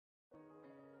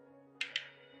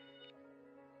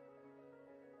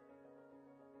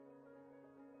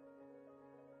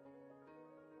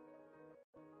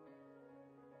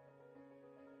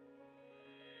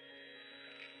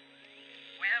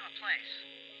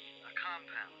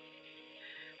compound.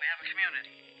 We have a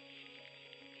community.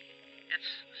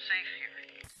 It's safe here.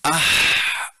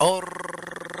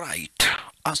 Alright.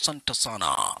 Asante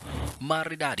sana.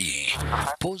 Maridadi.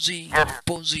 Pozi,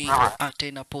 pozi,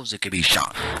 atena pozi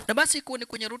kibisha. Na basi kuwa ni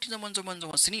kwenye ruti za mwanzo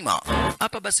wa sinema.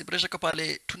 Hapa basi bila shaka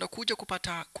pale tunakuja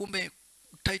kupata kumbe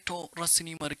title la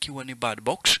sinema likiwa ni Bad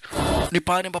Box. Ni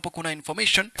pale ambapo kuna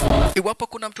information iwapo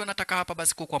kuna mtu anataka hapa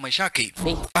basi kwa maisha yake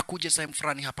akuje sehemu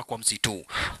fulani hapa kwa msitu,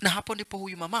 na hapo ndipo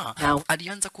huyu mama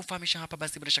alianza kufahamisha hapa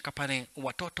basi bila shaka pale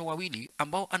watoto wawili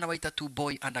ambao anawaita tu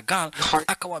boy and a girl,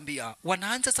 akawaambia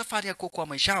wanaanza safari ya kuokoa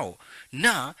maisha yao,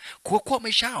 na kuokoa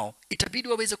maisha yao itabidi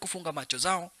waweze kufunga macho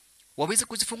zao, waweze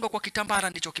kuzifunga kwa kitambara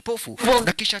ndicho kipofu,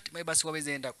 na kisha hatimaye basi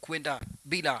waweze kwenda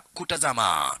bila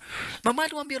kutazama. Mama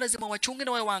aliwaambia lazima wachunge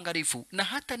na wawe waangalifu, na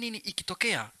hata nini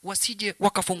ikitokea wasije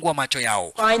wakafungua macho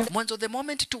yao. Mwanzo the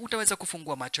moment tu utaweza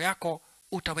kufungua macho yako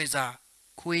utaweza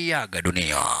kuiaga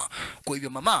dunia. Kwa hivyo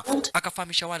mama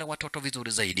akafahamisha wale watoto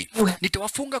vizuri zaidi,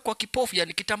 nitawafunga kwa kipofu,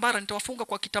 yani kitambara, nitawafunga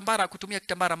kwa kitambara, kutumia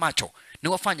kitambara macho ni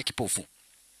wafanye kipofu.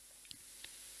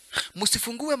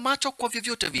 Msifungue macho kwa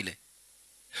vyovyote vile,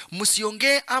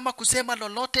 msiongee ama kusema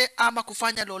lolote ama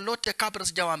kufanya lolote kabla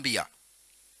sijawaambia.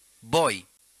 Boy,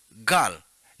 girl,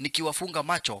 nikiwafunga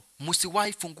macho,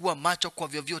 msiwahi fungua macho kwa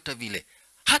vyovyote vile.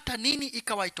 Hata nini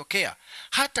ikawaitokea,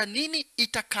 hata nini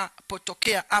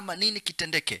itakapotokea ama nini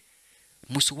kitendeke,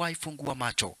 msiwahi fungua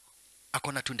macho.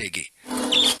 Akona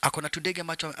tundege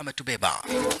macho ametubeba.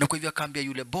 Na kwa hivyo akaambia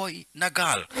yule boy na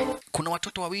girl, kuna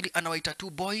watoto wawili anawaita tu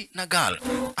boy na girl,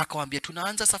 akawaambia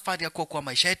tunaanza safari ya kuokoa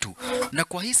maisha yetu, na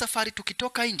kwa hii safari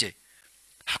tukitoka nje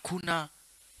hakuna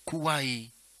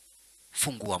kuwahi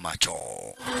fungua macho.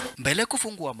 Mbele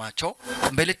kufungua macho,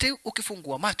 mbele te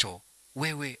ukifungua macho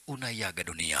wewe unaiaga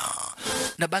dunia.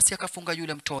 Na basi akafunga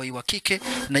yule mtoi wa kike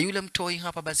na yule mtoi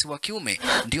hapa basi wa kiume,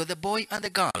 ndio the boy and the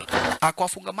girl.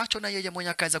 Akawafunga macho na yeye mwenye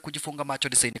akaweza kujifunga macho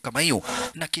design kama hiyo,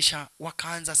 na kisha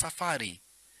wakaanza safari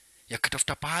ya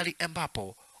kutafuta pahali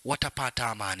ambapo watapata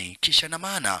amani. Kisha na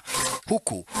maana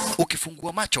huku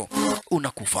ukifungua macho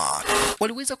unakufa.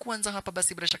 Waliweza kuanza hapa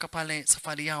basi bila shaka pale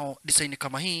safari yao design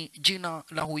kama hii. Jina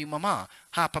la huyu mama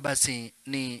hapa basi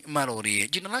ni Malori,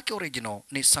 jina lake original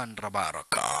ni Sandra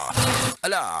Baraka.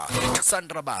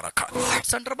 Sandra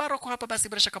Baraka hapa basi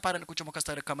bila shaka pale ni kuchomoka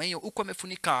stari kama hiyo, huko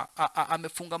amefunika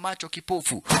amefunga macho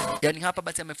kipofu, yani hapa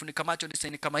basi amefunika macho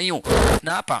design kama hiyo,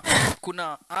 na hapa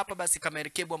kuna hapa basi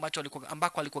kamerekebu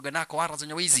ambako alikuwa ganako wara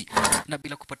zenye wizi, na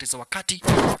bila kupoteza wakati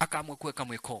akaamua kuweka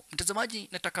mweko. Mtazamaji,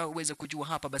 nataka uweze kujua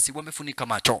hapa basi wamefunika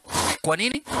macho. Kwa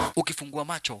nini? Ukifungua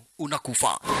macho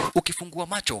unakufa, ukifungua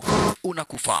macho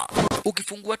unakufa,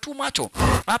 ukifungua tu macho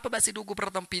hapa basi ndugu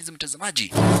brother mpenzi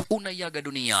mtazamaji unaiaga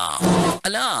dunia.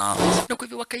 Na kwa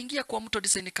hivyo wakaingia kwa mto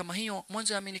design kama hiyo.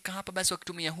 Mwanzo yaaminika hapa basi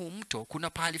wakitumia huu mto kuna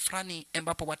pahali fulani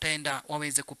ambapo wataenda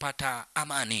waweze kupata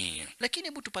amani, lakini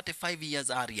hebu tupate 5 years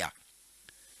area,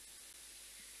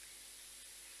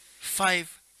 5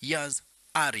 years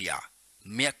area,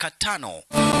 miaka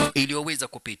 5 iliyoweza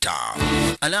kupita.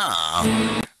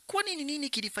 Kwa nini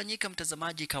kilifanyika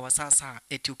mtazamaji kawa sasa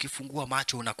eti ukifungua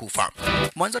macho unakufa?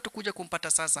 Mwanzo tukuja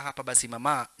kumpata sasa hapa basi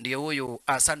mama ndio huyo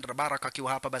Sandra Baraka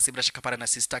akiwa hapa basi bila shaka pale na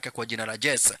sister yake kwa jina la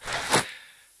Jess.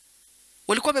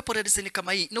 Walikuwa wamepotea deseni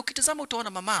kama hii, na ukitazama utaona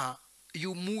mama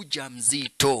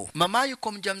mama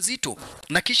yuko mjamzito,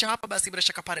 na kisha hapa basi bila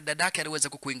shaka pale dadake aliweza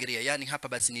kukuingilia, yani hapa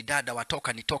basi ni dada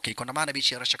watoka nitoke, iko na maana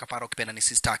bishi ya shaka pale ukipenda ni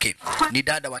sister yake, ni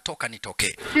dada watoka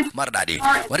nitoke maridadi.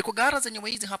 Walikuwa gara zenye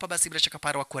wizi hapa basi bila shaka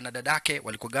pale wakiwa na dadake,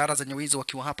 walikuwa gara zenye wizi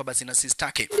wakiwa hapa basi na sister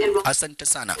yake. Asante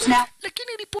sana.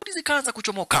 Lakini ripoti zikaanza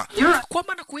kuchomoka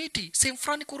kwamba na kuiti sehemu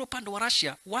fulani kwa upande wa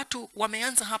Russia watu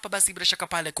wameanza hapa basi bila shaka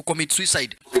pale kucommit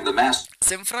suicide.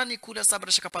 Sehemu fulani kule sasa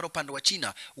bila shaka pale upande wa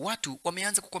China watu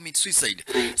wameanza kucommit suicide.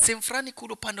 Sehemu fulani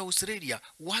kule upande wa Australia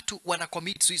watu wana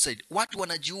commit suicide, watu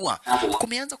wanajiua.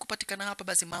 Kumeanza kupatikana hapa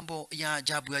basi mambo ya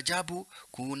ajabu.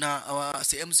 Kuna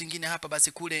sehemu zingine hapa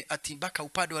basi kule Atibaka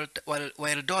upande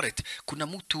wa Eldoret kuna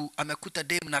mtu amekuta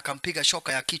demu na akampiga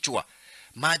shoka ya kichwa.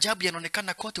 Maajabu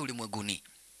yanaonekana kote ulimwenguni.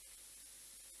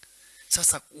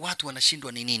 Sasa watu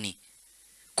wanashindwa ni nini?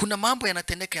 Kuna mambo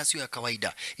yanatendeka yasiyo ya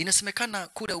kawaida. Inasemekana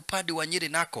kule upande wa Nyeri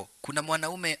nako kuna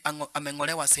mwanaume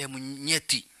amengolewa sehemu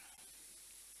nyeti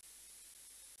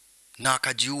na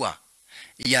akajiua.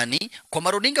 Yani kwa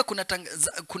maruninga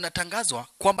kuna tangazwa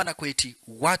kwamba na kweti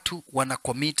watu wana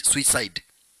commit suicide.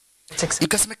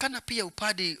 Ikasemekana pia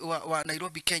upande wa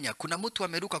Nairobi Kenya kuna mtu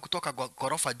ameruka kutoka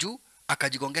ghorofa juu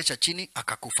akajigongesha chini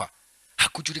akakufa.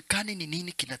 Hakujulikani ni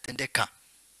nini kinatendeka.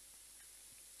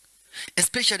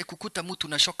 Especially kukuta mtu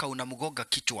na shoka unamgoga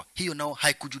kichwa, hiyo nao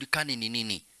haikujulikani ni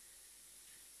nini.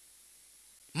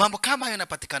 Mambo kama hayo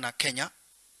yanapatikana Kenya,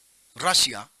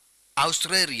 Russia,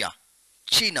 Australia,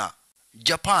 China,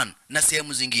 Japan na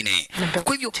sehemu zingine.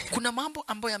 Kwa hivyo kuna mambo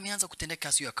ambayo yameanza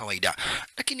kutendeka sio ya kawaida.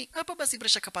 Lakini hapa basi bila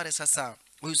shaka pale sasa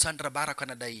huyu Sandra Barak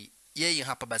anadai yeye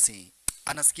hapa basi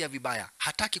anasikia vibaya,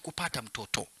 hataki kupata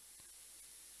mtoto.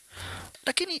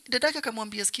 Lakini dadake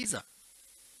akamwambia sikiza,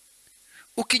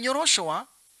 ukinyoroshwa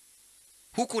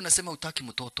huku unasema hutaki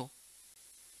mtoto.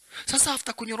 Sasa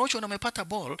after kunyoroshwa na umepata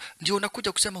ball ndio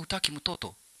unakuja kusema hutaki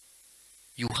mtoto.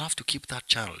 You have to keep that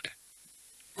child.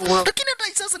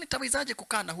 Lakini sasa nitawezaje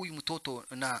kukaa na huyu mtoto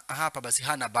na hapa basi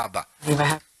hana baba?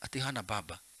 Ati hana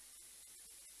baba.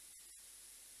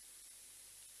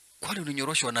 Kwani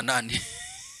ulinyoroshwa na nani?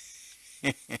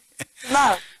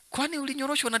 Kwani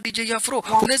ulinyoroshwa na DJ Afro?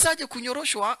 Unawezaje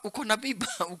kunyoroshwa uko na biba,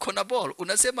 uko na ball,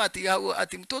 unasema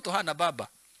ati mtoto hana baba?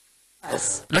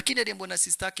 Lakini ndiye mbona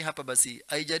sistake hapa basi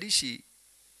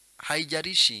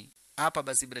haijarishi hapa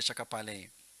basi bila shaka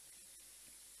pale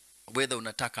whether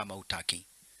unataka ama utaki.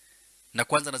 Na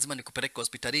kwanza lazima nikupeleke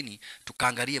hospitalini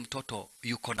tukaangalie mtoto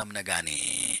yuko namna gani.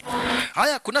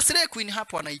 Haya, kuna Slay Queen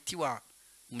hapo anaitiwa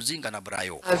Mzinga na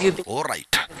Brayo.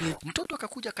 Alright. Mtoto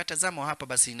akakuja katazama hapa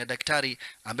basi na daktari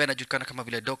ambaye anajulikana kama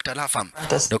vile Dr. Lafam.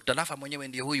 Dr. Lafam mwenyewe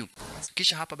ndiye huyu.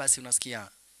 Kisha hapa basi unasikia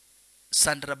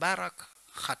Sandra Barak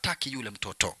hataki yule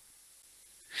mtoto.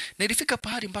 Na ilifika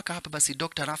pahali mpaka hapa basi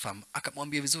Dr. Lafam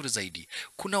akamwambia vizuri zaidi,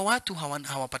 kuna watu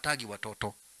hawapatagi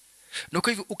watoto. Na kwa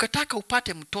hivyo ukataka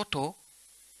upate mtoto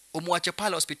umwache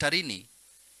pale hospitalini,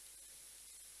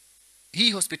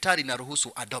 hii hospitali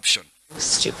inaruhusu adoption.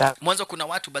 Mwanzo kuna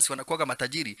watu basi wanakuwa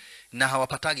matajiri na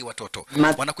hawapatagi watoto.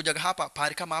 Wanakuja hapa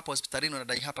pahali kama hapa hospitalini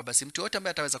wanadai hapa basi mtu yote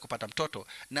ambaye ataweza kupata mtoto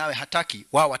nawe hataki,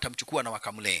 wao watamchukua na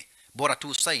wakamlee. Bora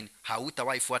tu sign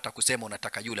hautawahi hata kusema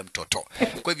unataka yule mtoto.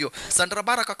 Kwa hivyo Sandra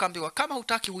Barak akaambiwa kama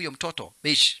hutaki huyo mtoto,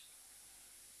 bish,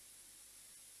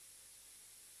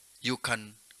 you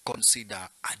can consider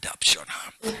adoption.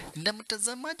 Na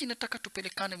mtazamaji, nataka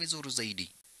tupelekane vizuri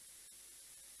zaidi.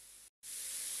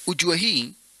 Ujue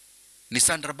hii ni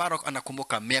Sandra Barak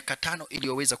anakumbuka miaka 5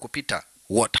 iliyoweza kupita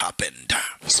what happened.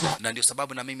 Na ndio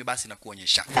sababu na mimi basi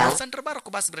nakuonyesha. Sandra Barak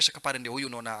basi bila shaka pale ndio huyu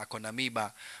unaona akona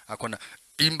miba, akona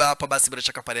imba hapa basi bila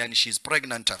shaka pale, yani she's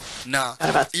pregnant. Na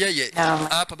yeye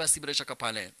hapa basi bila shaka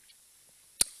pale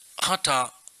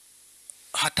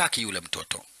hataki yule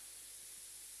mtoto.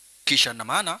 Kisha na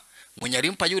maana mwenye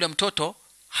alimpa yule mtoto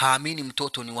haamini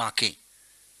mtoto ni wake.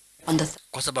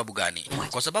 Kwa sababu gani?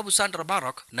 Kwa sababu Sandra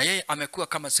Barak na yeye amekuwa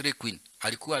kama Slay Queen.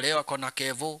 Alikuwa leo akona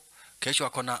Kevo, kesho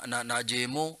akona na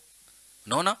JMO.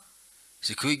 Unaona?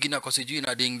 Siku nyingine kwa sijui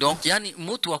na Ding Dong. Yaani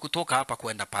mtu wa kutoka hapa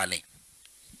kwenda pale.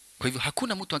 Kwa hivyo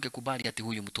hakuna mtu angekubali ati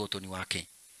huyu mtoto ni wake.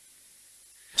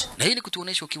 Na hii ni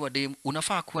kutuonesha ukiwa dem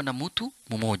unafaa kuwa na mtu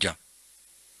mmoja.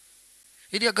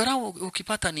 Ili agarau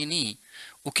ukipata nini,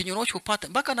 ukinyoroshwa upate,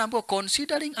 mpaka naambiwa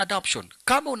considering adoption.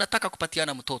 Kama unataka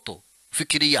kupatiana mtoto,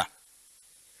 fikiria.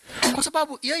 Kwa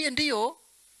sababu yeye ndiyo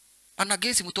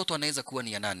anagesi mtoto anaweza kuwa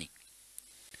ni ya nani.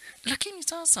 Lakini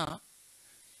sasa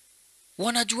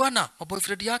wanajuana,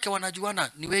 maboyfriend yake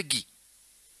wanajuana ni wengi.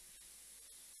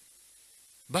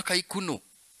 Baka Ikunu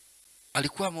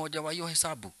alikuwa mmoja wa hiyo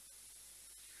hesabu.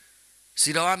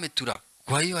 Sirawame Tura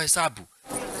kwa hiyo hesabu.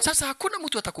 Sasa hakuna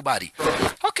mtu atakubali.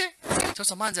 Okay.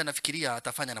 Sasa Manzi anafikiria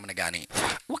atafanya namna gani.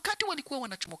 Wakati walikuwa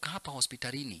wanachomoka hapa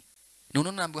hospitalini, na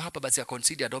unaona ambaye hapa basi ya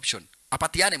consider adoption,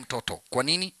 apatiane mtoto. Kwa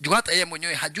nini? Juu hata yeye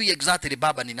mwenyewe hajui exactly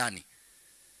baba ni nani.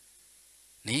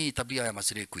 Ni tabia ya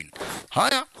Slay Queen.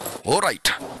 Haya,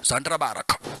 alright. Sandra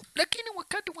Barak. Lakini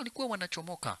wakati walikuwa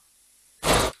wanachomoka,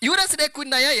 yule Slay Queen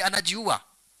na yeye anajiua.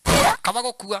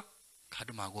 Kama kuwa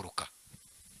kadu magoroka.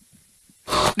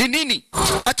 Ni nini?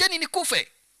 Acheni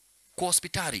nikufe kwa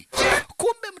hospitali.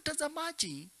 Kumbe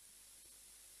mtazamaji,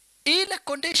 ile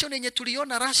condition yenye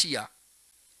tuliona Russia,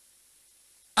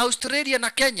 Australia na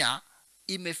Kenya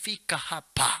imefika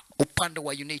hapa upande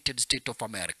wa United States of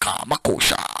America.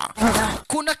 Makosha.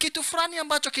 Kuna kitu fulani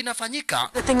ambacho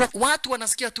kinafanyika, watu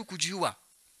wanasikia tu kujiua.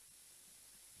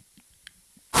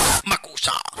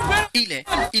 Makosha. Ile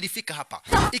ilifika hapa.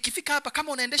 Ikifika hapa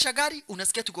kama unaendesha gari,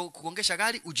 unasikia tu kugongesha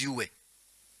gari ujiue.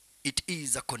 It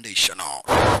is a conditional.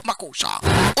 Makosha.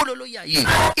 Ololo yai.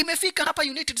 Imefika hapa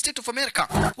United States of America.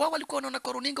 Wao walikuwa wanaona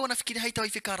koroninga wanafikiri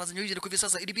haitawafika razanyo hizo, kwa hivyo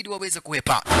sasa ilibidi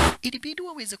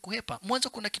waweze kuhepa. Mwanzo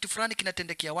kuna kitu fulani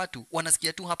kinatendekea watu,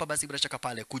 wanasikia tu hapa basi bila shaka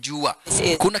pale kujua.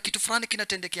 Kuna kitu fulani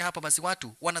kinatendekea hapa basi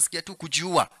watu wanasikia tu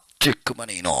kujua. Check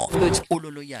maneno.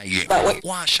 Ololo yai.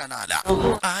 Washanala.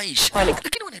 Aish.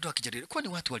 Lakini bado akijadili, kwani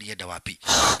watu walienda wapi?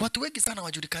 Watu wengi sana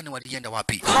wajulikane walienda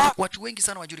wapi? Watu wengi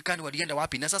sana wajulikane walienda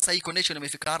wapi? Na sasa hii connection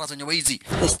imefika ara za Nyawezi.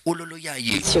 Ulolo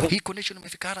yaye. Hii connection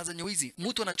imefika ara za Nyawezi.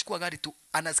 Mtu anachukua gari tu,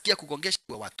 anasikia kugongesha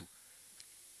kwa watu.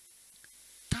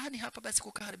 Tani hapa basi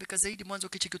kukaharibika zaidi. Mwanzo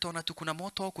kichiki utaona tu kuna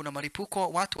moto, kuna maripuko,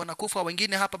 watu wanakufa,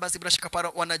 wengine hapa basi bila shaka para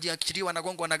wanajiachilia,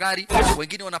 wanagongwa na gari,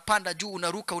 wengine wanapanda juu,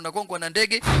 unaruka, unagongwa na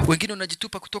ndege, wengine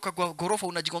unajitupa kutoka gorofa,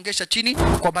 unajigongesha chini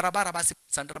kwa barabara. Basi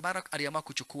Sandra Barak aliamua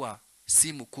kuchukua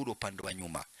simu kule upande wa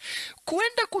nyuma.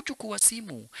 Kuenda kuchukua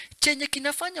simu, chenye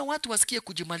kinafanya watu wasikie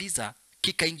kujimaliza,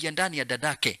 kikaingia ndani ya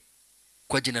dadake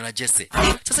kwa jina la Jesse.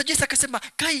 Sasa Jesse akasema,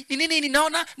 "Kai, ni nini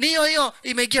ninaona? Ni hiyo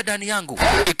imeingia ndani yangu."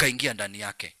 Ikaingia ndani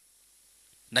yake.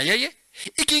 Na yeye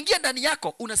ikiingia ndani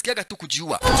yako unasikiaga tu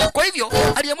kujiua. Kwa hivyo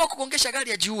aliamua kugongesha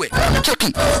gari ajiue.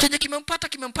 Choki, chenye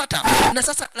kimempata. Na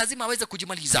sasa lazima aweze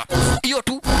kujimaliza. Hiyo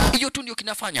tu ndio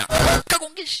kinafanya.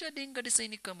 Kagongesha dinga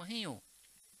design kama hiyo.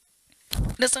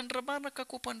 Na Sandra Baraka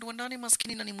kwa upande wa ndani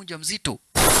maskini na ni mjamzito.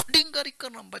 Dinga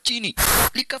likanamba chini.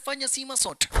 Likafanya sima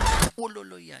sote.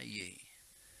 Ololo yaye.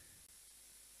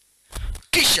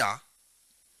 Kisha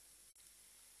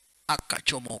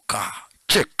akachomoka.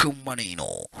 Cheku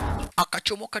maneno.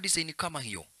 Akachomoka design kama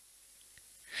hiyo.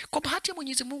 Kwa bahati ya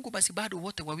Mwenyezi Mungu basi bado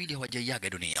wote wawili hawajaiaga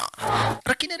dunia.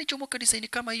 Lakini alichomoka design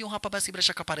kama hiyo hapa basi bila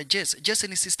shaka pale Jesse. Jesse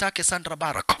ni sister yake Sandra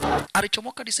Baraka.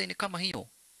 Alichomoka design kama hiyo.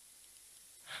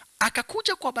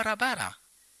 Akakuja kwa barabara.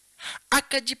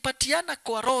 Akajipatiana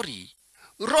kwa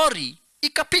Rory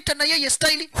ikapita na yeye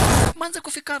style. Manza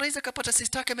kufika rais akapata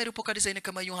sister yake ameripoka design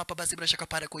kama hiyo hapa basi bila shaka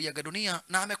pale kuiaga dunia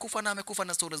na amekufa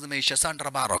na sura zimeisha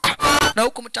Sandra Baraka. Na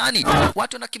huko mtaani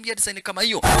watu wanakimbia design kama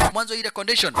hiyo. Mwanzo ile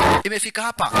condition imefika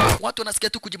hapa. Watu wanasikia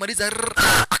tu kujimaliza,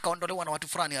 akaondolewa na watu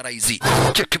fulani ya rais.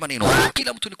 Cheki maneno.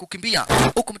 Kila mtu ni kukimbia.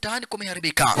 Huko mtaani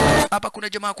kumeharibika. Hapa kuna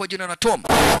jamaa kwa jina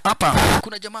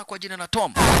la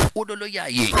Tom. Udolo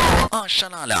yaye.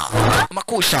 Shalala.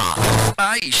 Makusha.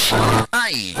 Aish.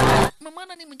 Ai.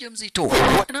 Mama ni mjamzito.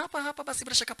 Na hapa basi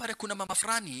bila shaka pale kuna mama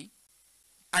fulani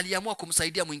aliamua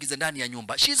kumsaidia muingize ndani ya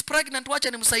nyumba. She's pregnant,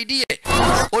 wacha nimsaidie.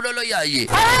 Ololo yaye.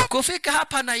 Kufika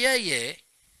hapa na yeye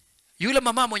yule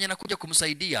mama mwenye anakuja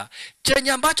kumsaidia,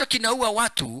 chenye ambacho kinaua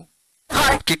watu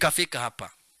kikafika hapa.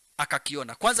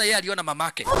 Akakiona. Kwanza yeye aliona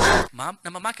mamake.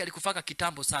 Na mamake alikufaka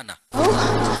kitambo sana.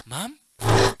 Mom,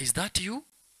 is that you?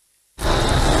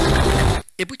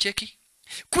 Ebu cheki.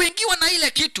 Kuingiwa na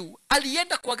ile kitu,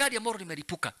 alienda kwa gari ambalo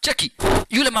limeripuka. Cheki,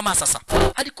 yule mama sasa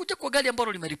alikuja kwa gari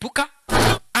ambalo limeripuka,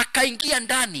 akaingia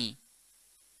ndani,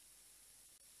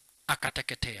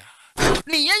 akateketea.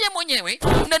 Ni yeye mwenyewe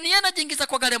na ni yeye anajiingiza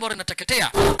kwa gari ambalo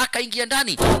linateketea, akaingia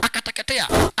ndani, akateketea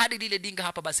hadi lile dinga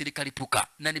hapa basi likalipuka.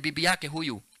 Na ni bibi yake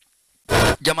huyu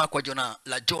jamaa kwa jina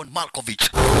la John Malkovich.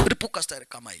 Ripuka style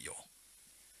kama hiyo.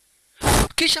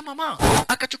 Kisha mama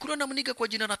akachukuliwa na mniga kwa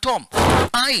jina la Tom.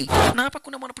 Ai, na hapa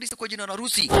kuna mwanapolisi kwa jina la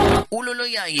Rusi. Ulolo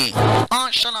yaye.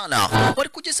 Shalala.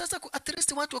 Walikuja sasa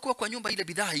kuatresti watu wakiwa kwa nyumba ile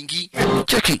bidhaa ingi.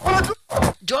 Cheki.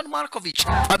 John Malkovich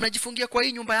anajifungia kwa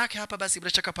hii nyumba yake hapa basi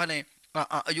bila shaka pale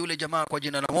yule jamaa kwa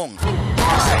jina la Wong.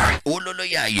 Ulolo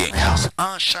yaye.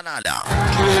 Shalala.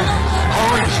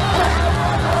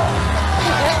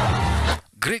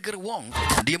 Gregor Wong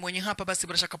ndiye mwenye hapa basi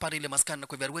bila shaka pale ile maskani na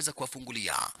kwa hivyo aliweza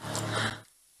kuwafungulia.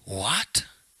 What?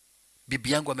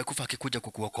 Bibi yangu amekufa akikuja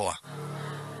kukuokoa.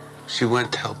 She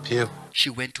went to help you. She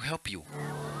went to help you.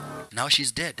 Now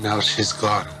she's dead. Now she's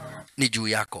gone. Ni juu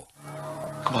yako.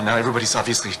 Come on now, everybody's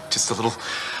obviously just a little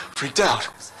freaked out.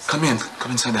 Come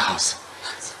inside the house.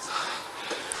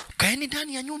 Kaeni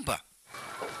ndani ya nyumba.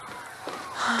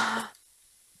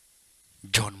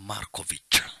 John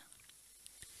Malkovich.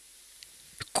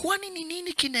 Kwani ni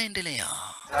nini kinaendelea?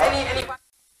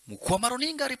 Kwa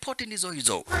maruninga ripoti ndizo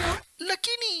hizo.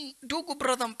 Lakini ndugu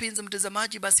brother mpenzi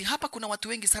mtazamaji, basi hapa kuna watu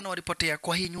wengi sana walipotea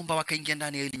kwa hii nyumba, wakaingia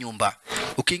ndani ya hii nyumba.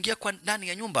 Ukiingia kwa ndani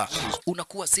ya nyumba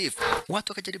unakuwa safe.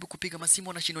 Watu wakajaribu kupiga masimu,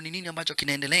 wanashindwa ni nini ambacho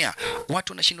kinaendelea.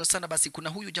 Watu wanashindwa sana. Basi kuna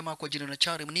huyu jamaa kwa jina la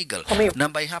Charlie Mnigal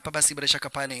namba hapa basi bila shaka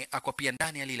pale ako pia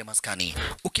ndani ya lile maskani.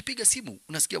 Ukipiga simu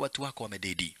unasikia watu wako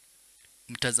wamededi.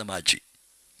 Mtazamaji,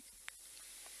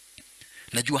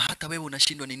 najua hata wewe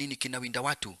unashindwa ni nini kinawinda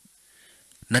watu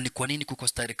na ni kwa nini kuko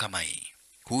style kama hii.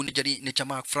 Huu ni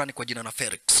jamaa fulani kwa jina la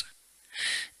Felix.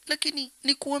 Lakini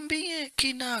nikuambie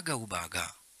kinaga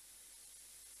ubaga.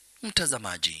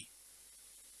 Mtazamaji,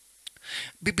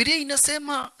 Biblia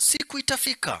inasema siku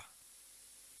itafika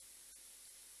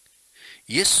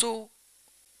Yesu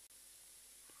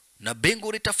na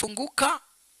bengo litafunguka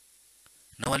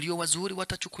na walio wazuri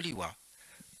watachukuliwa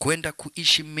kwenda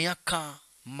kuishi miaka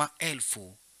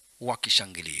maelfu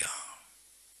wakishangilia.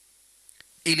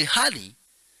 Ili hali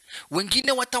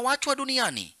wengine watawachwa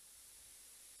duniani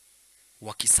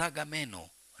wakisaga meno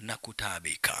na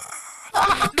kutaabika.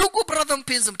 Ndugu brother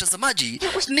mpenzi mtazamaji,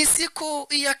 ni siku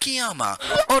ya kiyama.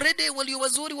 Already walio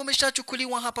wazuri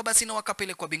wameshachukuliwa hapa basi na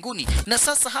wakapelekwa mbinguni, na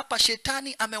sasa hapa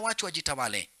shetani amewachwa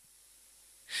jitawale.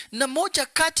 Na moja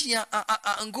kati ya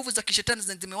nguvu za kishetani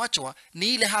zimewachwa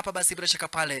ni ile hapa basi bila shaka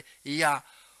pale ya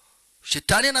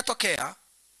shetani anatokea,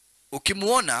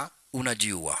 ukimuona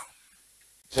unajiua.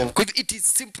 Kwa hivyo it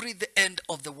is simply the end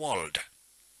of the world.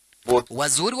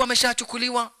 Wazuri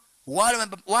wameshachukuliwa,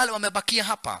 wale wamebakia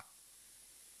hapa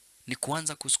ni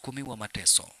kuanza kusukumiwa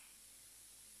mateso.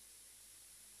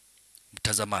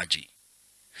 Mtazamaji,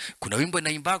 kuna wimbo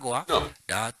inaimbagwa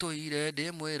dato ile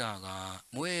de mweraga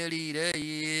mwelire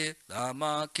ye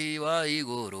thamaki wa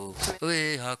iguru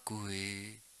we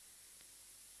hakuhe.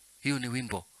 Hiyo ni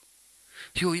wimbo.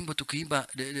 Hiyo wimbo tukiimba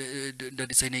na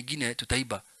design nyingine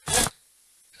tutaiba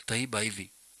hivi.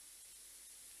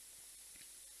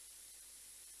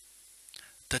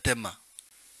 Tetema.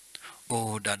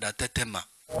 Oh dada tetema.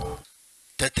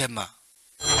 Tetema.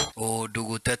 Oh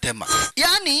ndugu tetema.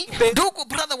 Yani ndugu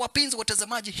brother wapenzi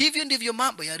watazamaji, hivyo ndivyo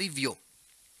mambo yalivyo.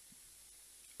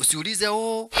 Usiulize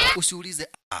usiulize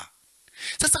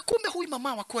Sasa kumbe huyu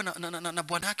mama wakuwa na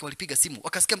bwana yake walipiga simu,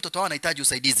 wakasikia mtoto wao anahitaji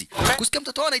usaidizi. Kusikia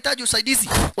mtoto wao anahitaji usaidizi,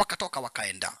 wakatoka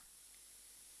wakaenda.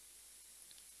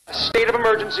 State of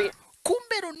emergency.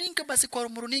 Kumbe runinga basi, kwa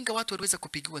runinga watu waliweza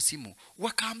kupigiwa simu,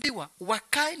 wakaambiwa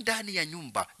wakae ndani ya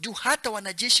nyumba, juu hata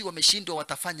wanajeshi wameshindwa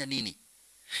watafanya nini.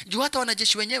 Juu hata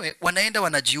wanajeshi wenyewe wanaenda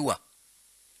wanajiua.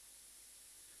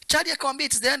 Chadi akamwambia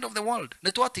it's the end of the world.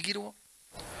 Netuatigirwo.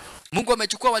 Mungu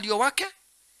amechukua walio wake.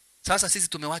 Sasa sisi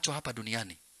tumewachwa hapa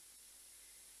duniani.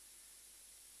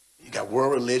 You got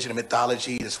world religion and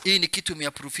mythology. Hii ni kitu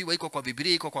imeaprofiwa, iko kwa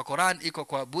Biblia, iko kwa Quran, iko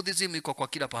kwa Buddhism, iko kwa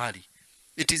kila pahali.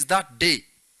 It is that day.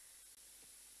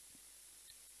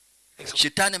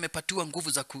 Shetani amepatiwa nguvu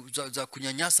za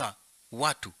kunyanyasa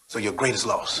watu. So your greatest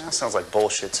loss. That sounds like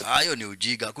bullshit. Hayo ni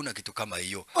ujiga, hakuna kitu kama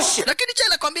hiyo. Lakini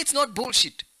chela kwambia it's not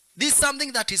bullshit. This is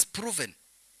something that is proven.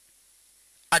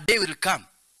 A day will come.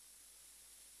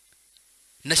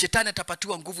 Na shetani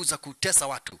atapatiwa nguvu za kutesa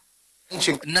watu.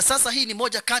 Na sasa hii ni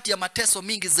moja kati ya mateso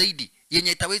mingi zaidi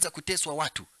yenye itaweza kuteswa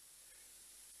watu.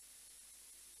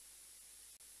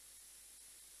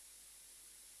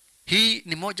 Hii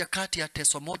ni moja kati ya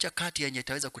teso moja kati yenye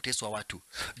itaweza kuteswa watu.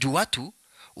 Juu watu,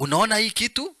 unaona hii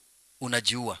kitu,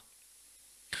 unajiua.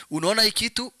 Unaona hii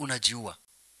kitu, unajiua.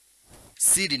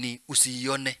 Siri ni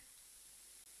usiione.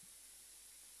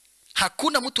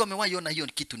 Hakuna mtu amewahi ona hiyo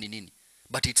kitu ni nini.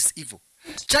 But it's evil.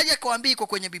 Chaja kwambia iko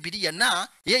kwenye Biblia, na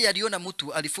yeye aliona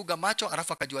mtu alifuga macho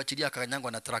alafu akajiachilia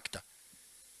akanyangwa na trakta.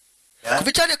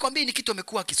 Kuvichaja kwambia ni kitu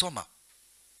amekuwa akisoma.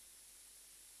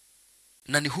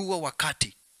 Na ni huo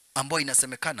wakati ambao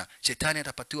inasemekana shetani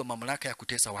atapatiwa mamlaka ya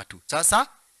kutesa watu. Sasa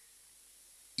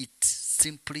it's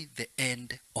simply the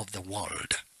end of the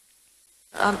world.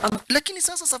 Lakini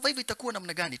sasa survive itakuwa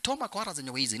namna gani? Toma kwa hara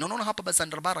zenye hizi. Unaona hapa basi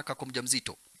Baraka kwa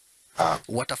mjamzito.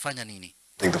 Watafanya nini?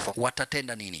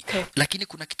 Watatenda nini? Okay. Lakini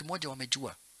kuna kitu moja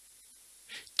wamejua.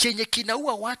 Chenye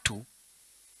kinaua watu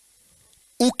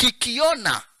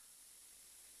ukikiona,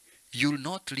 you'll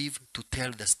not live to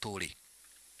tell the story.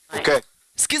 Okay.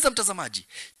 Sikiza mtazamaji,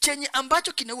 chenye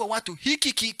ambacho kinaua watu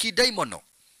hiki kidaimono,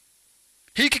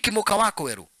 hiki kimoka wako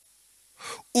weru,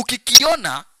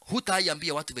 ukikiona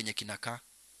hutaiambia watu venye kinakaa.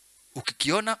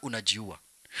 Ukikiona unajiua.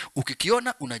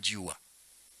 Ukikiona unajiua.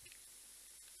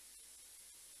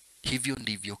 Hivyo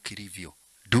ndivyo kilivyo.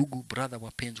 Ndugu brother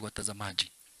wapenzi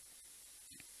watazamaji,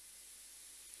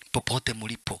 popote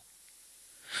mlipo,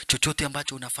 chochote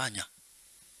ambacho unafanya,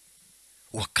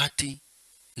 wakati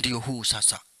ndio huu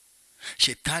sasa.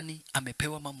 Shetani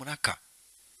amepewa mamlaka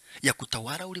ya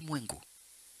kutawala ulimwengu,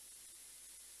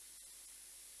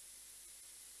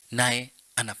 naye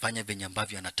anafanya venye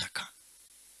ambavyo anataka.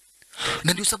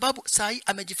 Na ndio sababu sai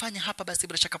amejifanya hapa basi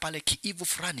bila shaka pale kiivu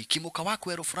fulani, kimuka wako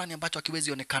wero fulani ambacho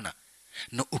hakiwezi onekana.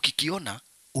 Na ukikiona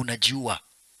unajiua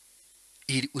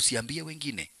ili usiambie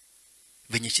wengine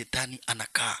venye shetani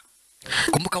anakaa.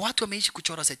 Kumbuka watu wameishi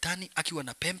kuchora shetani akiwa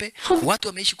na pembe, watu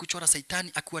wameishi kuchora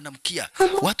shetani akiwa na mkia,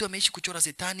 watu wameishi kuchora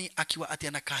shetani akiwa ati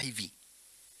anakaa hivi.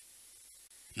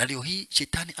 Na leo hii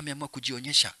shetani ameamua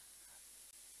kujionyesha.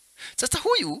 Sasa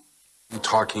huyu I'm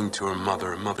talking to her mother.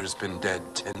 Her mother's been dead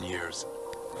 10 years.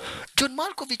 John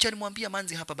Malkovich alimwambia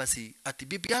manzi hapa basi ati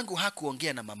bibi yangu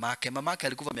hakuongea na mamake. Mamake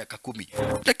alikufa miaka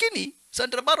 10. Lakini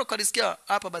Sandra Bullock alisikia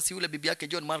hapa basi yule bibi yake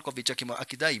John Malkovich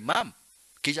akidai mam,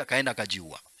 kisha kaenda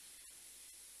akajiua.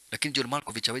 Lakini John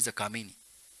Malkovich hawezi kaamini.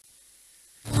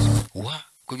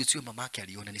 Kwa hivyo sio mamake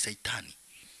aliona, ni Saitani.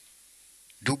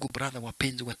 Ndugu brother,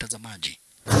 wapenzi watazamaji,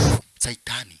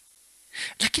 Saitani.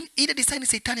 Lakini ile design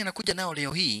Saitani anakuja nao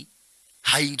leo hii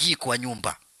haingii kwa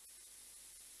nyumba,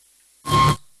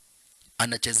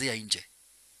 anachezea nje.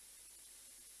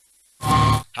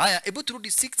 Haya, hebu turudi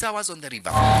 6 hours on the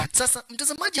river. Sasa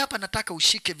mtazamaji, hapa nataka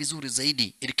ushike vizuri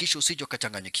zaidi ili kisha usije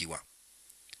ukachanganyikiwa.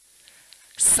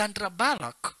 Sandra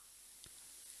Bullock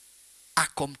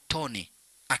ako mtoni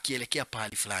akielekea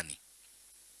pahali fulani,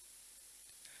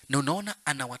 na unaona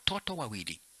ana watoto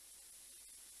wawili,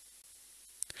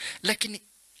 lakini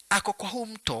ako kwa huu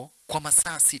mto kwa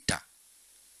masaa 6.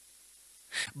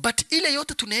 But ile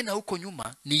yote tunaenda huko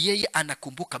nyuma ni yeye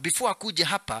anakumbuka before akuje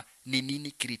hapa ni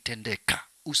nini kilitendeka.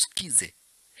 Usikize.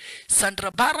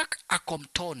 Sandra Bullock ako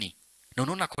mtoni, na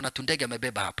unaona kuna tundege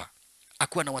amebeba hapa,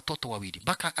 akuwa na watoto wawili,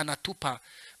 mpaka anatupa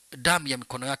damu ya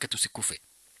mikono yake tusikufe.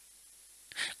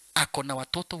 Ako na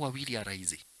watoto wawili ya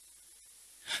raizi,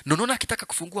 na unaona akitaka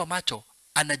kufungua macho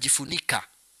anajifunika.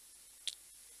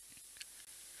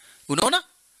 Unaona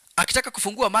akitaka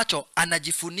kufungua macho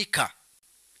anajifunika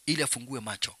ili afungue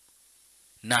macho,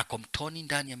 na ako mtoni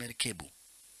ndani ya merikebu,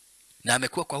 na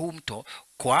amekuwa kwa huu mto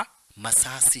kwa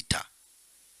masaa 6.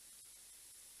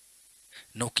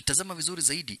 Na ukitazama vizuri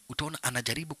zaidi utaona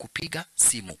anajaribu kupiga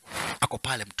simu, ako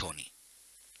pale mtoni.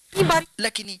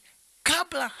 Lakini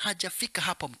kabla hajafika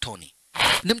hapo mtoni,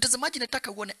 ni mtazamaji,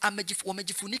 nataka uone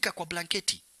wamejifunika kwa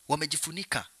blanketi,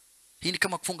 wamejifunika. Hii ni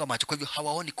kama kufunga macho, kwa hivyo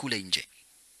hawaoni kule nje,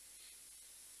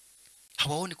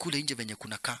 hawaoni kule nje venye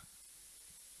kunakaa.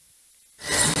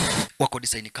 Wako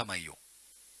design kama hiyo,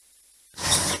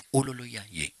 ololo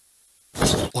yaye,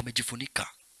 wamejifunika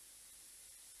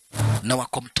na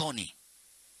wako mtoni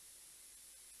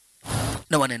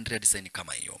na wanaendelea design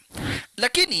kama hiyo.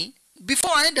 Lakini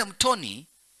before aende mtoni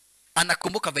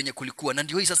anakumbuka venye kulikuwa, na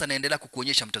ndio hii sasa naendelea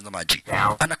kukuonyesha mtazamaji.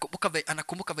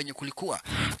 Anakumbuka venye kulikuwa.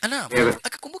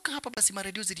 Akakumbuka hapa basi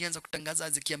maredio zilianza kutangaza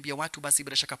zikiambia watu basi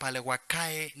bila shaka pale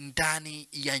wakae ndani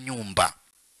ya nyumba,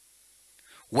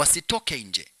 wasitoke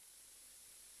nje,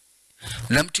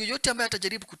 na mtu yoyote ambaye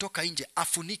atajaribu kutoka nje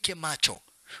afunike macho.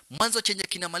 Mwanzo chenye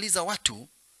kinamaliza watu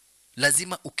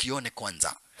lazima ukione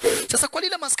kwanza. Sasa kwa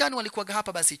lile maskani walikuwa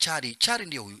hapa basi Chari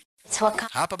ndio huyu.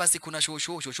 Hapa basi kuna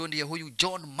shosho ndiye huyu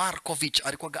John Markovich,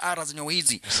 alikuwa ara zenye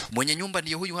hizi. Mwenye nyumba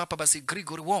ndiye huyu hapa basi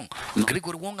Gregory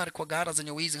Wong alikuwa ara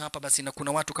zenye hizi hapa basi, na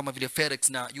kuna watu kama vile Felix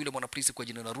na yule mwanapolisi kwa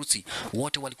jina la Rusi,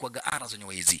 wote walikuwa ara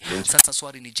zenye hizi. Sasa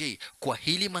swali ni je, kwa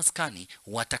hili maskani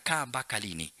watakaa mpaka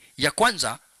lini? Ya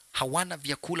kwanza, hawana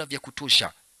vyakula vya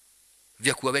kutosha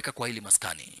vya kuwaweka kwa hili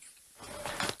maskani.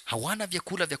 Hawana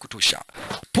vyakula vya kutosha.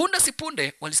 Punde si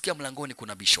punde walisikia mlangoni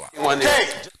kuna bishwa.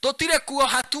 Totire kuwa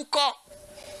hatuko.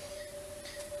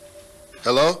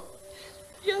 Hello?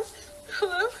 Yes.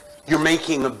 Hello? You're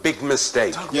making a big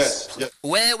mistake. Yes.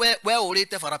 Wewe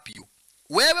ulete farapio.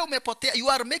 Wewe umepotea.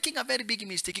 You are making a very big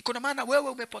mistake. Kuna maana wewe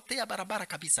umepotea barabara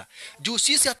kabisa. Juu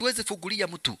sisi hatuwezi fungulia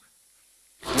mtu.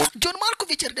 John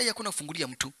Markovich alidai hakuna kufungulia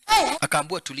mtu.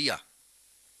 Akaambiwa tulia,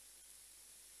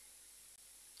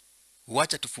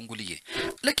 wacha tufungulie.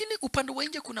 Lakini upande wa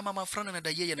nje kuna mama fulani na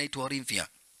dai anaitwa Olympia,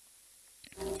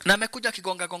 na amekuja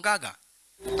kigongaga,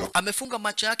 amefunga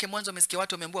macho yake. Mwanzo amesikia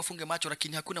watu wameambiwa afunge macho,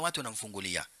 lakini hakuna watu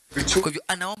wanamfungulia. Kwa hivyo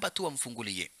anaomba tu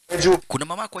amfungulie. Kuna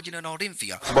mama kwa jina la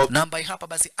Olympia namba hapa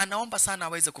basi anaomba sana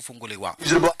aweze kufunguliwa,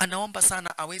 anaomba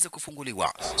sana aweze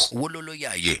kufunguliwa. Wololo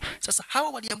yaye. Sasa hawa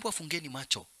waliambiwa fungeni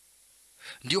macho,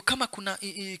 ndio kama kuna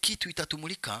kitu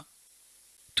itatumulika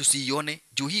tusiione,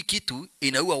 juu hii kitu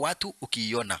inaua watu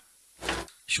ukiiona.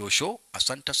 Shosho,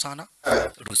 asante sana.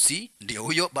 Rusi ndio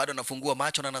huyo bado anafungua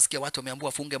macho na anasikia watu wameambiwa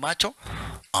afunge macho.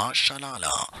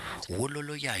 Ashalala.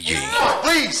 Wololo yaye.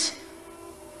 Please.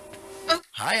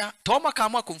 Haya, Toma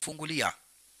kaamua kumfungulia.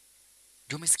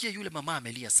 Ndio umesikia yule mama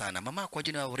amelia sana. Mama kwa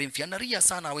jina la Olympia analia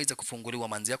sana aweze kufunguliwa,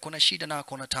 manzi yako na shida na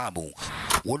ako na tabu.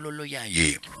 Wololo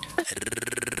yaye.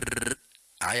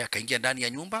 Haya, kaingia ndani ya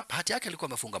nyumba. Bahati yake alikuwa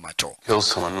amefunga macho. Kill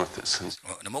someone with this.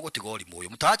 Na mogo tigoli moyo.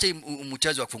 Mtaache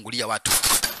mchezo wa kufungulia watu.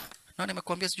 Na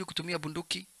nimekuambia sijui kutumia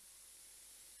bunduki.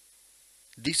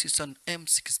 This is an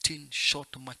M16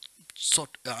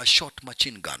 short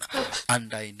machine gun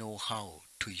and I know how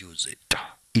to use it.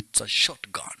 It's a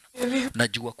shotgun.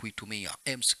 Najua kuitumia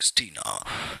M16.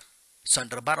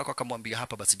 Sandra Bullock akamwambia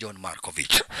hapa basi John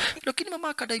Markovich. Lakini mama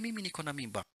akadai mimi niko na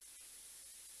mimba.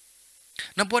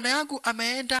 Na bwana yangu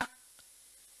ameenda,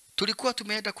 tulikuwa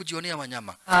tumeenda kujionea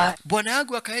wanyama. Bwana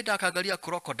yangu akaenda akaangalia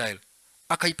crocodile,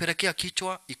 akaipelekea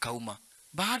kichwa ikauma.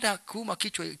 Baada ya kuuma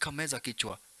kichwa ikameza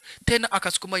kichwa. Tena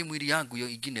akasukuma mwili yangu hiyo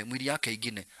ingine, mwili yake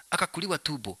ingine, akakuliwa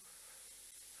tubo.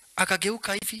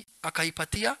 Akageuka hivi,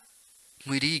 akaipatia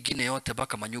mwili ingine yote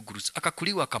baka manyugurus,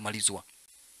 akakuliwa akamalizwa.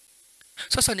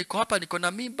 Sasa niko hapa, niko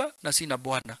na mimba na sina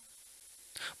bwana.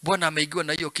 Bwana ameigiwa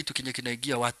na hiyo kitu kenye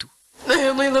kinaigia watu. I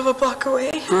only live a block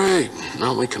away. Right.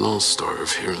 Now we can all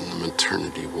starve here in the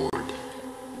maternity ward.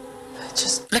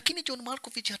 Lakini John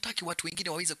Malkovich hataki watu wengine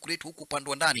waweze kuletwa huku upande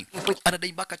wa ndani.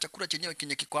 Anadai mpaka chakula chenyewe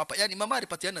kenye kiko hapa. Yaani mama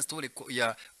alipatiana story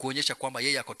ya kuonyesha kwamba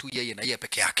yeye ako tu yeye na yeye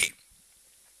peke yake.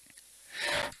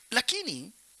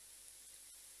 Lakini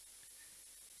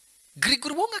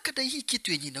Gregory Wong akadai hii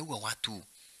kitu yenye inaua watu.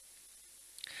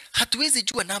 Hatuwezi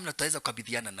jua namna tutaweza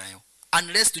kukabiliana nayo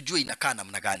unless tujue inakaa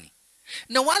namna gani.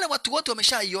 Na wale watu wote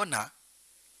wameshaiona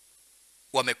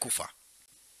wamekufa.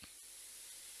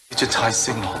 Digitized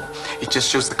signal. It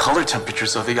just shows the color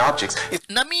temperatures of the objects.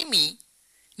 Na mimi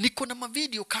niko na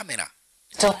mavideo kamera.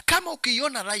 Kama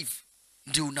ukiiona live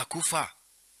ndio unakufa.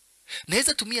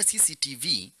 Naweza tumia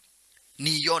CCTV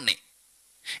niione.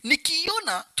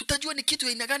 Nikiiona tutajua ni kitu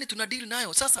ya aina gani tuna deal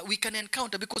nayo. Sasa we can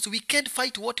encounter because we can't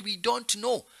fight what we don't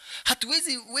know.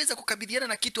 Hatuwezi weza kukabiliana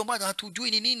na kitu ambacho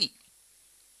hatujui ni nini.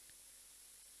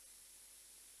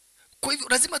 Kwa hivyo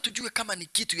lazima tujue kama ni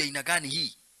kitu ya aina gani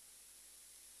hii.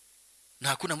 Na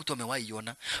hakuna mtu amewahi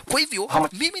iona. Kwa hivyo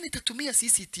mimi nitatumia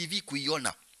CCTV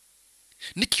kuiona.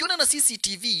 Nikiona na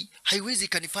CCTV haiwezi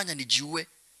kanifanya nijiue.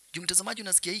 Juu mtazamaji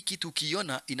unasikia hii kitu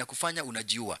ukiiona inakufanya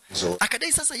unajiua.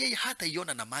 Akadai sasa yeye hata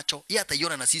iona na macho, yeye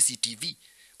ataiona na CCTV.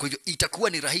 Kwa hivyo itakuwa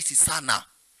ni rahisi sana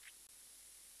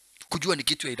kujua ni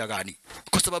kitu ya aina gani.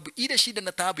 Kwa sababu ile shida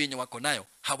na taabu yenye wako nayo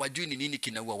hawajui ni nini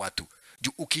kinaua watu.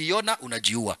 Juu ukiiona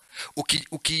unajiua.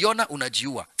 Ukiiona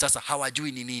unajiua. Sasa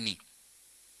hawajui ni nini.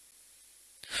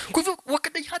 Kwa hivyo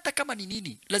wakadai hata kama ni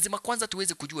nini, lazima kwanza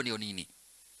tuweze kujua ni nini.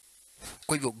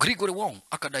 Kwa hivyo Gregory Wong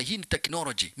akadai hii ni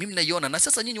technology. Mimi naiona na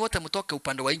sasa nyinyi wote mtoke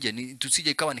upande wa nje ni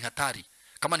tusije ikawa ni hatari.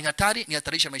 Kama ni hatari ni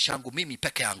hatarisha maisha yangu mimi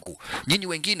peke yangu. Nyinyi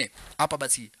wengine hapa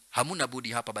basi hamuna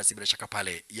budi hapa basi bila shaka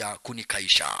pale ya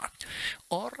kunikaisha.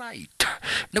 Alright.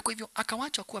 Na kwa hivyo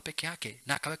akawacha kuwa peke yake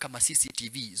na akaweka ma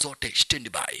CCTV zote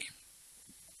standby.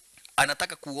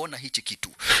 Anataka kuona hichi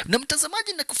kitu. Na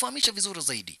mtazamaji na kufahamisha vizuri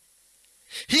zaidi.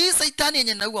 Hii saitani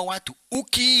yenye inaua watu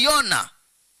ukiiona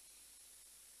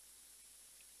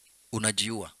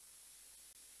unajiua.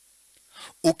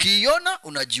 Ukiiona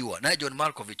unajiua. Naye John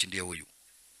Malkovich ndiye huyu.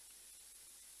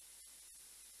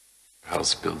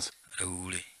 House bills.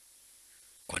 Ule.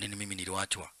 Kwa nini mimi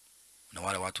niliwachwa na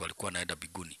wale watu walikuwa naenda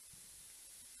biguni?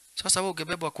 Sasa wewe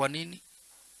ungebebwa kwa nini?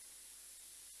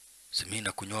 Simi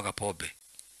na kunywaga pombe.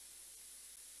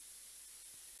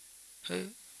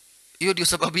 Hiyo ndio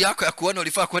sababu yako ya kuona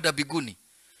ulifaa kwenda biguni.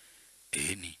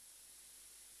 Ni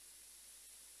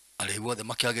aliwathe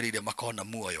makiagirire makona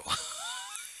muoyo.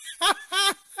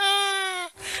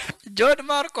 John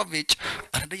Malkovich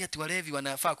anadai ati walevi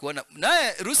wanafaa kuona.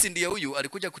 Naye Rusi ndiye huyu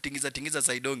alikuja kutingiza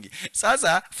Saidongi.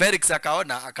 Sasa Felix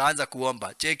akaona akaanza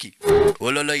kuomba. Cheki.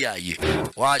 Ololo yaye.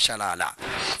 Washalala.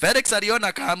 Felix aliona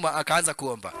akaanza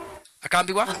kuomba.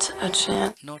 Akaambiwa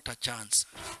not a chance.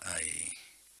 Ai.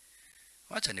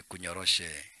 Wacha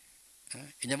nikunyoroshe.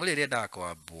 Inyamuli rienda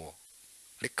kwa buo.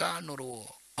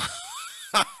 Likanuro.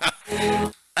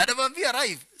 Anamwambia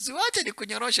live, siwache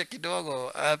nikunyoroshe kidogo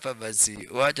hapa basi.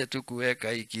 Wacha tu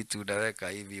kuweka hii kitu unaweka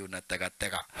hivi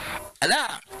unatega.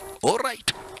 Ala,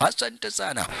 alright. Asante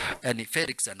sana. Yani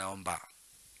Felix anaomba.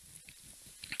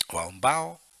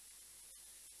 Waombao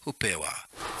hupewa.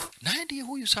 Na ndiye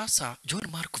huyu sasa John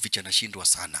Malkovich anashindwa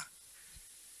sana.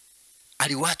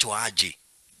 Aliwachwa aje?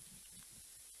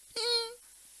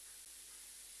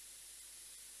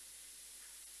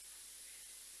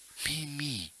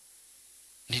 Mimi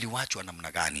niliwachwa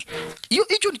namna gani?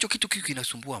 Hicho ndicho kitu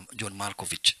kinasumbua John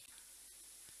Malkovich.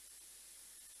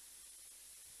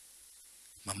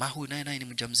 Mama huyu naye ni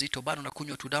mjamzito bado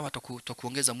nakunywa tu dawa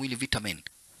kuongeza mwili vitamin.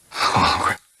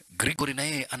 Gregory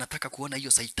naye anataka kuona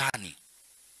hiyo saitani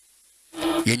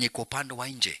yenye kwa upande wa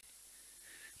nje.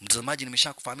 Mtazamaji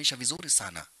nimeshakufahamisha vizuri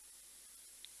sana.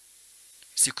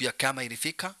 Siku ya kama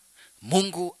ilifika,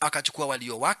 Mungu akachukua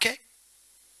walio wake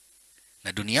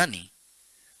na duniani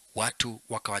watu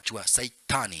wakawachua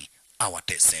saitani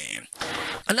awatese.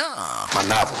 Ala. My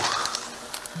novel.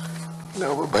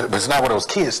 No, but it's not one of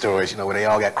those kid stories, where they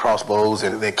all got crossbows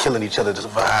and they're killing each other to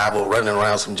survive or running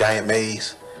around some giant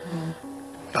maze.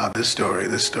 No, this story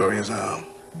is gonna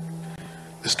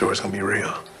be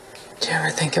real. Did you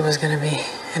ever think it was gonna be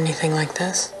anything like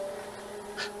this?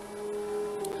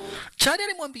 Chadi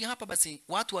alimwambia hapa basi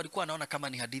watu walikuwa wanaona kama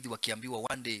ni hadithi wakiambiwa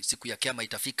one day siku ya kiyama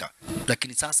itafika,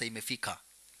 lakini sasa imefika.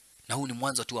 Na huu ni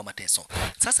mwanzo tu wa mateso.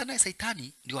 Sasa naye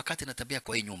saitani ndio wakati anatembea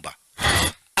kwa hii nyumba.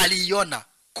 Aliiona.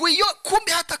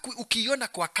 Kumbe hata ukiiona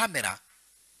kwa kamera.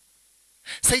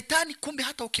 Saitani kumbe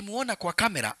hata ukimuona kwa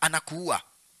kamera anakuua.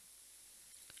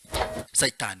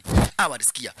 Saitani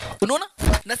awarisikia, unaona,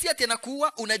 na si ati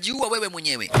anakuua, unajiua wewe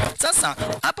mwenyewe. Sasa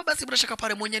hapa basi bila shaka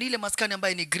pale mwenye ile maskani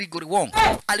ambaye ni Gregory Wong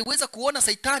aliweza kuona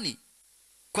Saitani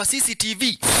kwa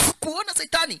CCTV, kuona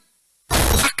Saitani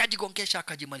akajigongesha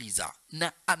akajimaliza,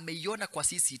 na ameiona kwa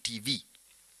CCTV.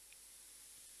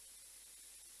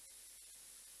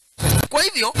 Kwa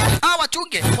hivyo hawa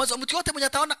chunge mwanzo, mtu yote mwenye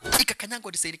ataona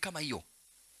ikakanyangwa design kama hiyo,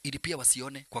 ili pia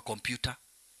wasione kwa kompyuta.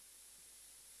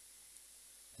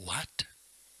 What?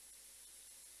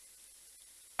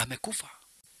 Amekufa,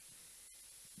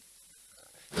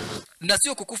 na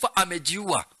sio kukufa,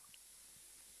 amejiua.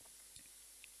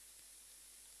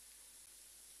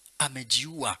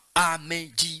 Amejiua,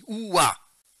 amejiua.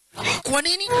 Kwa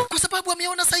nini? Kwa sababu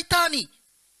ameona Saitani,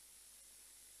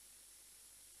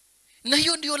 na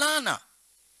hiyo ndio laana.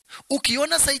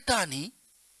 Ukiona Saitani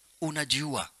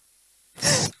unajiua.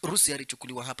 Rusi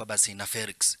alichukuliwa hapa basi na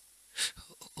Felix.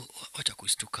 Wacha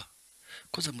kustuka.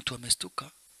 Kwanza mtu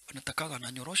amestuka anatakaga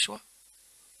ananyoroshwa,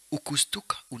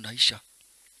 ukustuka unaisha.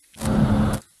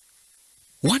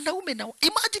 Wanaume na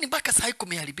imagine mpaka saa hii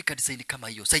kumeharibika design kama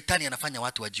hiyo. Saitani anafanya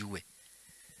watu wajiue,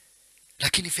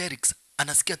 lakini Felix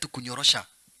anasikia tu kunyorosha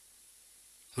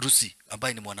Rusi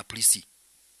ambaye ni mwanapolisi.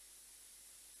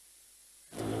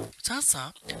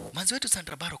 Sasa manzi wetu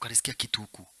Sandra Baro kalisikia kitu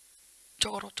huku,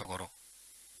 chogoro chogoro,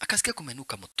 akasikia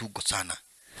kumenuka mtugo sana,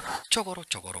 chogoro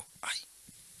chogoro. Ai,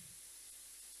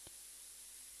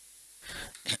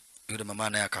 yule mama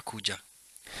naye akakuja,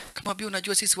 kama bi,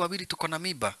 unajua sisi wawili tuko na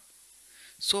miba,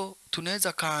 so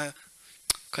tunaweza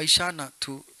kaishana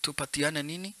tupatiane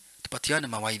nini, tupatiane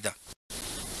mawaidha.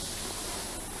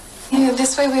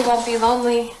 This way we won't be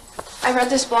lonely. I read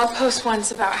this blog post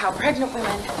once about how pregnant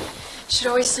women should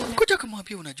always sleep. Kuja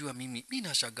kumwambia, unajua mimi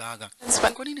nashagaga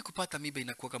kwa nini kupata miba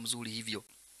inakuwa mzuri hivyo.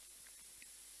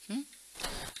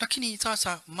 Lakini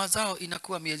sasa mazao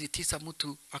inakuwa miezi 9,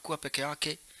 mtu akuwa peke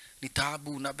yake ni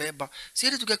taabu, unabeba.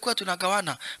 Sisi tungekuwa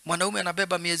tunagawana, mwanaume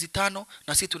anabeba miezi 5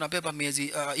 na sisi tunabeba miezi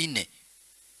 4.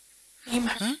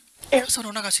 Sasa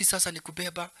unaona sisi sasa ni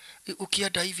kubeba,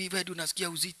 ukienda hivi wewe unasikia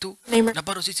uzito na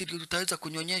bado sisi ndio tutaweza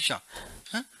kunyonyesha.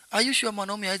 Ayushua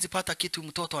mwanaume hawezi pata kitu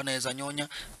mtoto anaweza nyonya,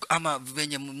 ama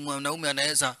venye mwanaume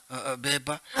anaweza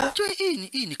beba.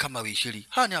 Hii ni kama wishiri.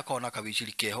 Hani akaona kama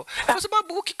wishiri keho. Kwa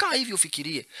sababu ukikaa hivi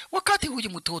ufikirie, wakati huyu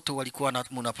mtoto walikuwa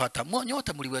mnapata,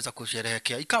 nyote mliweza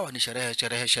kusherehekea, ikawa ni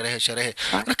sherehe.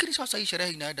 Lakini sasa hii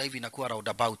sherehe inaenda hivi inakuwa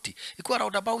roundabout. Ikuwa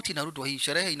roundabout inarudi hii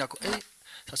sherehe inakuwa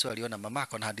sasa waliona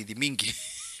mamako na hadithi mingi.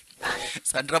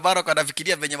 Sandra Baro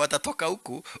anafikiria venye watatoka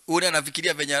huku, ule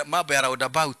anafikiria venye mambo ya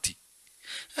roundabout.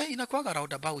 Inakuwa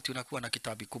roundabout, unakuwa na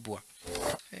kitabu kubwa.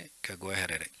 Kagwa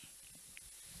herere.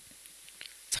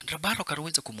 Sandra Baro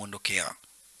karuweza kumuondokea.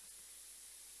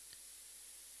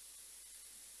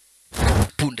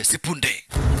 Punde si punde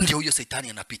ndio huyo Saitani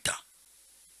anapita.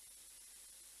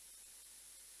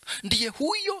 Ndiye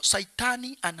huyo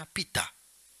Saitani anapita.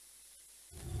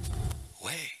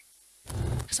 We,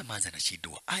 sasa manza na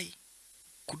shidwa. Ai,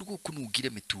 kudugu kunugire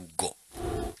mitugo.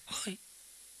 Hai,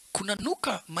 kuna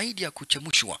nuka maidi ya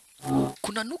kuchemushwa.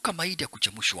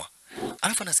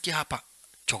 Alafu anasikia hapa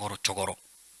chogoro chogoro.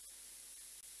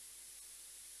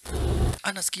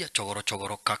 Anasikia chogoro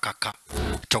chogoro kakaka.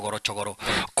 Chogoro chogoro.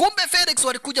 Kumbe Felix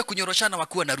walikuja kunyoroshana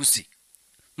wakiwa na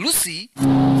Lucy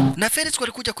na Felix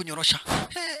walikuja kunyorosha.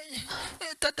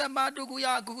 Tatema ndugu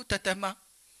yangu, tatema.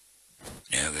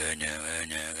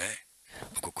 Nyege.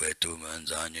 Huku kwetu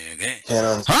manza nyege.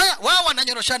 Haya, wao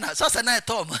wananyoroshana. Sasa naye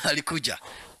Tom alikuja.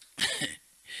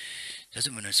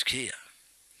 Sasa mnasikia.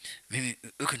 Mimi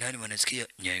huko nani mnasikia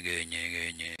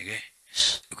nyege.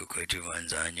 Huku kwetu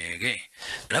manza nyege.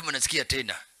 Labda nasikia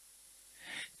tena.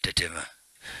 Tetema.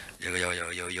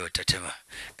 Yo tetema.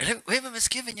 Wewe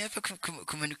umesikia venye hapa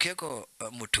kumenukeko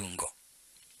mtungo.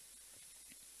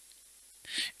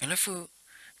 Alafu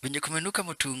venye kumenuka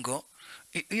mtungo,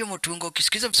 hiyo mtungo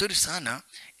ukisikiza vizuri sana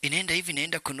inaenda hivi,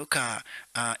 inaenda kunuka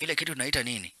ile kitu tunaita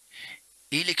nini?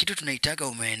 Ile kitu tunaitaga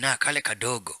umena kale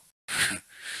kadogo.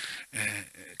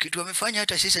 Kitu wamefanya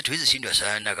hata sisi tuweze shindwa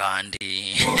sana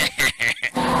kandi.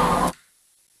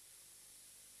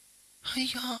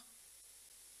 Haya.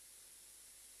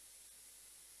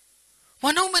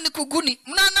 Wanaume ni kuguni.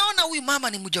 Mnaona huyu mama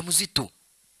ni mjamzito.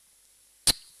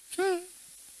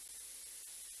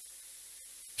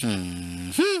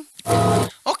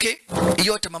 Okay,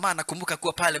 yote mama anakumbuka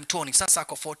kuwa pale mtoni. Sasa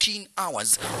kwa 14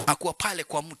 hours akuwa pale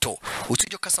kwa mto.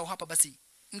 Usije kasahau hapa basi.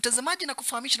 Mtazamaji na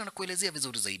kufahamisha na kuelezea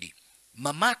vizuri zaidi.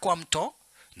 Mama kwa mto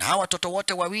na hawa watoto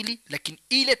wote wawili, lakini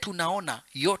ile tunaona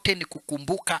yote ni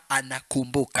kukumbuka,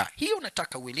 anakumbuka. Hiyo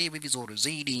nataka uelewe vizuri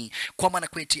zaidi, kwa maana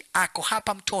kweti ako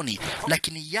hapa mtoni,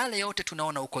 lakini yale yote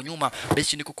tunaona huko nyuma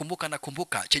basi ni kukumbuka,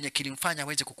 anakumbuka chenye kilimfanya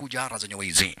aweze kukuja ara zenye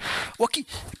wizi.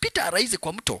 Wakipita ara hizi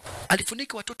kwa mto,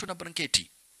 alifunika watoto na blanketi.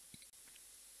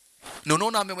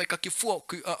 Unaona ameweka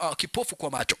kipofu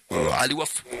kwa macho.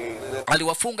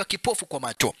 Aliwafunga kipofu kwa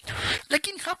macho.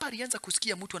 Lakini hapa alianza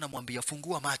kusikia mtu anamwambia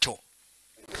fungua macho.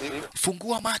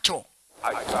 Fungua macho.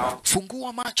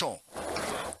 Fungua macho.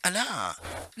 Ala,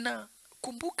 na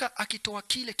kumbuka akitoa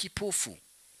kile kipofu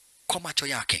kwa macho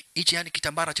yake. Hichi yani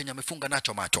kitambara chenye amefunga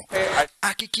nacho macho.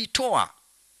 Akikitoa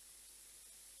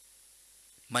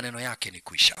maneno yake ni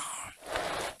kuisha.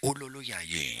 Ololo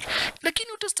yaye.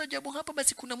 Lakini utastajabu hapa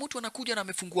basi kuna mtu anakuja na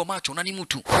amefungua macho, na ni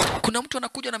mtu. Kuna mtu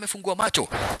anakuja na amefungua macho,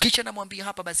 kisha anamwambia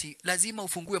hapa basi lazima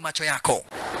ufungue macho yako.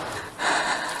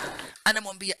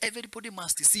 Anamwambia everybody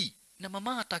must see. Na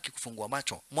mama hataki kufungua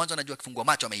macho. Mwanzo anajua kufungua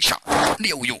macho ameisha.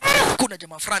 Ndiye huyu. Kuna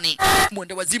jamaa fulani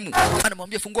mwende wazimu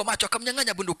anamwambia fungua macho,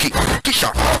 akamnyang'anya bunduki.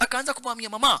 Kisha akaanza kumwambia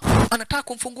mama anataka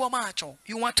kumfungua macho.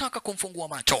 Yuwataka kumfungua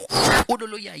macho.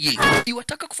 Odolo yaye.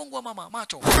 Yuwataka kufungua mama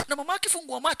macho. Na mama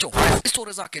akifungua macho,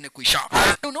 historia zake ni kuisha.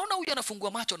 Unaona huyu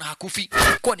anafungua macho na hakufi.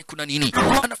 Kwani kuna nini?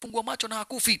 Anafungua macho na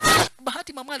hakufi.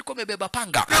 Bahati mama alikuwa amebeba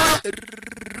panga.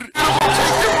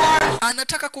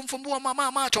 Anataka kumfumbua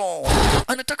mama macho.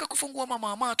 Anataka kufungua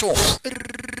mama macho.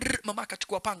 Mama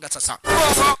akachukua panga sasa.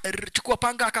 Chukua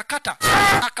panga akakata.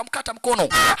 Akamkata mkono.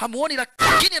 Hamuoni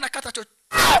lakini anakata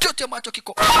chochote macho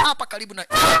kiko hapa karibu na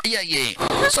yeye.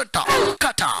 Santa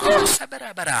kata.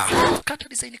 Barabara. Kata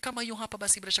design kama hiyo hapa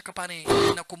basi bila shaka pale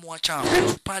na kumwacha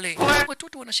pale.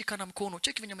 Watoto wanashikana mkono.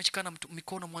 Cheki venye wameshikana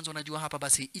mikono mwanzo unajua hapa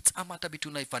basi it's a matter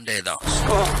between life and death.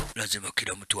 Lazima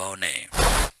kila mtu aone.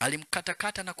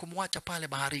 Alimkata na kumwacha pale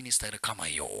baharini style kama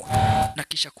hiyo. Na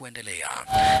kisha kuendelea.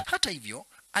 Hata hivyo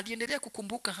aliendelea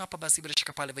kukumbuka hapa basi bila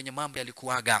shaka pale venye mambo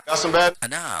yalikuaga.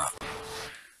 Ana.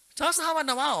 Sasa hawa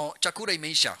na wao chakula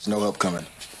imeisha. There's no help coming.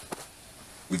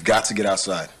 We've got to get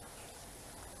outside.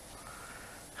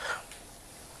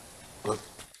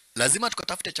 Lazima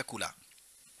tukatafute chakula.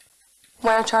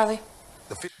 Where, Charlie?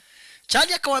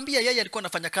 Charlie akamwambia yeye alikuwa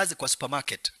anafanya kazi kwa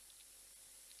supermarket.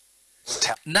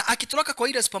 Na akitoroka kwa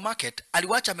ile supermarket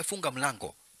aliwacha amefunga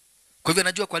mlango. Kwa hivyo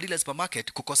anajua kwa ile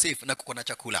supermarket kuko safe na kuko na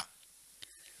chakula.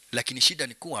 Lakini shida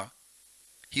ni kuwa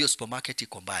hiyo supermarket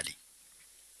iko mbali.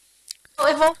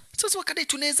 Sasa wakati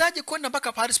tunawezaje kwenda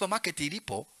mpaka pale supermarket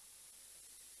ilipo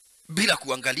bila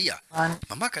kuangalia?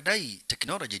 Mama kadai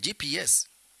technology GPS.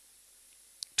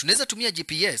 Tunaweza tumia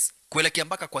GPS kuelekea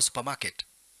mpaka kwa supermarket.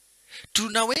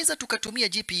 Tunaweza tukatumia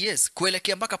GPS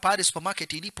kuelekea mpaka pale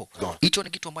supermarket ilipo. Hicho ni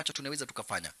kitu ambacho tunaweza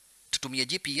tukafanya. Tutumie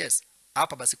GPS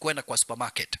hapa basi kwenda kwa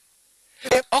supermarket.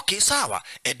 Okay, sawa.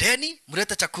 Edeni,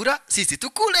 mleta chakula, sisi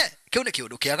tukule. Kione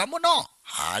kiudukiaga muno.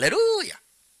 Hallelujah.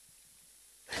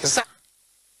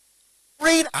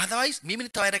 Otherwise, mimi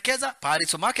nitawaelekeza pale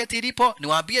supermarket ilipo,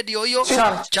 niwaambie ndio hiyo.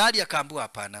 Charlie akaambia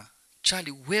hapana.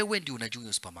 Charlie, wewe ndio unajua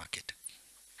hiyo supermarket.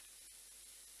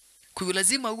 Kwa hiyo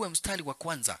lazima uwe mstari wa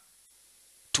kwanza.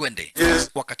 Twende.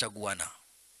 Wakachaguana.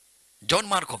 John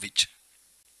Markovich,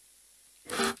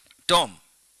 Tom,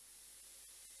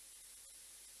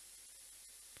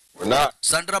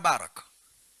 Sandra Barak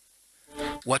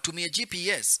watumie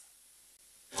GPS.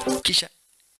 Kisha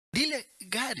lile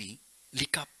gari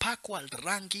likapakwa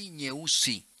rangi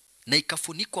nyeusi na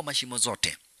ikafunikwa mashimo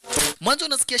zote. Mwanzo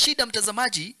unasikia shida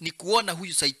mtazamaji ni kuona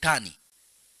huyu saitani.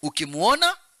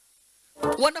 Ukimuona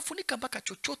wanafunika mpaka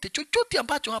chochote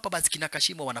ambacho hapa basi kina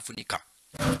kashimo wanafunika.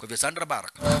 Kwa hivyo Sandra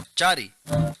Barak, Charlie,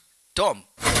 Tom,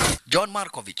 John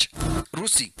Markovich,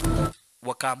 Rusi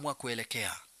wakaamua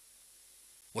kuelekea.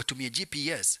 Watumie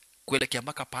GPS kuelekea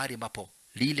mpaka pahali ambapo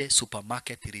lile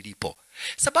supermarket lilipo.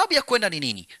 Sababu ya kwenda ni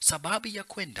nini? Sababu ya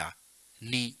kwenda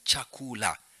ni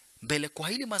chakula. Mbele kwa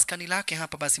hili maskani lake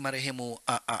hapa basi marehemu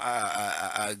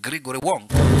Gregory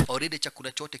Wong already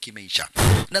chakula chote kimeisha.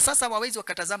 Na sasa wawezi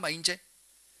wakatazama nje.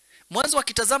 Mwanzo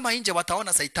wakitazama nje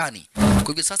wataona saitani. Kwa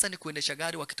hivyo sasa ni kuendesha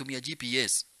gari wakitumia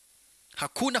GPS.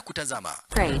 Hakuna kutazama.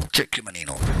 Check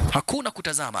maneno. Hakuna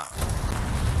kutazama.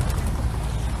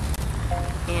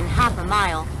 In half a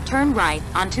mile, turn right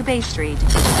onto Bay Street.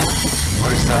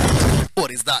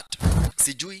 What is that?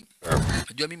 Sijui.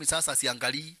 Najua mimi sasa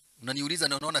siangalii. Unaniuliza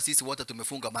na unaona sisi wote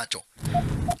tumefunga macho.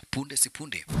 Punde si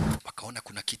punde wakaona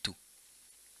kuna kitu.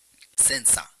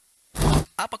 Sensa.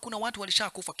 Hapa kuna watu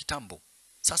walishakufa kitambo.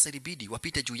 Sasa ilibidi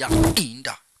wapite juu ya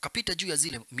inda. Kapita juu ya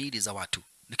zile miili za watu.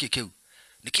 Nikikeu.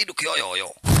 Nikidu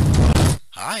kiyoyoyo.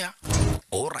 Haya.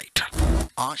 Alright.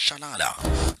 Ashalala.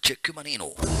 Cheki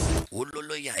maneno.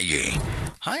 Ulolo yaye.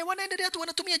 Haya, wanaendelea tu,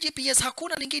 wanatumia GPS.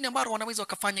 Hakuna lingine ambalo wanaweza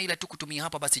wakafanya ila tu kutumia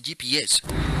hapa basi GPS.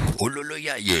 Ulolo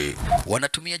yaye,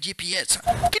 wanatumia GPS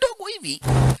kidogo hivi.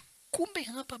 Kumbe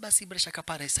hapa basi bila shaka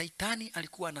pale Saitani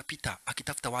alikuwa anapita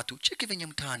akitafuta watu. Cheki venye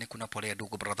mtaani kuna polea,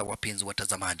 ndugu brother wapenzi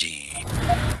watazamaji.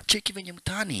 Cheki venye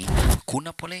mtaani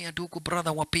kuna polea, ndugu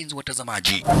brother wapenzi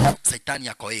watazamaji. Saitani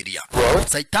yako area.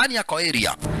 Saitani yako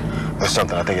area. That's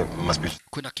something I think it must be.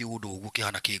 Kuna kiudu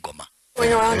ukihana kigoma.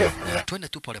 Going around it. Twende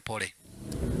tu pole pole.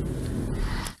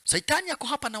 Saitani yako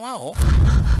hapa na wao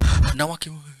na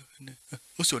waki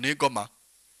usio ni goma.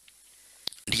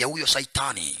 Ndiye huyo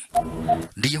Saitani.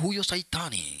 Ndiye huyo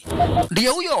Saitani. Ndiye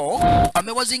huyo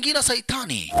amewazingira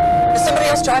Saitani. Is somebody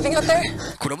else driving out there?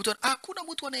 Kuna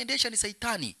mtu anaendesha, ni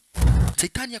Saitani.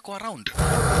 Saitani yako around.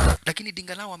 Lakini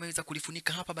dinga lao wameweza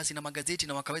kulifunika hapa basi na magazeti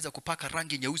na wakaweza kupaka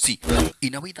rangi nyeusi.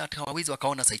 Inaweza hata hawawezi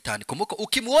wakaona Saitani. Kumbuka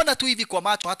ukimuona tu hivi kwa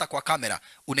macho hata kwa kamera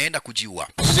unaenda kujiua.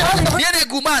 Niene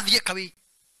gumadhi kawi.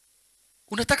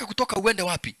 Unataka kutoka uende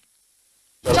wapi?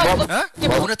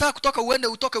 Unataka kutoka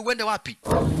uende wapi?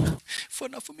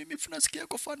 Funafu mimi funasikia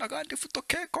kufana gandi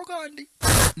futokeko gandi.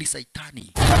 Ni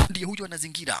Saitani. Ndiye huyo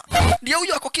anazingira. Ndiye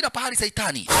huyo ako kila pahali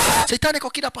Saitani. Saitani ako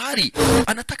kila pahali.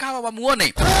 Anataka hawa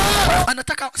wamuone.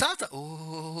 Anataka sasa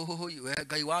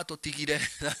gai watu tigire.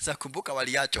 Sasa kumbuka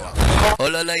waliachwa.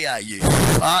 Olala yaye.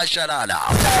 Ashalala.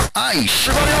 Aish.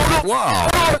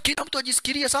 Wow. Kila mtu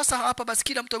ajisikirie sasa hapa basi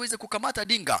kila mtu aweze kukamata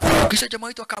dinga. Kisha jamaa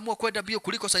wetu akaamua kwenda mbio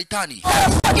kuliko Saitani.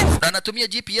 Na anatumia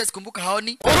GPS, kumbuka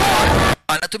haoni.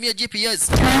 Anatumia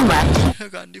GPS.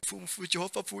 Gandi fumfucho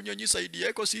hofa funya nyi saidi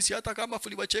yako sisi hata kama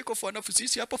fuliwa cheko fanafu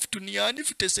sisi hapa futuniani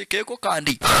futesekeko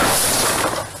kandi.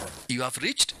 You have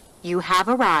reached. You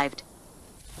have arrived.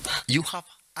 You have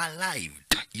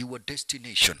arrived your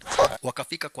destination.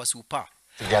 Wakafika kwa super.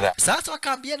 Sasa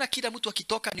wakaambiana kila mtu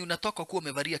akitoka ni unatoka kuwa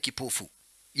umevalia kipofu.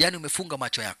 Yani umefunga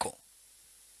macho yako.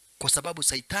 Kwa sababu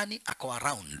Saitani ako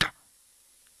around.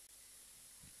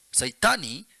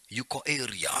 Saitani yuko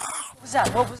area.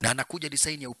 Na anakuja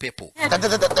design ya upepo.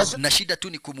 Na shida tu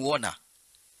ni kumuona.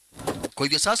 Kwa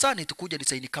hivyo sasa ni tukuja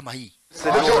design kama hii.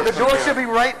 The door should be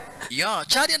right. Ya,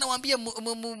 Chari anawaambia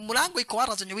mlango iko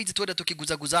wara zenye wizi, twende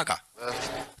tukiguzaguzaga.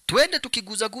 Twende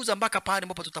tukiguzaguza mpaka pale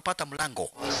ambapo tutapata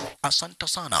mlango. Asante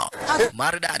sana.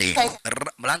 Maridadi.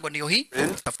 Mlango ndio hii.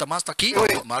 Tafuta master key.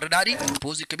 Maridadi.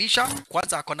 Pozi kabisha.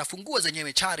 Kwanza ako na funguo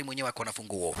zenyewe, Chari mwenyewe ako na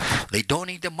funguo. They don't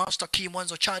need the master key.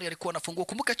 Mwanzo Chari alikuwa na funguo.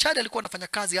 Kumbuka Chari alikuwa anafanya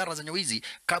kazi ara zenye wizi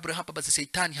kabla hapa basi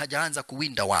Saitani hajaanza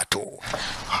kuwinda watu.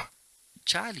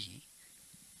 Chari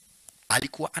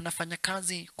alikuwa anafanya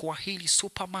kazi kwa hili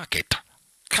supermarket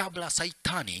kabla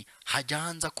Saitani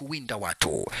hajaanza kuwinda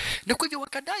watu. Na kwa hivyo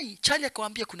wakadai, Charlie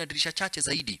akawaambia kuna dirisha chache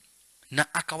zaidi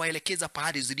na akawaelekeza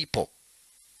pahali zilipo.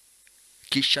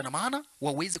 Kisha na maana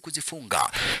waweze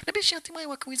kuzifunga. Na bisha hatimaye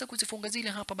wakaweza kuzifunga zile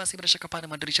hapa basi bila shaka pale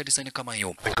madirisha design kama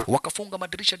hiyo. Wakafunga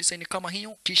madirisha design kama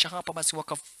hiyo, kisha hapa basi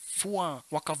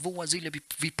wakavua zile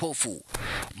vipofu.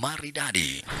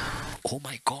 Maridadi. Oh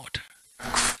my God.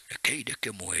 Keide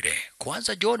kemwere.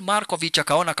 Kwanza John Markovich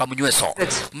akaona kamnyweso.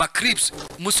 Macrips,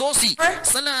 musosi,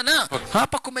 salana.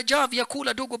 Hapa kumejaa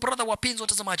vyakula, ndugu brother wapenzi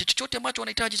watazamaji. Chochote ambacho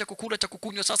wanahitaji cha kukula cha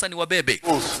kukunywa sasa ni wabebe.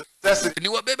 Ni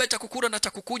wabebe cha kukula na cha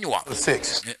kukunywa.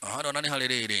 Hata nani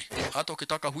halelele. Hata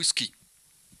ukitaka whisky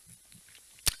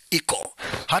iko.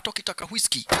 Hata ukitaka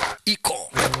whisky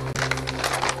iko.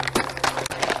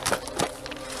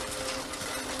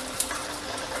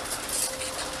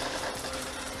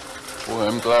 Well,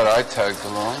 I'm glad I tagged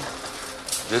along.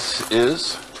 This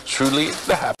is truly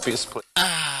the happiest place.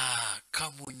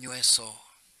 Kamunyweso.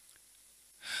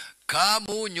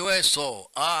 Kamunyweso.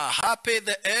 Happy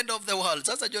the end of the world.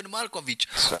 Sasa John Malkovich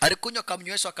alikunywa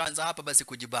kamnyweso akaanza hapa basi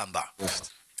kujibamba.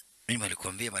 Mimi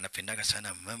nilikwambia wanapendaga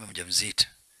sana mama mjamzito.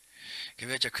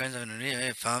 Kivyo cha kwanza ununulie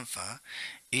wewe famfa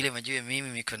ile majue mimi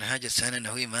niko na haja sana na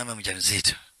huyu mama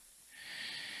mjamzito.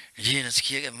 Je,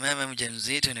 nasikiaga mama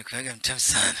mjamzito ni kuaga mtamu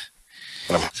sana.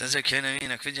 Sasa ukiona mimi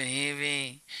nakuja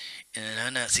hivi,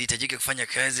 naona sihitajiki kufanya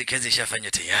kazi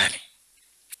ishafanywa tayari.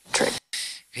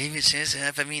 Hivi sasa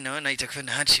hapa mimi naona itakuwa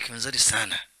na handshake nzuri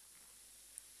sana.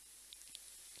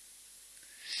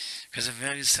 Kwa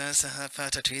sababu sasa hapa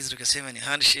hata tuwezi tukasema ni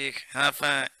handshake,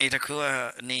 hapa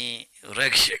itakuwa ni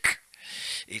rag shake.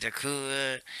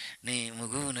 Itakuwa ni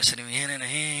mguu na salimiana na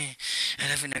hii.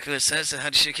 Alafu inakuwa sasa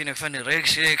handshake inakuwa ni rag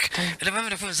shake. Alafu mama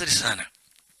inakuwa nzuri sana.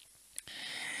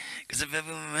 Kwa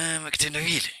sababu mama kitendo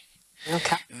hili.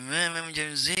 Okay. Mama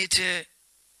mjamzito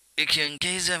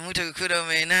ikiongeza mtu kukula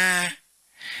omena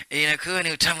inakuwa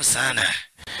ni utamu sana.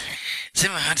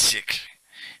 Sema handshake.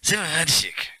 Sema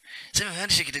handshake. Sema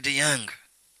handshake dada yangu.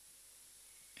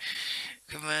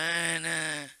 Kwa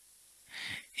maana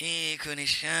hii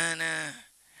kunishana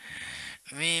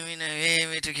mimi na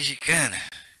wewe tukishikana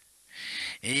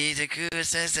itakuwa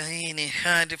sasa hii ni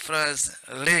hard thrust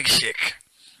leg shake.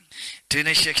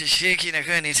 Tunashakishiki na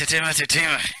kwa ni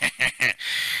tetema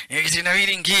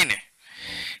ikitendawili ingine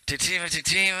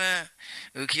tetema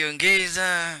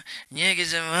ukiongeza nyege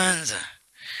za mwanza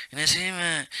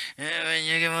nasema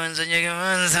nyege mwanza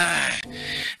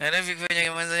alafu kwa nyege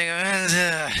mwanza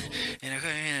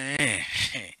inakuwa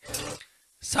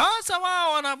sasa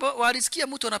wao walisikia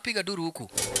mtu anapiga duru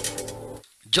huku.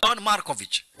 John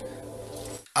Markovich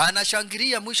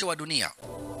anashangilia mwisho wa dunia.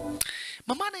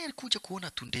 Mamana alikuja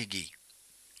kuona tu ndege.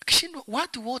 Kishindwa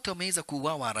watu wote wameweza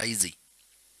kuuawa raizi.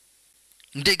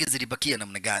 Ndege zilibakia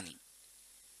namna gani?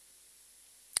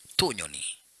 Tonyoni.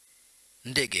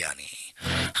 Ndege yani.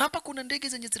 Hapa kuna ndege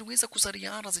zenye ziliweza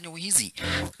kusariana zenye wizi.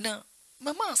 Na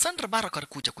mama Sandra Baraka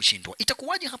alikuja kushindwa.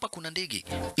 Itakuwaje hapa kuna ndege?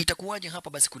 Itakuwaje hapa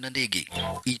basi kuna ndege?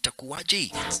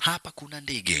 Itakuwaje hapa kuna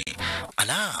ndege?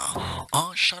 Ala,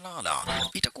 shalala.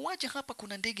 Itakuwaje hapa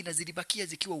kuna ndege na zilibakia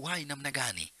zikiwa uhai namna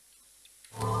gani?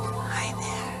 Hi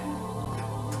there.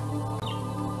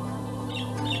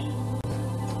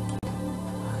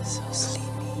 So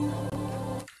sleepy.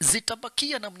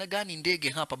 Zitabakia namna gani ndege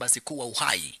hapa basi kuwa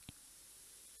uhai?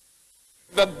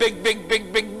 The big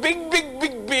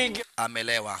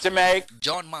Amelewa. to make.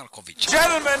 John Markovich.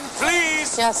 Gentlemen,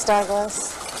 please. Yes,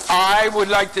 Douglas. I would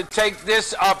like to take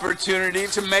this opportunity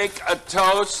to make a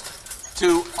toast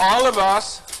to all of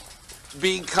us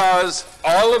because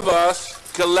all of us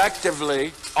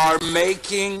collectively are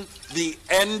making the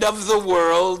end of the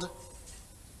world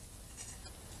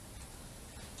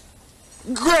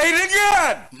great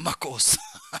again. Makosa.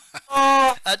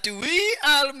 That we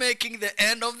are making the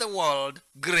end of the world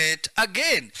great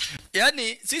again.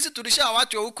 Yani sisi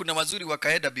tulishawachwa huku na mazuri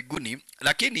wakaenda biguni,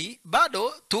 lakini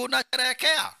bado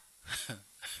tunasherehekea.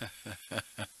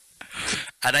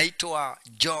 Anaitwa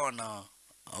John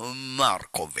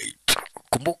Markovich.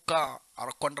 Kumbuka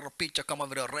anakwenda picha kama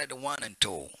vile Red 1 and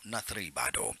 2 na 3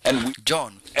 bado.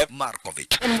 John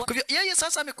Markovich. Kwa hivyo yeye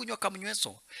sasa amekunywa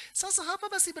kamnyweso. Sasa hapa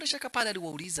basi bila shaka pale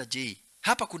aliwauliza, je,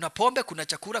 hapa kuna pombe, kuna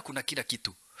chakula, kuna kila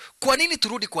kitu. Kwa nini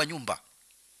turudi kwa nyumba?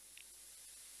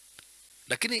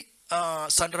 Lakini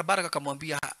Sandra Baraka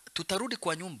akamwambia tutarudi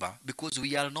kwa nyumba because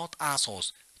we are not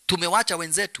assholes. Tumewacha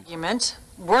wenzetu. You meant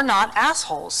we're not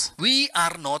assholes. We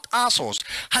are not assholes.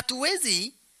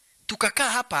 Hatuwezi tukakaa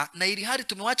hapa na ili hali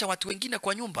tumewacha watu wengine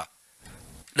kwa nyumba.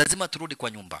 Lazima turudi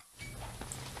kwa nyumba.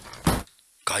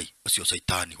 Kai, sio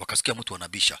saitani. Wakasikia mtu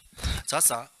anabisha.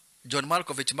 Sasa John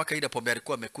Malkovich maka ile pombe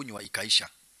alikuwa amekunywa ikaisha.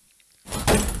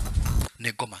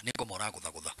 Negoma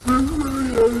ragudha.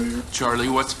 Charlie,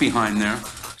 what's behind there?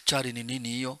 Charlie ni nini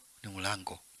hiyo? Ni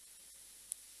mlango.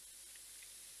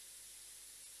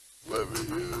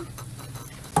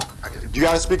 You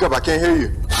gotta speak up, I can't hear you.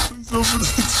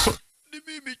 Ni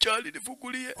mimi Charlie,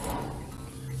 nifungulie.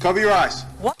 Cover your eyes.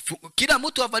 Kila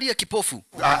mtu avalie kipofu.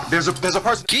 There's a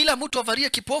person. Kila mtu avalie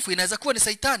kipofu, inaweza kuwa ni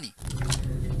saitani.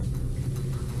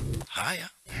 Haya.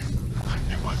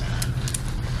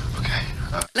 Okay.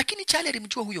 Lakini Charlie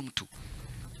alimjua huyo mtu.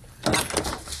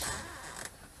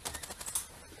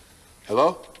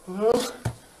 Hello? Hello?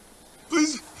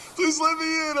 Please let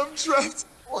me in. I'm trapped.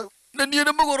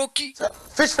 Naniena magoroki.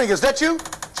 Fish Fingers, is that you?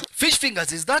 Fish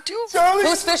Fingers, is that you? Charlie?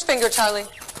 Who's Fish Finger, Charlie?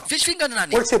 Fish Finger ni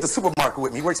nani? Works at the supermarket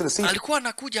with me. He works at the sea. Alikuwa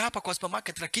anakuja hapa kwa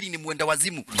supermarket lakini ni mwenda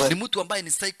wazimu. Ni mtu ambaye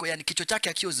ni psycho, yani kichwa chake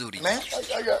hakio zuri. Man,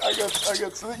 I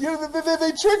got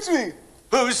they tricked me.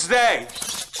 Who's they?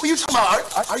 What you talking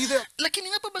about? Are you there? Lakini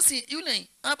hapa basi yule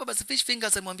hapa basi Fish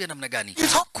Fingers amwambia namna gani?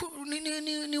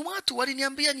 Ni watu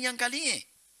waliniambia niangalie.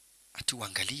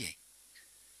 Atuangalie.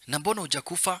 Na mbona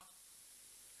hujakufa?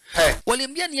 Hey.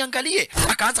 Waliambia niangalie,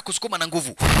 akaanza kusukuma na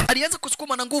nguvu. Alianza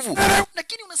kusukuma na nguvu.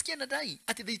 Lakini unasikia nadai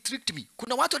ati they tricked me.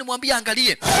 Kuna watu walimwambia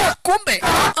angalie. Kumbe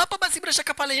hapa basi bila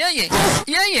shaka pale yeye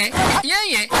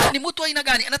ni mtu aina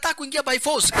gani? Anataka kuingia by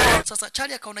force. Sasa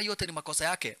Charlie akaona yote ni makosa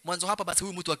yake. Mwanzo hapa basi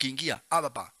huyu mtu akiingia,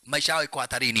 hapa maisha yao iko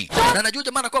hatarini. Na anajua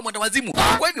jamaa anakuwa mwenda wazimu.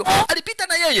 Kwa hivyo alipita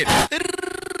na yeye.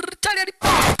 Charlie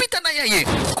alipita na yeye.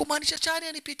 Kumaanisha Charlie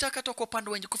alipita akatoka upande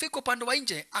wa nje. Kufika upande wa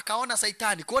nje akaona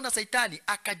saitani. Kuona saitani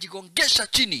akajigongesha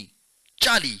chini.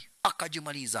 Charlie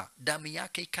akajimaliza. Damu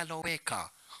yake ikaloweka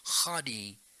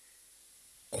hadi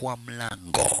kwa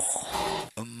mlango.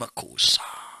 Makosa.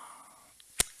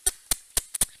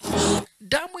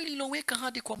 Damu ililoweka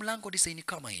hadi kwa mlango desaini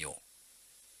kama hiyo.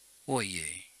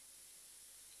 Oye.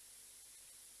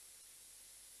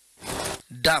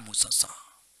 Damu sasa.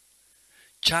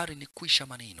 Charlie ni kuisha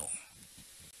maneno.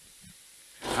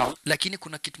 Lakini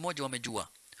kuna kitu moja wamejua.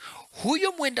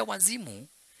 Huyo mwenda wazimu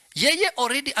Yeye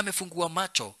already amefungua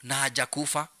macho na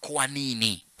hajakufa. Kwa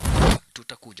nini?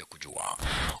 Tutakuja kujua.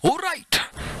 Alright.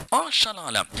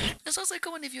 Shalala. Na sasa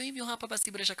ikawa ndivyo hivyo hapa,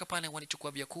 basi bila shaka pale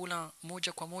walichukua vyakula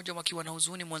moja kwa moja wakiwa na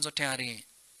huzuni. Mwanzo tayari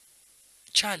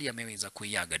Charlie ameweza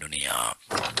kuiaga dunia.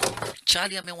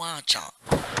 Charlie amewaacha.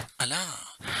 Ala.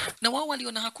 Na wao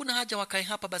waliona hakuna haja wakae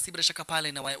hapa, basi bila shaka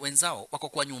pale na wenzao wako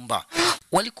kwa nyumba.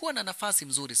 Walikuwa na nafasi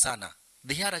mzuri sana.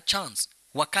 They had a chance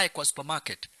wakae kwa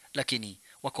supermarket, lakini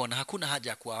wakaona hakuna haja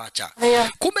ya kuwaacha.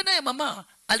 Kumbe naye mama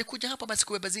alikuja hapa basi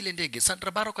kubeba zile ndege.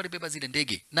 Sandra Barrock alibeba zile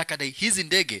ndege na kadai hizi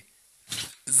ndege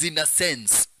zina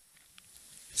sense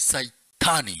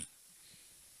saitani.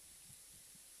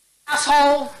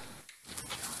 Asshole.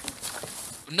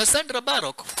 Na Sandra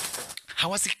Barrock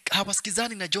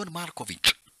hawasikizani na John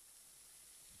Malkovich.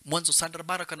 Mwanzo Sandra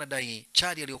Barrock anadai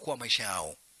Charlie aliyokuwa maisha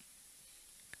yao,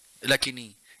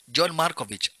 lakini John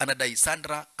Malkovich anadai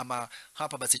Sandra ama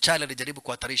hapa basi Charlie alijaribu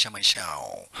kuhatarisha maisha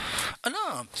yao.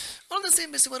 Ana all the same,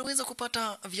 basi wanaweza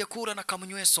kupata vyakula na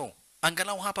kamnyweso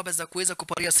angalau hapa basi kuweza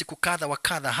kuparia siku kadha wa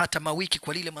kadha, hata mawiki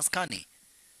kwa lile maskani,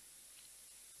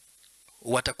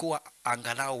 watakuwa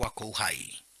angalau wako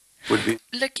uhai.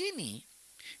 Lakini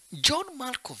John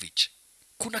Malkovich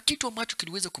kuna kitu ambacho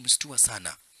kiliweza kumstua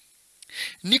sana.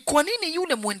 Ni kwa nini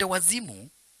yule mwenda wazimu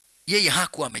yeye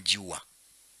hakuwa amejiua?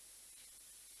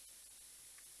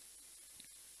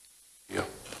 Yeah.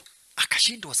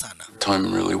 Akashindwa sana.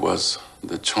 Time really was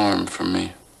the charm for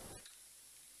me.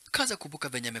 Kaza kubuka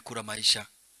venye amekula maisha.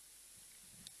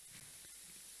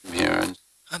 Here.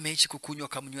 Ameishi kukunywa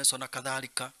kamnyweso na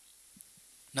kadhalika,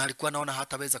 na alikuwa naona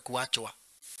hataweza kuachwa.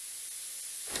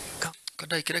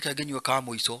 Kadai kile kagenywa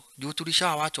kama hizo juu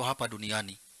tulishawachwa hapa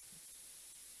duniani.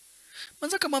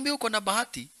 Manza kamwambia uko na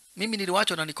bahati, mimi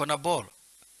niliwachwa na niko na ball.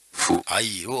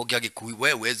 Ai, wewe ungeage kui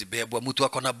wewe huwezi bebwa, mtu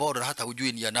ako na ball hata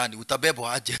hujui ni ya nani,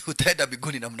 utabebwa aje? Utaenda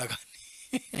biguni namna gani?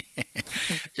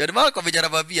 Yaani mako vijana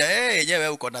babia, yenyewe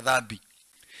uko na dhambi.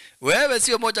 Wewe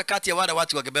sio moja kati ya wale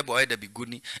watu wangebebwa waende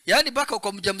biguni. Yaani baka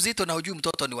uko mjamzito na hujui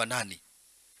mtoto ni wa nani.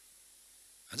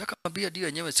 Anza kumwambia ndio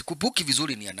yenyewe sikubuki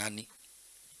vizuri ni ya nani.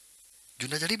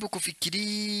 Junajaribu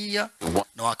kufikiria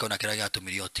na wakaona kila kitu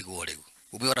milioni gore.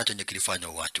 Umeona chenye kilifanya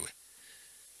uachwe.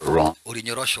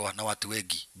 Ulinyoroshwa na watu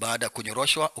wengi. Baada ya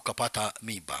kunyoroshwa ukapata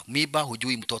mimba. Mimba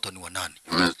hujui mtoto ni wa nani.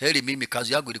 Heri mimi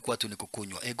kazi yangu ilikuwa tu ni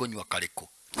kukunywa. Gonywa kaliko.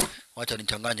 Wacha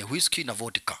nichanganye whisky na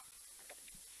vodka.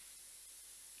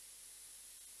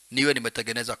 Niwe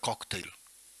nimetengeneza cocktail.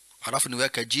 Halafu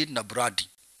niweke gin na brandy.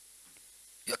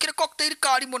 Hiyo kile cocktail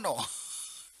kali mno.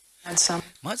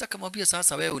 Maza kamwambia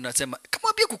sasa wewe unasema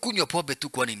kamwambia kukunywa pombe tu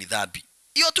kwani ni dhambi.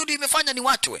 Hiyo tu ndio imefanya ni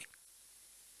wachwe.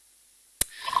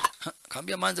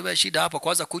 Kaambia manze wewe shida hapa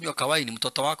kwanza kunywa kawaii ni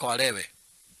mtoto wako alewe.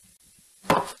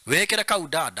 Wewe kile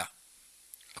kaudada.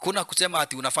 Hakuna kusema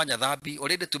ati unafanya dhambi.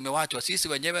 Already tumewachwa sisi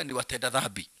wenyewe ni watenda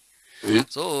dhambi.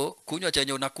 So kunywa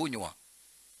chenye unakunywa.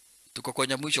 Tuko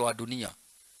kwenye mwisho wa dunia.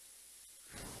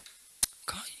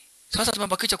 Kai. Sasa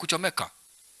tumebakisha kuchomeka.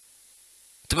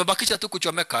 Tumebakisha tu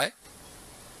kuchomeka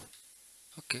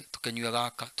Okay, tukanywa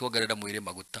gaka, tuogerera mwire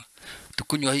maguta.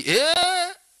 Tukunywa hii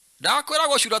ndakwira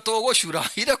goshura to goshura.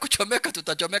 Ile kuchomeka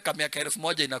tutachomeka miaka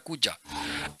 1000 inakuja.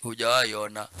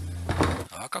 Hujaiona.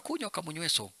 Akakunywa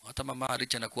kamunyweso hata mama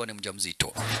alicha na kuwa ni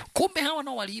mjamzito. Kumbe hawa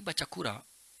nao waliiba chakula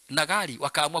na gari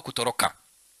wakaamua kutoroka.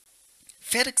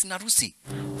 Felix na Rusi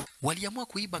waliamua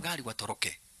kuiba gari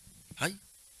watoroke. Hai.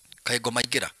 Kaigo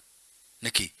maigira.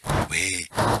 Neki, we,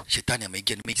 shetani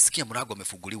ameingia. Nimesikia mlango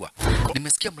umefunguliwa.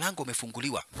 Nimesikia mlango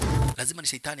umefunguliwa. Lazima ni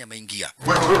shetani ameingia.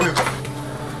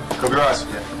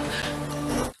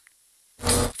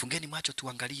 Fungeni macho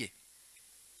tuangalie.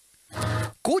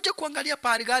 Kuja kuangalia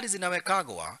pahali gari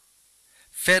zinawekagwa.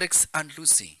 Felix and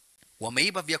Lucy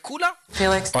wameiba vyakula,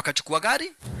 Felix wakachukua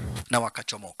gari na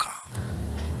wakachomoka.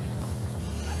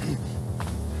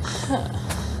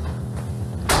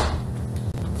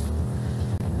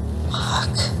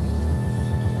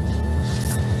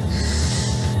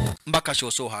 Mpaka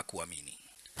Shoso hakuamini.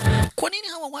 Kwa nini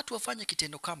hawa watu wafanye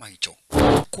kitendo kama hicho?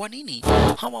 Kwa nini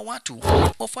hawa watu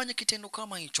wafanye kitendo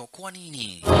kama hicho? Kwa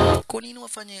nini? Kwa nini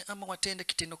wafanye ama watende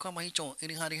kitendo kama hicho?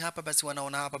 Ili hali hapa basi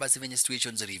wanaona hapa basi venye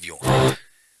situations zilivyo.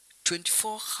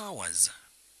 24 hours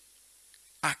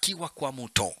akiwa kwa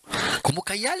mto.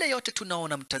 Kumbuka yale yote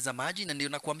tunaona mtazamaji, na ndio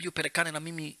nakwambia upelekane na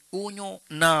mimi unyo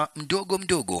na mdogo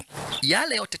mdogo.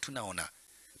 Yale yote tunaona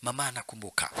mama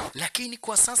anakumbuka. Lakini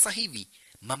kwa sasa hivi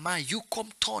mama yuko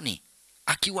mtoni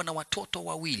akiwa na watoto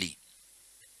wawili.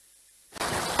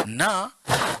 Na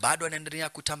bado anaendelea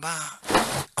kutambaa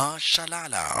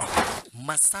Ashalala.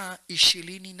 Masaa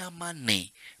 24.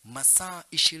 Masaa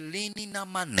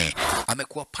 24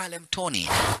 amekuwa pale mtoni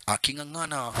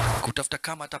aking'ang'ana kutafuta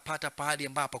kama atapata pahali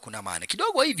ambapo kuna amani.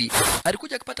 Kidogo hivi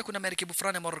alikuja akipata kuna merikebu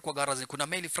fulani ambayo kwa garazi, kuna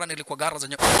meli fulani ilikuwa garazi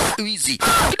hizi.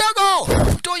 Kidogo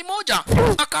mtoi moja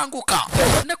akaanguka.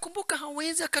 Nakumbuka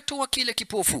hawezi akatoa kile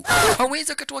kipofu.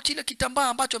 Hawezi akatoa kile kitambaa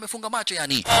ambacho amefunga macho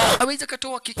yani. Hawezi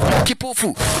akatoa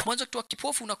kipofu. Mwanzo kutoa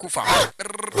kipofu unakufa.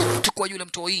 Chukua yule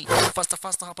mtoi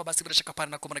fasta hapa basi bila shaka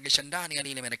pale na kumregesha ndani ya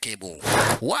ile merikebu.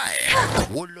 Wae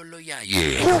wololo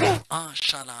yaye.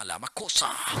 Ashalala makosa.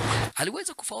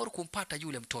 Aliweza kufaulu kumpata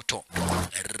yule mtoto.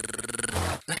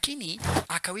 Lakini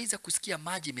akaweza kusikia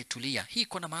maji imetulia. Hii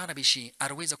kuna maana bishi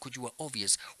aliweza kujua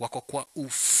obvious wako kwa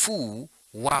ufu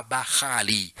wa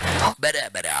bahari.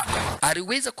 Barabara.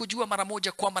 Aliweza kujua mara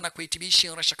moja kwamba na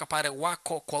kuhitimisha rasha kapare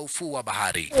wako kwa ufu wa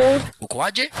bahari. Uko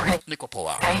waje? Niko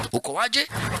poa. Uko waje?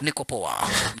 Niko poa.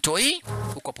 Mtoi?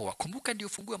 Uko poa. Kumbuka ndio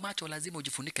ufungue macho lazima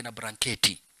ujifunike na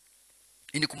blanketi.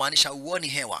 Ini kumaanisha uoni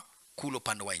hewa kulo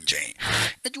pande wa nje.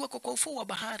 Najua kwa ufu wa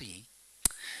bahari.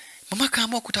 Mama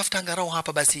kaamua kutafuta angarau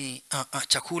hapa basi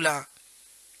chakula,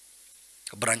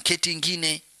 blanketi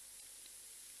ingine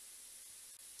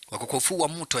wako kwa ufuo wa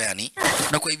mto yani,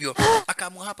 na kwa hivyo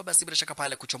akaamua hapa basi bila shaka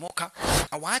pale kuchomoka,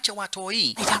 awaache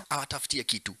watoi awatafutie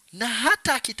kitu, na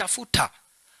hata akitafuta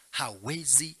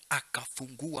hawezi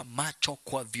akafungua macho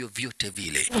kwa vyovyote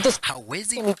vile,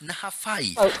 hawezi na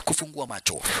hafai kufungua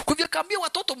macho. Kwa hivyo akaambia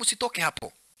watoto msitoke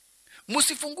hapo,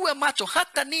 msifungue macho,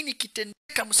 hata nini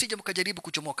kitendeka msije mkajaribu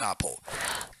kuchomoka hapo.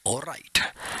 Alright,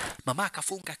 mama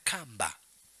akafunga kamba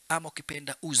ama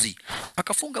ukipenda uzi,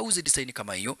 akafunga uzi design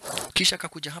kama hiyo, kisha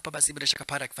akakuja hapa basi bila shaka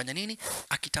para akifanya nini,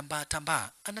 akitambaa,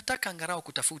 anataka angarao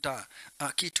kutafuta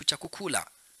kitu cha kukula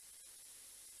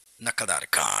na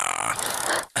kadhalika.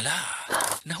 Ala,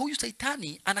 na huyu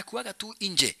saitani anakuaga tu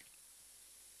nje.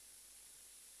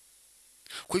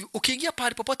 Kwa hivyo ukiingia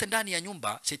pale popote ndani ya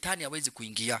nyumba, shetani hawezi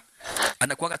kuingia,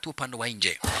 anakuaga tu upande wa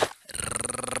nje.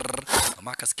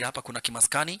 Mama kasikia hapa kuna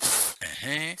kimaskani.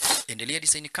 Endelea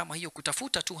design kama hiyo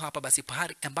kutafuta tu hapa basi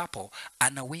pahali ambapo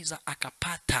anaweza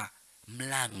akapata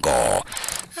mlango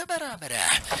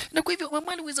barabara. Na kwa hivyo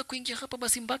mama aliweza kuingia hapa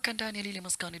basi mpaka ndani ya lile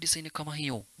maskani design kama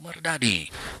hiyo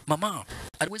maridadi. Mama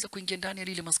aliweza kuingia ndani ya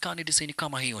lile maskani design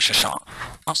kama hiyo. Shasha,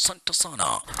 asante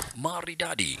sana,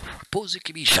 maridadi, pozi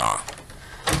kibisha.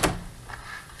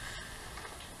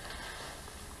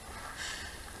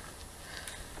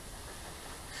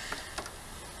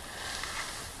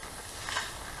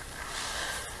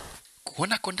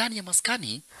 Kuona ndani ya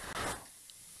maskani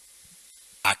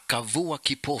akavua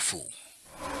kipofu,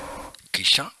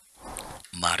 kisha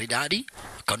maridadi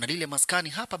akaona lile maskani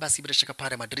hapa basi bila shaka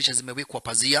pale madirisha zimewekwa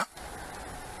pazia,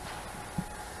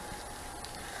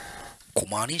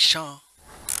 kumaanisha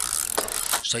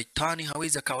Saitani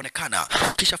hawezi akaonekana.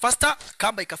 Kisha fasta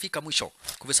kamba ikafika mwisho.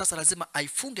 Kwa hivyo sasa lazima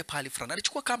aifunge pahali fulani.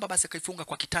 Alichukua kamba basi akaifunga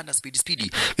kwa kitanda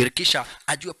speed ili kisha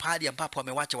ajue pahali ambapo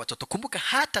amewacha watoto. Kumbuka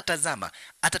hata tazama,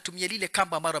 atatumia lile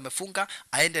kamba ambalo amefunga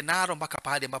aende naro mpaka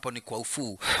pahali ambapo ni kwa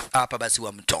ufu hapa basi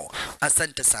wa mto.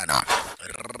 Asante sana.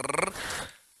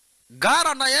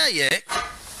 Gara na yeye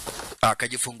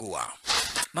akajifungua.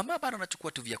 Mama bado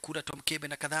anachukua tu vyakula tu mkebe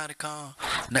na kadhalika,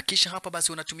 na kisha hapa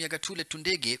basi wanatumia gatule tu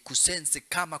ndege kusense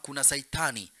kama kuna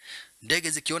saitani. Ndege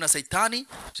zikiona saitani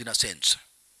zina sense.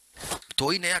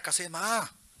 Toine yake akasema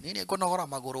nini gona hora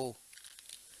magoro.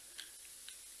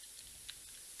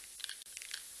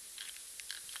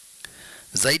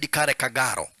 Zaidi kare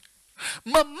kagaro.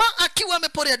 Mama akiwa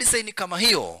ameporea design kama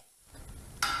hiyo,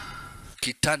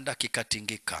 kitanda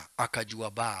kikatingika,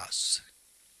 akajua basi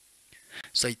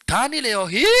Saitani leo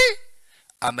hii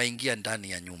ameingia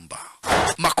ndani ya nyumba.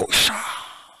 Makosa.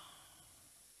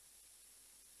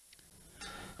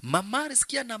 Mama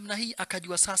alisikia namna hii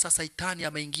akajua sasa Saitani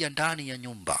ameingia ndani ya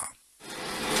nyumba.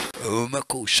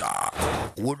 Makosa.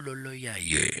 Wololo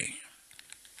yaye.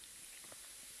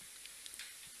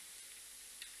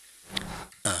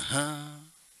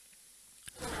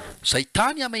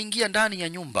 Saitani ameingia ndani ya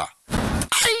nyumba.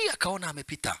 Ai, akaona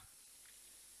amepita.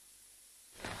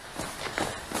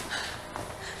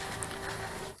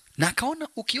 Na akaona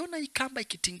ukiona hii kamba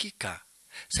ikitingika,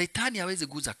 Saitani hawezi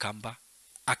guza kamba.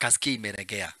 Akasikia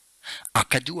imeregea,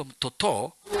 akajua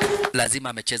mtoto lazima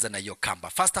amecheza na hiyo kamba.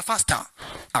 Faster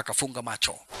akafunga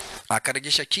macho,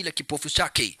 akarejesha kile kipofu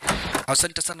chake,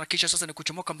 Asante sana. Kisha sasa ni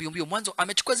kuchomoka mbio mbio. Mwanzo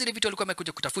amechukua zile vitu alikuwa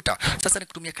amekuja kutafuta. Sasa ni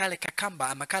kutumia kale kakamba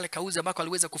ama kale kauzi ambako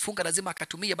aliweza kufunga, lazima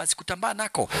akatumia basi kutambaa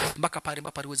nako mpaka pale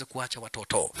ambapo aliweza kuacha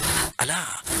watoto. Ala,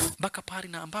 mpaka pale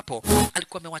na ambapo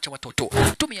alikuwa amewacha watoto.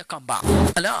 Tumia kamba.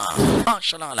 Ala,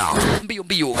 ashalala. Mbio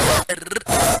mbio.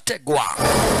 Tegwa.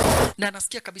 Na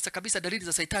anasikia kabisa dalili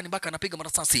za Saitani mpaka anapiga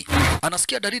marasasi.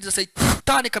 Anasikia dalili za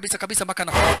Saitani kabisa mpaka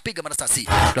anapiga marasasi.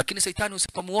 Lakini Saitani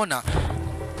usipomuona,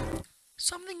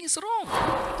 something is wrong.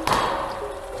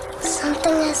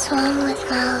 Something is wrong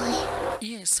with Molly.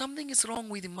 Yes, something is wrong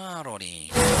with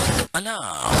Maroni. Ala,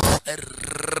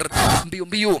 mbio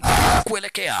mbio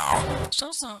kuelekea.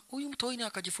 Sasa huyu mtoini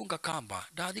akajifunga kamba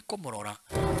dadhi komorora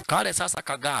kale. Sasa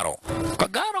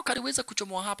Kagaro kaliweza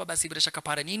kuchomoa hapa, basi bila shaka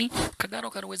pale nini, Kagaro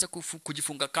kaliweza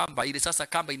kujifunga kamba ili sasa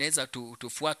kamba inaweza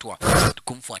tufuatwa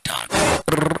kumfuata.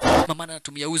 Mama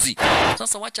anatumia uzi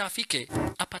sasa, wacha afike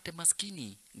apate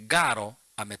maskini. Garo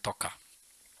ametoka,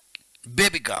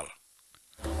 baby girl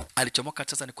alichomoka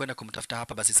sasa ni kwenda kumtafuta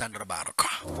hapa basi Sandra Baraka.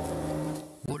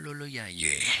 Wololo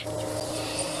yaye.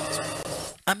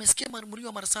 Amesikia marumuri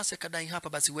wa marasasi akadai hapa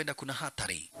basi huenda kuna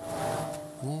hatari.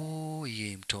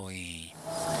 Ye mtoi.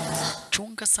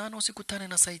 Chunga sana usikutane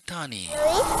na Saitani.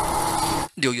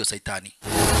 Ndio huyo Saitani.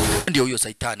 Ndio huyo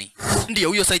Saitani. Ndio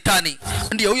huyo Saitani.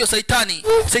 Ndio huyo Saitani.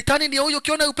 Saitani ndio huyo,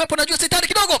 ukiona upepo najua Saitani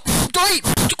kidogo. Mtoi,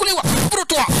 chukuliwa,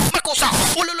 vurutwa, makosa.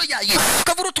 Ololo yaye,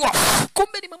 kavurutwa.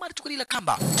 Kumbe ni mama alichukulia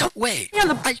kamba. We,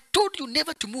 I told you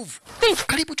never to move.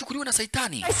 Karibu chukuliwa na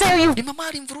Saitani. Ni mama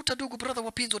alimvuruta ndugu brother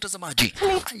wapenzi watazamaji.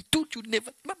 I told you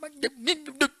never. Mama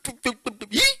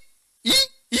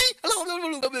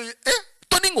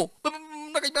Toningo.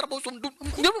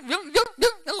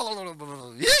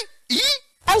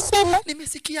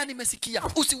 Nimesikia.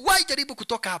 Usiwahi jaribu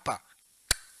kutoka hapa.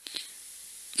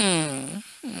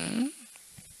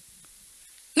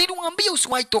 Niliwaambia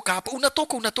usiwahi toka hapa.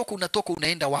 Unatoka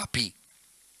unaenda wapi?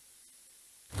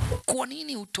 Kwa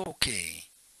nini utoke?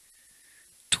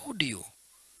 Todio.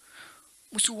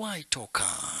 Usiwahi toka.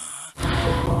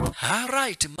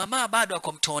 Alright, mama bado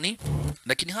ako mtoni.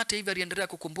 Lakini hata hivyo aliendelea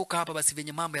kukumbuka hapa basi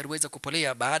venye mambo yaliweza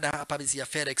kupolea baada hapa basi ya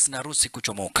Felix na Rusi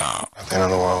kuchomoka.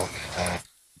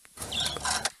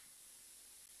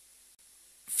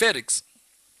 Felix,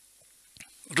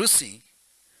 Rusi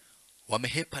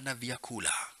wamehepa na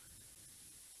vyakula.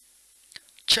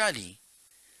 Charlie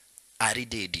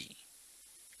aridedi.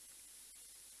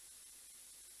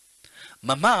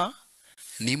 Mama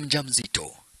ni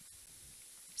mjamzito.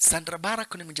 Sandra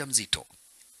Barak ni mjamzito.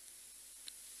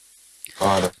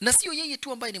 Na sio yeye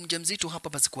tu ambaye ni mjamzito hapa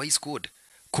basi kwa hii squad.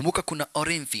 Kumbuka kuna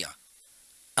Orenthia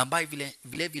ambaye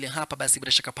vile hapa basi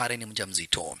bila shaka pale ni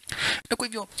mjamzito. Na kwa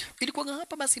hivyo ilikuwa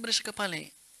hapa basi bila shaka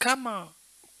pale kama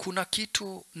kuna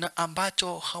kitu na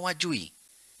ambacho hawajui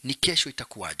ni kesho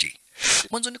itakuwaje.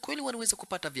 Mwanzo ni kweli wanaweza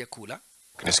kupata vyakula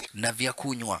na vya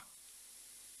kunywa.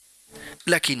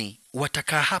 Lakini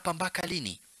watakaa hapa mpaka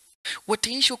lini?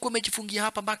 Wataishi wakiwa wamejifungia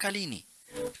hapa mpaka lini?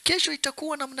 Kesho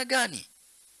itakuwa namna gani?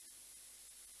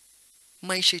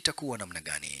 Maisha itakuwa namna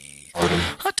gani?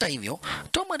 Hata hivyo,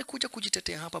 Tom alikuja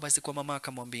kujitetea hapa basi kwa mama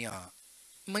akamwambia,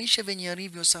 maisha venye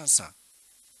yalivyo sasa,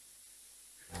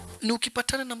 ni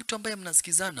ukipatana na mtu ambaye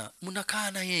mnasikizana,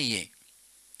 mnakaa na yeye.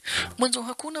 Mwanzo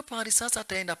hakuna pahali sasa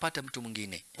ataenda pata mtu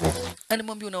mwingine.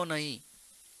 Alimwambia, unaona hii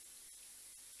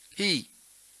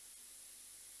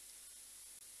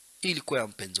ilikuwa ya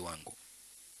mpenzi wangu.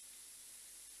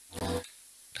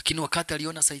 Lakini wakati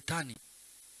aliona Saitani,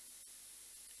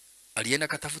 alienda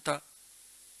katafuta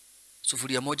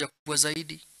sufuria moja kubwa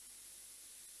zaidi,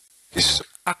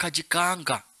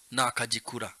 akajikaanga na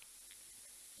akajikura.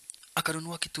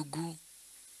 Akanunua kitunguu,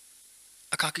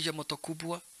 akakisha moto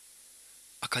kubwa,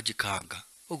 akajikaanga.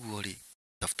 Oguori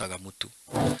tafutaga mutu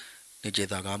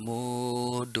nijethaga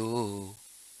mundu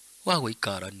wa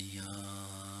guikarania,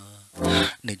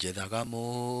 nijethaga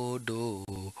mundu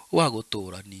wa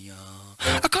guturania.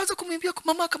 Akaanza kumwambia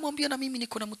mama, akamwambia na mimi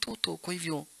niko na mtoto, kwa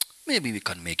hivyo maybe we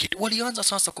can make it. Walianza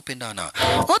sasa kupendana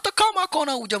hata kama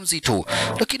akaona ujauzito,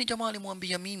 lakini jamaa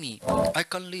alimwambia, mimi I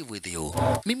can live with you,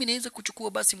 mimi naweza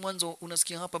kuchukua basi. Mwanzo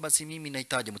unasikia hapa basi, mimi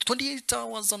nahitaji mtu 28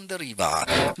 hours on the river.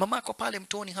 Mama ako pale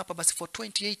mtoni hapa basi for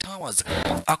 28 hours,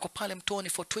 ako pale mtoni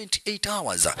for 28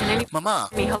 hours. Mama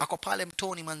ako pale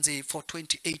mtoni manzi for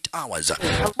 28 hours,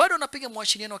 bado anapiga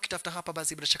mwashiriano wakitafuta hapa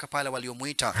basi bila shaka pale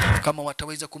waliomuita kama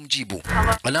wataweza kumjibu.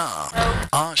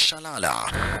 Ala,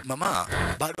 shalala. Mama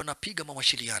bado anapiga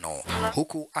mawasiliano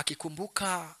huku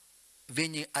akikumbuka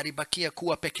venye alibakia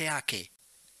kuwa peke yake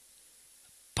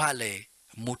pale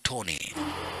mutoni.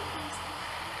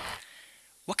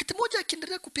 Wakati mmoja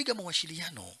akiendelea kupiga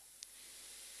mawasiliano,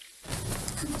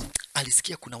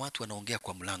 alisikia kuna watu wanaongea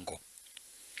kwa mlango.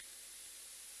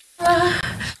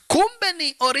 Kumbe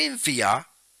ni Orinthia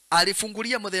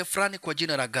alifungulia mzee fulani kwa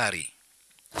jina la Gari.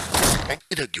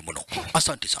 Ile mno.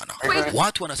 Asante sana.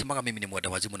 Watu wanasemaga mimi ni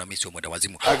mwadawazimu na mimi sio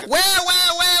mwadawazimu.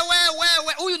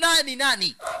 Wewe, huyu nani?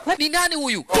 Ni nani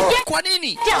huyu? Kwa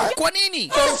nini?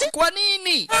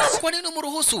 Kwa nini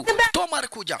umruhusu? Toma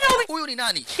kuja. Huyu ni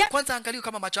nani? Kwanza angalia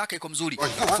kama macho yake iko mzuri.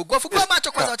 Fungua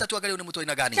macho kwanza, acha tuangalie ni mtu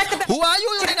aina gani.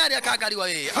 Huyu ni nani akaangaliwa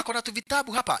yeye? Ako na tu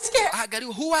vitabu hapa.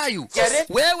 Angaliwa huyu.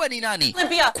 Wewe ni nani?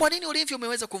 Kwa nini Olympia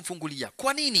umeweza kumfungulia?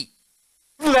 Kwa nini?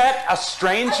 Let a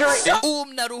stranger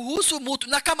Mnaruhusu mtu,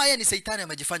 na kama yeye ni Shetani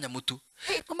amejifanya mtu.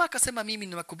 Mama akasema mimi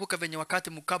ninakumbuka venye wakati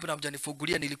mkabla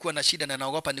mjanifungulia nilikuwa na shida na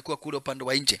naogopa nilikuwa kule upande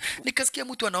wa nje. Nikasikia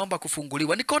mtu anaomba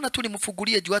kufunguliwa. Nikaona tu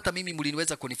nimfungulie juu hata mimi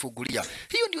mliniweza kunifungulia.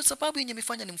 Hiyo ndio sababu yenye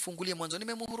imefanya nimfungulie mwanzo.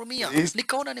 Nimemhurumia.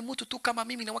 Nikaona ni mtu tu kama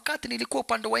mimi na wakati nilikuwa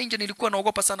upande wa nje nilikuwa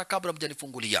naogopa sana kabla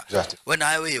mjanifungulia. Wewe na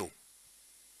wewe.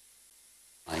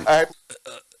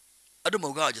 Ado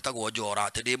maugaje tago jora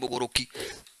ate ni mugoroki.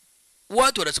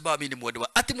 Watu wanasema mimi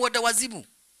ni mwadawazimu.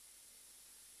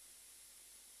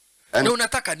 Na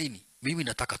unataka nini? Mimi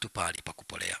nataka tu pahali pa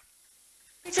kupolea.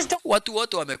 Watu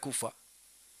wote wamekufa.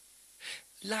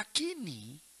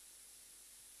 Lakini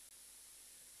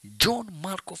John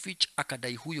Malkovich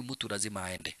akadai huyu mtu lazima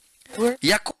aende.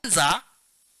 Ya kwanza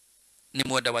ni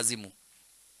mwadawazimu.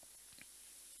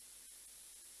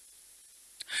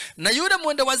 Na yule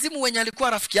mwadawazimu wenye alikuwa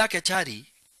rafiki yake Chari,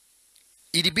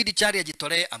 ilibidi Chari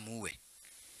ajitolee amuue.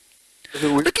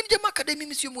 Lakini jamaa kadai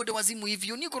mimi sio mwadawazimu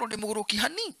hivyo, niko ronde mugoroki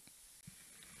hani.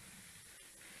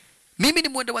 Mimi ni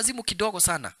mwadawazimu kidogo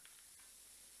sana.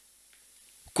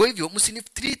 Kwa hivyo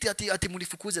msinitreat ati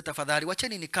mnifukuze tafadhali.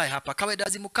 Wacheni nikae hapa.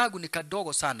 Kawedawazimu kagu ni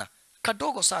kadogo sana.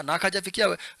 Kadogo sana.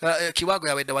 Akajafikia kiwango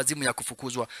ya wedawazimu ya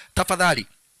kufukuzwa. Tafadhali.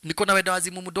 Niko na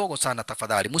wedawazimu mdogo sana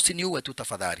tafadhali. Msiniue tu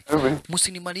tafadhali.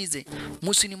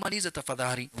 Msinimalize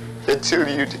tafadhali.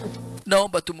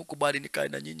 Naomba tu mkubali nikae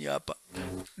na nyinyi hapa.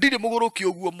 Ndile mugoroki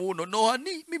oguo muno. No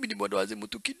hani, mimi ni mwadawazimu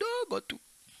tu kidogo tu.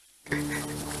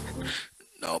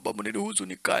 Naomba mniruhusu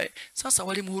nikae. Sasa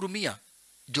walimhurumia.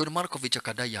 John Malkovich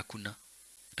akadai hakuna.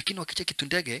 Lakini wakicheki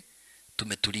Tundege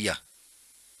tumetulia.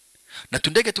 Na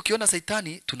Tundege tukiona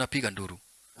Shetani tunapiga nduru.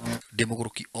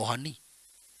 Demogoroki ohani.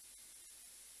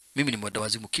 Mimi ni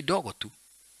mwadawazimu kidogo tu.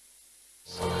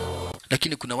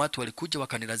 Lakini kuna watu walikuja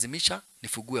wakanilazimisha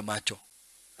nifugue macho.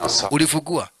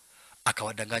 Ulifugua?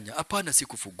 Akawadanganya. Hapana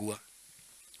sikufugua.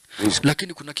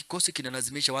 Lakini kuna kikosi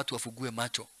kinalazimisha watu wafugue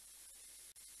macho.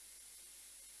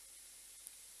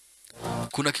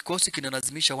 Kuna kikosi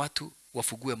kinalazimisha watu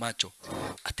wafugue macho.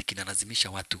 Ati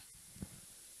kinalazimisha watu.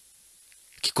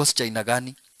 Kikosi cha aina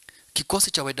gani?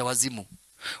 Kikosi cha wedawazimu.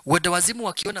 Wedawazimu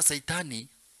wakiona Shetani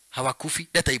hawakufi,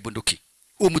 leta ibunduki.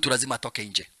 Huyu mtu lazima atoke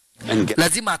nje.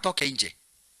 Lazima atoke nje.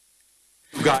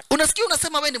 Unasikia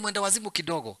unasema wewe ni mwendawazimu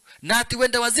kidogo. Na ati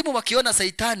wendawazimu wakiona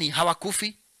Shetani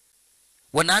hawakufi,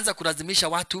 wanaanza kulazimisha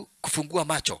watu kufungua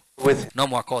macho. Na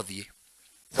mwakodhie.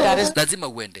 Lazima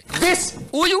uende.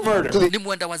 Huyu ni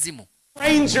mwendawazimu.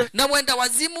 Na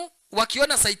mwendawazimu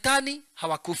wakiona Shetani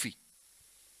hawakufi,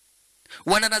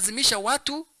 wanalazimisha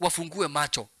watu wafungue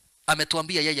macho.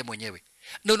 Ametuambia yeye mwenyewe.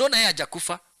 Na unaona yeye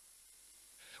hajakufa.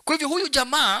 Kwa hivyo huyu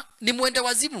jamaa ni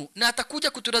mwendawazimu na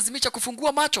atakuja kutulazimisha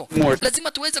kufungua macho.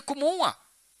 Lazima tuweze kumuua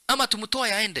ama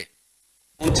tumtoe aende.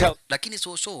 Lakini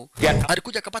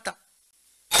alikuja akapata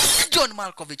John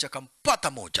Malkovich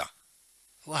akampata moja.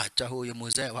 Wacha huyu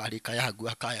mzee wa alika yangu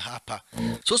akae hapa.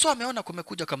 Ameona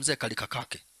kumekuja kamzee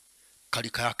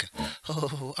kalika yake.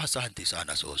 Asante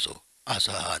sana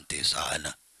asante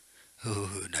sana.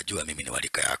 Najua mimi ni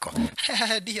walika yako.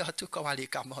 Ndio tuko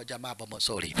walika moja mambo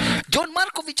mzuri. John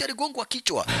Malkovich aligongwa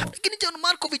kichwa. Lakini John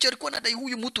Malkovich alikuwa anadai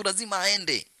huyu mtu lazima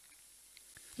aende.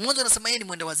 Mwanzo anasema yeye ni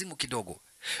mwendawazimu kidogo.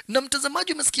 Na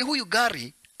mtazamaji umesikia huyu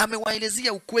Gari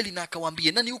amewaelezea ukweli na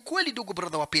akawaambia, na ni ukweli ndugu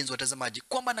brother wapenzi watazamaji,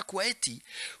 kwamba na kuwa eti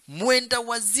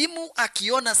mwendawazimu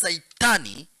akiona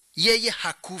Shetani yeye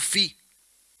hakufi.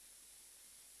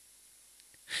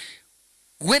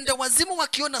 Wendawazimu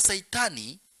wakiona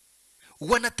Shetani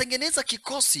wanatengeneza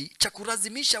kikosi cha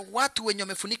kulazimisha watu wenye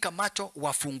wamefunika macho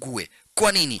wafungue.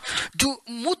 Kwa nini? Juu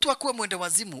mtu akuwe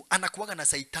mwendawazimu anakuwaga na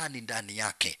Shetani ndani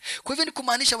yake. Kwa hivyo ni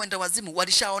kumaanisha wendawazimu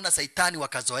walishaona Shetani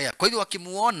wakazoea. Kwa hivyo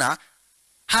wakimuona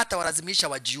hata walazimisha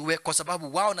wajiue, kwa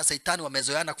sababu wao na Shetani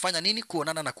wamezoeana kufanya nini?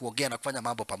 Kuonana na kuongea na kufanya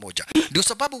mambo pamoja. Ndio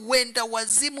sababu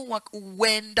wendawazimu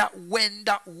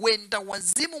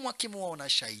wakimuona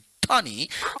Shetani saitani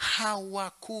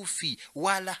hawakufi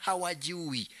wala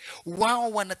hawajui.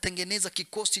 Wao wanatengeneza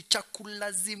kikosi cha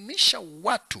kulazimisha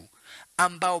watu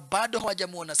ambao bado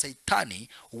hawajamuona saitani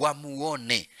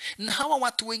wamuone. Na hawa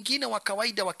watu wengine wa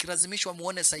kawaida wakilazimishwa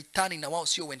muone saitani na wao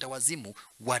sio wenda wazimu,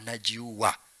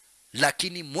 wanajiua.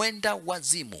 Lakini mwenda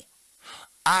wazimu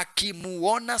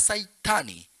akimuona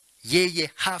saitani,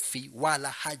 yeye hafi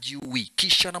wala hajiui.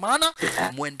 Kisha na maana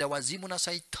mwenda wazimu na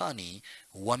saitani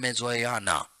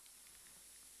wamezoeana.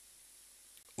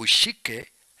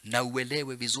 Ushike na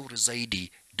uelewe vizuri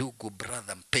zaidi, ndugu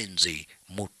brother mpenzi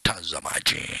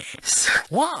mtazamaji.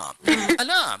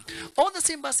 Ala, all the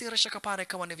same basi bila shaka pale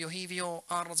kama ndivyo hivyo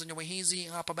zenyewe hizi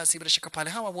hapa basi bila shaka pale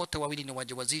hawa wote wawili ni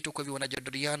wajawazito, kwa hivyo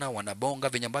wanajadiliana, wanabonga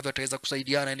venye ambavyo wataweza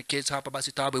kusaidiana in case hapa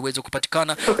basi taabu iweze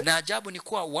kupatikana. Na ajabu ni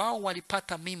kuwa wao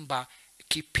walipata mimba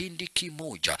kipindi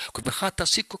kimoja, kwa hivyo hata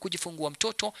siku kujifungua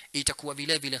mtoto itakuwa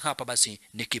vile vile hapa basi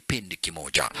ni kipindi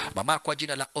kimoja. Mama kwa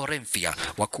jina la Oremfia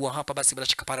wakuwa hapa basi bila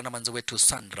shaka pale na manzo wetu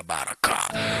Sandra Baraka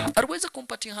aliweza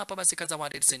kumpatia hapa basi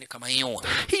kazawadi deseni kama hiyo.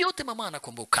 Hii yote mama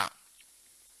anakumbuka,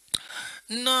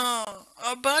 na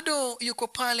bado yuko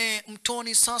pale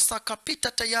mtoni. Sasa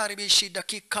kapita tayari bishi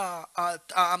dakika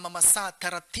ama masaa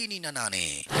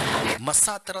 38,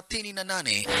 masaa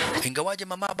 38, ingawaje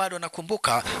mama bado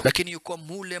anakumbuka, lakini yuko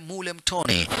mule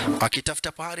mtoni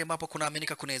akitafuta pahali ambapo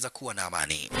kunaaminika kunaweza kuwa na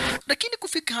amani. Lakini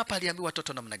kufika hapa aliambiwa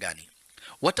watoto namna gani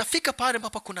watafika pale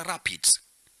ambapo kuna rapids,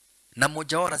 na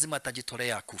mmoja wao lazima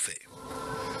atajitolea akufe.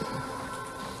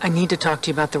 I need to talk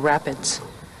to you about the rapids.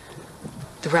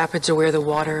 The rapids are where the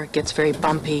water gets very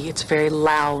bumpy, it's very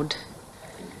loud,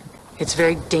 it's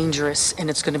very dangerous, and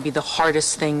it's going to be the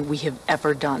hardest thing we have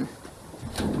ever done.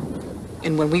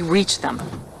 And when we reach them,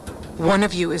 one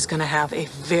of you is going to have a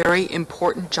very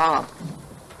important job.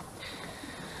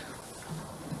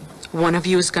 One of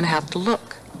you is going to have to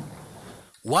look.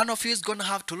 One of you is going to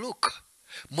have to look.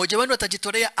 Mmoja wenu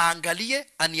atajitolea aangalie,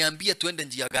 aniambie tuende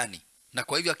njia gani. Na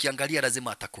kwa hivyo akiangalia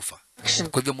lazima atakufa.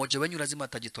 Kwa hivyo mmoja wenu lazima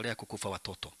atajitolea kukufa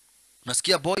watoto.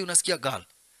 Unasikia boy, unasikia girl?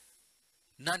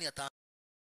 Nani ata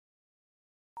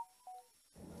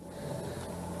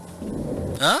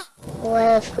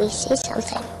What if we see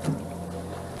something?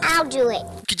 I'll do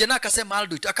it. Kijana akasema I'll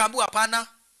do it. Akaambiwa hapana,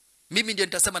 mimi ndiye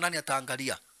nitasema nani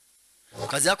ataangalia.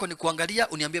 Kazi yako ni kuangalia,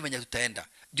 uniambie venye tutaenda.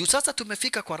 Juu sasa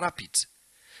tumefika kwa rapids.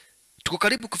 Tuko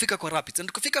karibu kufika kwa rapids. Na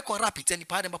tukifika kwa rapids yani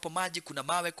pale ambapo maji kuna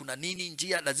mawe kuna nini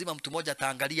njia, lazima mtu mmoja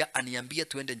ataangalia aniambie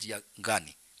tuende njia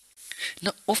gani.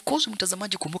 Na of course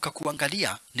mtazamaji, kumbuka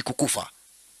kuangalia ni kukufa.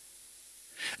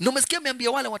 Na umesikia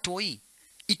ameambia wale watoi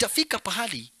itafika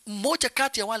pahali mmoja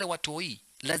kati ya wale watoi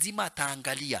lazima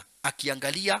ataangalia,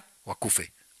 akiangalia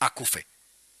wakufe, akufe.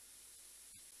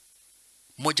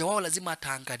 Mmoja wao lazima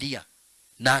ataangalia,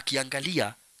 na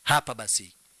akiangalia hapa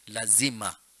basi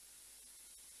lazima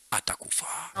atakufa.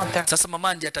 Sasa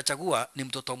mama ndiye atachagua ni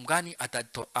mtoto mgani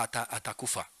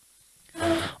atakufa.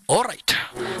 Alright.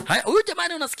 Haya, huyu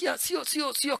jamani unasikia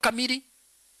sio kamili.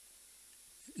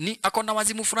 Ni akona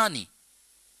wazimu fulani.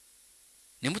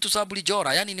 Ni mtu sabuli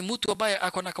jora, yani ni mtu ambaye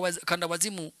akona kanda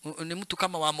wazimu, ni mtu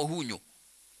kama wa mohunyo.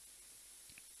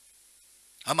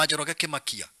 Ama jorogeke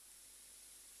makia.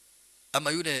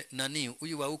 Ama yule nani,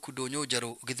 huyu wa huku donyo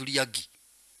jaro githuriagi.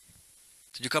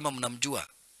 Sijui kama mnamjua.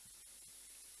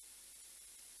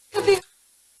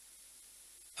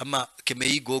 Ama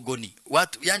Kemeigo Goni.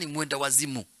 Watu yani mwenda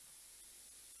wazimu.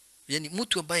 Yani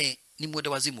mtu ambaye ni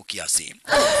mwenda wazimu kiasi.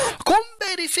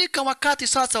 Kumbe ilifika wakati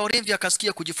sasa Oremfia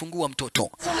akasikia kujifungua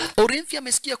mtoto. Oremfia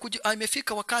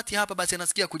amefika wakati hapa basi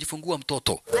anasikia kujifungua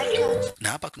mtoto. Na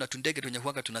hapa kuna tundege wenye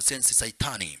huanga tuna sense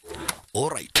saitani.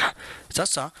 Alright.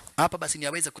 Sasa hapa basi ni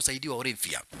aweza kusaidiwa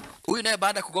Oremfia. Huyu naye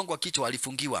baada ya kugongwa kichwa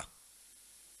alifungiwa.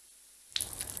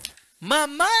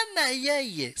 Mama na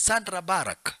yeye Sandra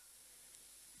Barak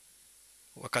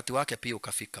wakati wake pia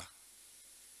ukafika.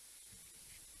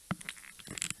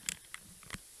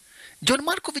 John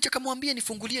Markovich akamwambia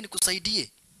nifungulie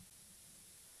nikusaidie.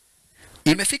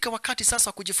 Imefika wakati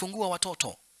sasa kujifungua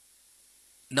watoto.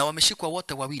 Na wameshikwa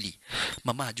wote wawili.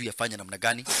 Mama hajui afanya namna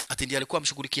gani. Ati ndiye alikuwa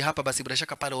amshughulikia hapa basi bila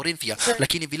shaka pale Oremfia,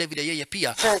 lakini vile vile yeye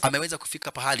pia ameweza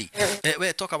kufika pahali.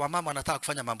 We toka, wa mama wanataka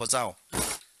kufanya mambo zao.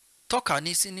 Toka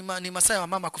ni masaa ya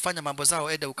mama kufanya mambo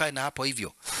zao, eda ukae na hapo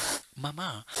hivyo.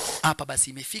 Mama hapa basi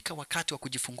imefika wakati wa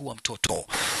kujifungua mtoto.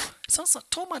 Sasa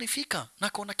Tom alifika na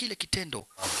akaona kile kitendo.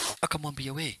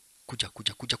 Akamwambia we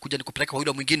kuja nikupeleka kwa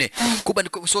yule mwingine. Kuba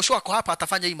shosho wako hapa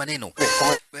atafanya hii maneno.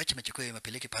 Acha machukue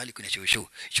mapeleke pahali kuna shosho.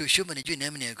 Shosho manajua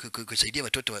namna kusaidia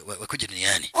watoto wakuje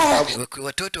duniani.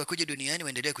 Watoto wakuje duniani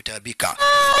waendelee kutaabika.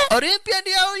 Oremfia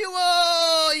ndio huyu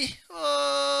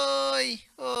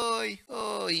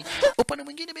oi. boy. Upande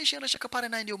mwingine biashara shaka pale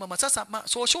naye ndio mama. Sasa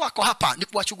so wako hapa ni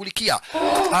kuwashughulikia.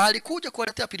 Alikuja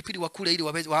kuwaletea pilipili wa kule ili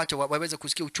waweze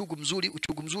kusikia uchungu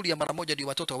mzuri ya mara moja ndio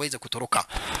watoto waweze kutoroka.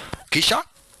 Kisha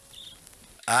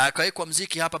akawekwa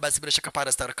mziki hapa basi bila shaka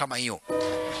pale star kama hiyo.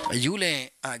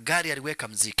 Yule gari aliweka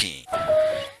mziki.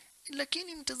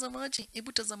 Lakini mtazamaji,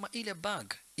 hebu tazama ile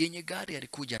bag yenye gari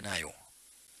alikuja nayo.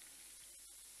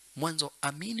 Mwanzo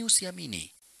amini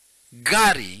usiamini,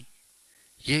 gari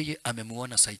yeye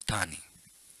amemuona Saitani.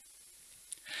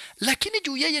 Lakini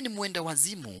juu yeye ni mwenda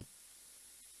wazimu,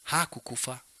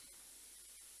 hakukufa.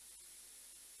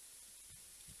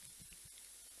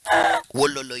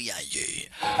 Wololo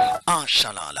yaye.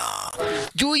 Ashalala.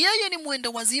 Juu yeye ni mwenda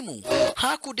wazimu,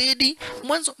 hakudedi.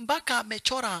 Mwanzo mpaka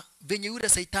amechora venye yule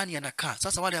Saitani anakaa.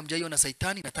 Sasa wale hamjaiona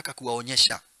Saitani, nataka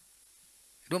kuwaonyesha.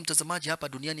 Ndio mtazamaji, hapa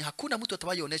duniani hakuna mtu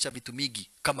atakayeonyesha vitu mingi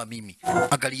kama mimi.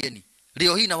 Angalieni.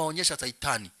 Leo hii nawaonyesha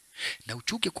Saitani. Na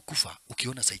uchuke kukufa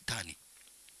ukiona Saitani.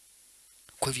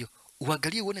 Kwa hivyo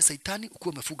uangalie uone Saitani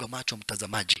ukiwa umefunga macho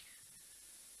mtazamaji.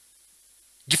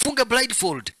 Jifunga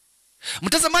blindfold.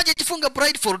 Mtazamaji jifunga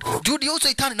blindfold, juu ndio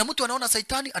Saitani na mtu anaona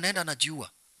Saitani anaenda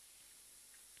anajiua.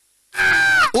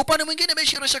 Upande mwingine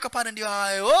Beshira shaka pale ndio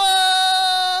hayo.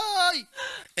 Oi!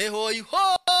 Hoi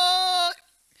hoi.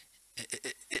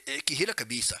 Kihila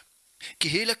kabisa.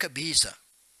 Kihila kabisa.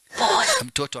 Boy.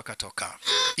 Mtoto akatoka.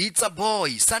 It's a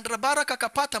boy. Sandra Baraka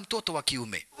akapata mtoto wa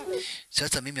kiume.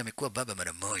 Sasa mimi amekuwa baba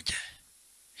mara moja.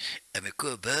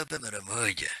 Amekuwa baba mara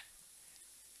moja.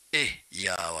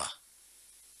 Yawa.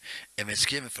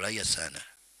 Amesikia amefurahia sana.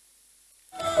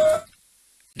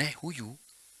 Na huyu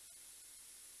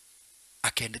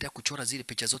akaendelea kuchora zile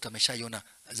picha zote ameshaiona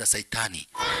za Saitani.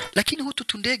 Lakini hutu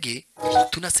tundege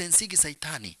tuna sensigi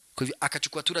Saitani. Kwa hivyo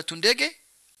akachukua tura tundege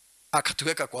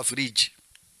akatuweka kwa fridge.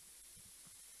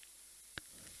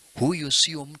 Huyu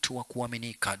sio mtu wa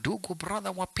kuaminika. Ndugu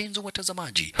brother wapenzi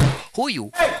watazamaji.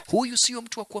 Huyu sio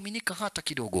mtu wa kuaminika hata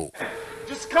kidogo.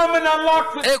 Just come and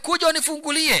unlock kuja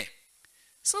unifungulie.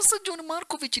 Sasa John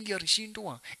Markovich ndiye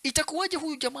alishindwa. Itakuwaje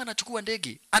huyu jamaa anachukua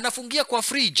ndege, anafungia kwa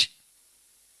fridge?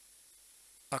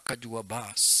 Akajua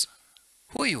bas.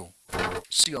 Huyu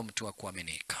sio mtu wa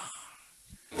kuaminika.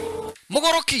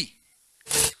 Mogoroki.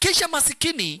 Kisha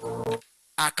masikini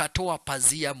akatoa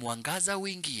pazia mwangaza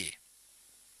uingie.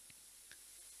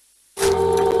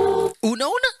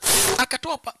 Unaona?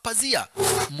 Akatoa pazia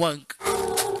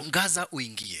mwangaza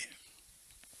uingie.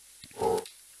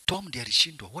 Tom ndiye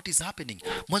alishindwa. What is happening?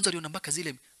 Mwanzo aliona mpaka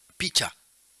zile picha.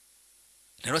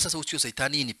 Na sasa usio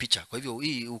Saitani ni picha. Kwa hivyo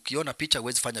hii ukiona picha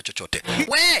huwezi fanya chochote.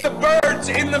 We!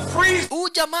 Huyu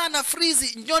jamaa ana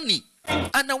freeze nyoni.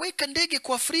 Anaweka ndege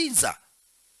kwa freezer.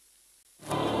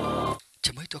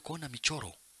 Chama hitu akaona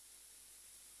michoro.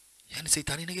 Yaani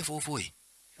Saitani nege fofoi.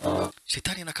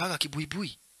 Saitani anakaaga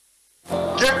kibuibui.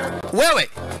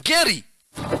 Wewe, Gary,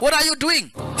 what are you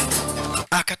doing?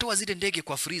 Akatoa zile ndege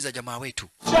kwa freezer jamaa wetu.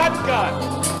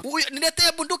 Shotgun.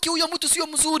 Niletee bunduki, huyo mtu sio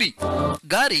mzuri.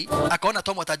 Gari akaona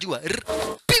Tom atajua.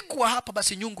 Pigwa hapa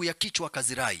basi nyungu ya kichwa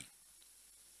kazirai.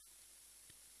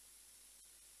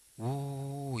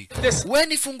 Wewe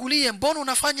nifungulie, mbona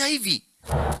unafanya hivi?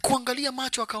 Kuangalia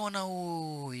macho akaona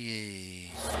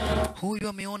oye. Huyu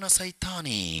ameona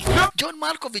Saitani. John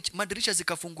Markovich, madirisha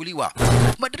zikafunguliwa.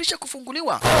 Madirisha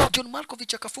kufunguliwa, John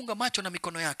Markovich akafunga macho na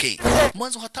mikono yake.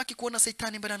 Mwanzo hataki kuona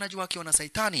Saitani, mbona anajua akiona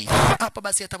Saitani hapa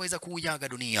basi ataweza kuuyaga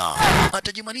dunia.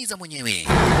 Atajimaliza mwenyewe.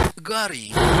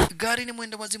 Gari ni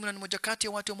mwenda wazimu na ni moja kati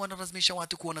ya watu ambao wanalazimisha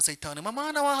watu kuona Saitani. Mama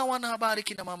ana hawana habari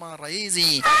kina mama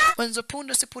raizi. Mwanzo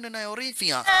punde sipune na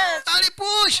Yorifia.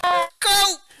 Alipush!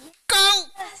 Kau!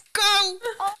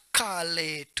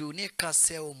 Kale tu ni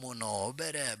kaseo muno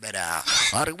bera.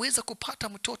 Aliweza kupata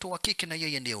mtoto wa kike na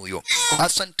yeye ndiye huyo.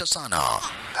 Asante sana.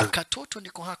 Katoto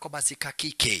niko hako basi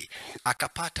kakike.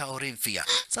 Akapata Orinfia.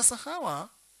 Sasa hawa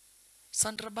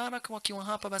Sandra Baraka wakiwa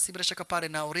hapa basi bila shaka pale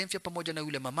na Orinfia pamoja na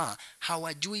yule mama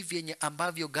hawajui vyenye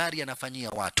ambavyo gari anafanyia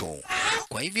watu.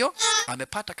 Kwa hivyo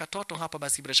amepata katoto hapa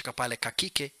basi bila shaka pale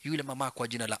kakike, yule mama kwa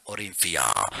jina la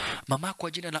Orinfia. Mama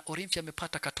kwa jina la Orinfia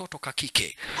amepata katoto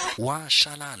kakike.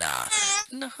 Washalala.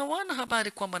 Na hawana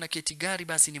habari kwamba na keti gari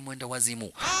basi ni mwenda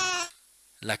wazimu.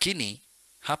 Lakini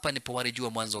hapa nipo walijua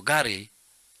mwanzo gari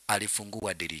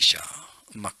alifungua dirisha.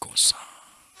 Makosa.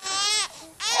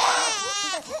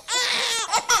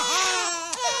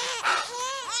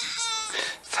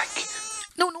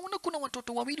 Na unaona kuna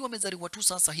watoto wawili wamezaliwa tu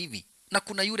sasa hivi. Na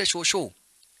kuna yule shosho.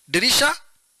 Dirisha.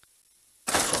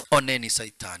 Oneni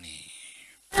Saitani.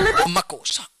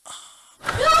 Makosa.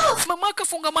 Mama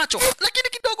akafunga macho. Lakini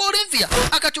kidogo Orinfia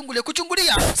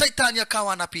akachungulia. Saitani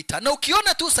akawa anapita. Na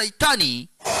ukiona tu Saitani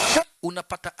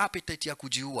unapata appetite ya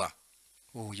kujiua.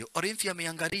 Huyo Orinthi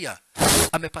ameangalia,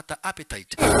 amepata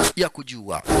appetite ya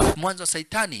kujua. Mwanzo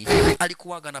Saitani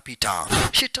alikuwaga anapita,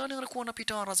 Shetani alikuwa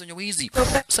anapita ara zenye wizi.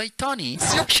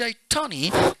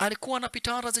 Shaitani alikuwa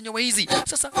anapita ara zenye wizi.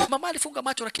 Sasa mama alifunga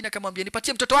macho, lakini akamwambia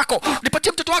nipatie mtoto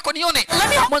wako nione.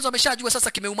 Mwanzo ameshajua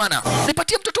sasa kimeumana.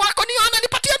 Nipatie mtoto wako nione,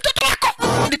 nipatie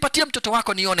mtoto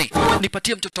wako nione,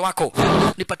 nipatie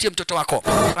mtoto wako.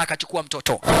 Akachukua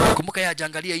mtoto. Kumbuka yeye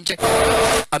hajaangalia nje,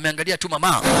 ameangalia tu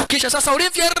mama. Kisha sasa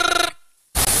Olivier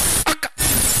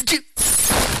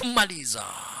maliza.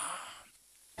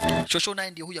 Shosho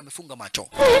naye ndio huyu amefunga macho.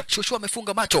 Shosho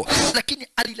amefunga macho, lakini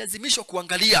alilazimishwa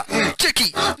kuangalia.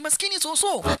 Cheki, maskini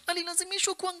Soso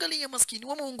alilazimishwa kuangalia, maskini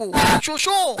wa Mungu.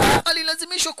 Shosho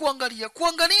alilazimishwa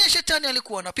kuangalia shetani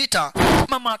alikuwa anapita.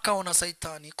 Mama akaona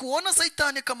Saitani, kuona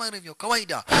Saitani kama ilivyo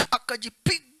kawaida,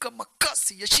 akajipiga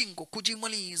makasi ya shingo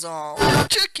kujimaliza.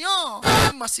 Cheki,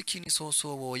 maskini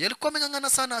Soso alikuwa ameng'ang'ana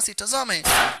sana asitazame,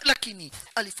 lakini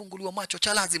alifunguliwa macho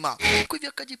cha lazima. Kwa hivyo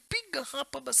akajipiga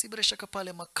hapa, basi bila shaka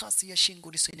pale makasi ya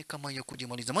shingo ni saini kama hiyo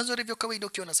kujimaliza. Mwanzo ilivyo kawaida,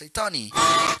 ukiona Saitani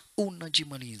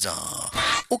unajimaliza.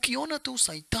 Ukiona tu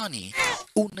Saitani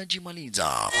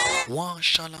unajimaliza.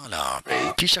 Washalala.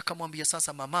 Kisha kamwambia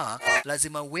sasa mama,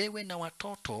 lazima wewe na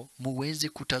watoto muweze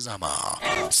kutazama.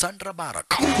 Sandra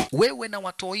Barak, wewe na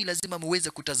watoi lazima muweze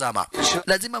kutazama.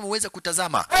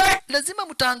 Lazima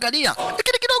mtaangalia.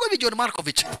 Lakini kidogo hivi John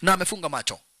Markovich na amefunga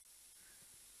macho.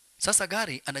 Sasa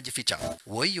gari anajificha.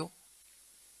 Woyo.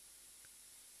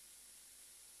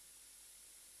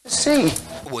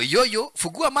 Woyoyo,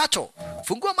 fungua macho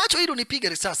ili unipige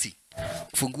risasi.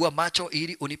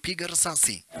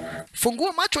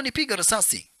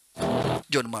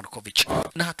 John Markovich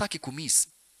na hataki kumiss.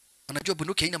 Anajua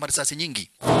bunduki haina marisasi nyingi.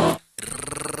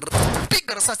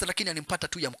 Piga risasi, lakini alimpata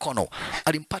tu ya mkono.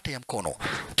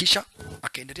 Kisha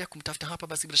akaendelea kumtafuta hapa,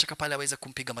 basi bila shaka pale aweze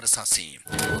kumpiga marisasi.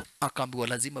 Akaambiwa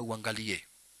lazima uangalie.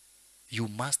 You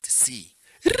must see.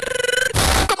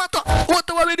 Kamata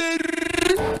wote wawili,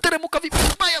 teremuka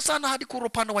vibaya sana hadi kule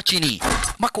upande wa chini.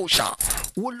 Makosha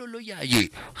wololo yaye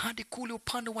hadi kule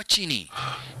upande wa chini.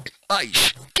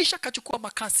 Aish, kisha akachukua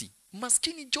makasi.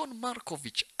 Maskini John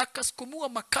Markovich akasukumua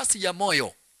makasi ya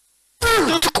moyo.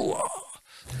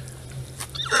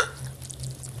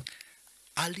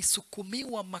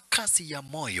 Alisukumiwa makasi ya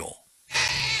moyo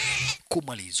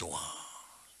kumalizwa.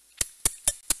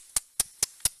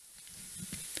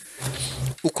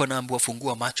 Uko naambiwa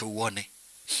fungua macho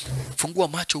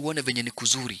uone venye ni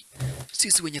kuzuri.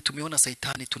 Sisi wenye tumeona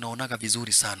Saitani tunaonaga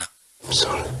vizuri sana.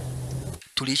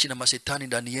 Tuliishi na mashetani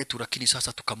ndani yetu, lakini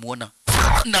sasa tukamuona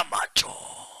na macho.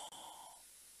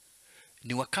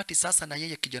 Ni wakati sasa na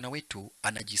yeye kijana wetu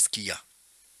anajisikia.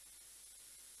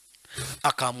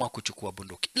 Akaamua kuchukua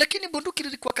bunduki, lakini bunduki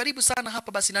lilikuwa karibu sana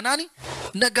hapa basi na nani?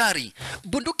 Na gari.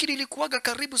 Bunduki lilikuwaga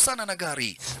karibu sana na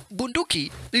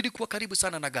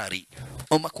gari.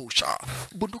 Omakusha.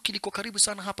 Bunduki liko karibu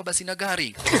sana hapa basi na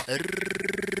gari.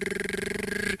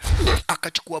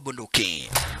 Akachukua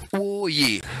bunduki.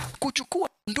 Oye, kuchukua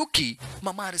bunduki,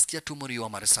 mama alisikia tu mlio wa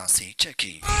marisasi.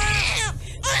 Cheki.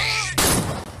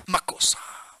 Makosa.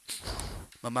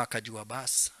 Mama akajua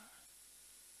basi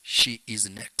she is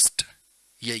next.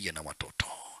 Yeye na watoto.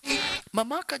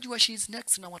 Mama akajua she is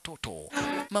next na watoto.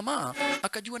 Mama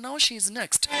akajua nao she is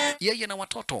next. Yeye na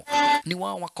watoto ni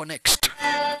wao wako next.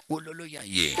 Ulolo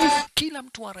yaye. Kila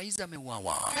mtu wa Raiza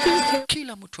ameuawa.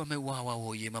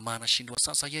 Oye, mama anashindwa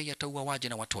sasa yeye atauawaje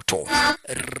na watoto.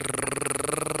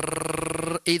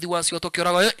 Idhi wasi watoke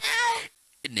orago.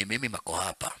 Ni mimi mako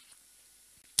hapa.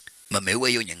 Mameua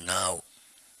hiyo nyang'ao.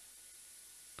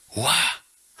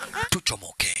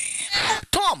 Tuchomoke.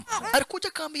 Tom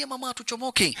alikuja kaambia mama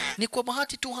tuchomoke. Ni kwa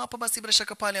bahati tu hapa basi bila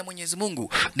shaka pale ya Mwenyezi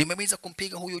Mungu nimeweza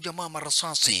kumpiga huyo jamaa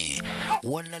marasasi.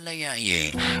 Walala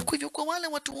yaye. Kwa hivyo kwa wale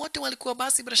watu wote walikuwa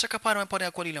basi bila shaka pale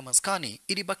wamepata kwa lile maskani,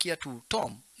 ilibakia tu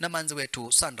Tom na manzi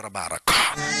wetu Sandra Barak.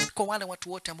 Kwa wale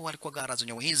watu wote ambao walikuwa gara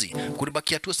zenyewe hizi,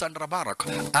 kulibakia tu Sandra Barak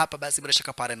hapa basi bila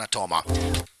shaka pale na Toma.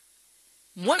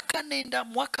 Mwaka nenda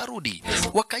mwaka rudi,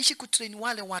 wakaishi kutrain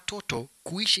wale watoto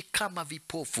kuishi kama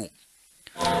vipofu.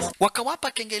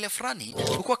 Wakawapa kengele fulani,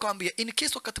 wakawaambia in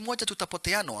case wakati mmoja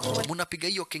tutapoteanwa, mnapiga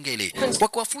hiyo kengele.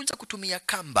 Wakawafunza kutumia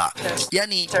kamba,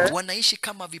 yani wanaishi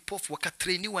kama vipofu,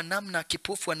 wakatrainiwa namna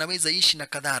kipofu anaweza ishi na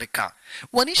kadhalika.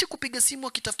 Wanaishi kupiga simu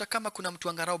wakitafuta kama kuna mtu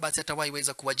angarao basi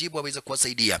atawaiweza kuwajibu, aweza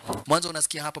kuwasaidia. Mwanzo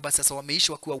unasikia hapa basi sasa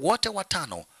wameishi wakiwa wote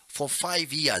watano for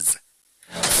 5 years.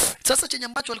 Sasa chenye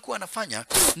ambacho walikuwa wanafanya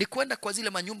ni kwenda kwa zile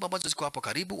manyumba ambazo ziko hapo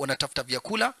karibu, wanatafuta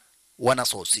vyakula,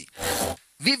 wanasosi.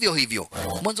 vivyo hivyo.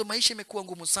 Mwanzo maisha imekuwa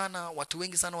ngumu sana, watu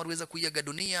wengi sana waliweza kuiaga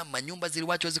dunia, manyumba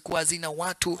ziliwachwa zikuwa hazina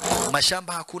watu,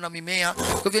 mashamba hakuna mimea.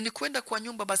 Kwa hivyo ni kwenda kwa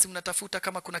nyumba, basi mnatafuta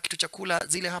kama kuna kitu chakula,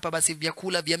 zile hapa basi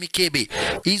vyakula vya mikebe,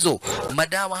 hizo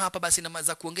madawa hapa basi na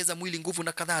za kuongeza mwili nguvu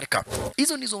na kadhalika.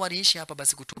 Hizo ndizo waliishi hapa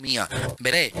basi kutumia.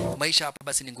 Mbele maisha hapa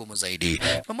basi ni ngumu zaidi.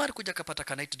 Mama alikuja akapata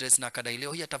ka night dress na akadai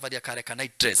leo hii atavalia kale ka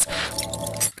night dress.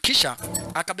 Kisha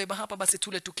akabeba hapa basi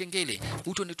tule tukengele,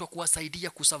 uto ni kuwasaidia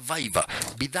kusurvive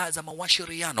bidhaa za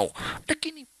mawashiriano,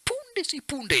 lakini punde si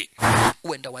punde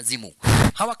uenda wazimu.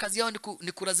 Hawa kazi yao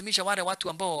ni kulazimisha wale watu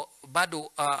ambao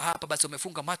bado hapa basi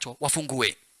wamefunga macho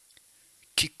wafungue.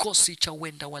 Kikosi cha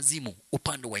uenda wazimu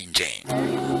upande wa nje.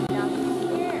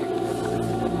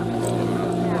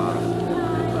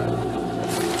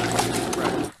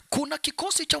 Kuna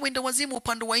kikosi cha wenda wazimu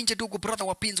upande wa nje, ndugu brother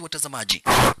wapenzi watazamaji.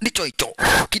 Ndicho hicho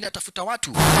kinatafuta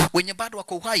watu wenye bado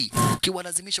wako uhai,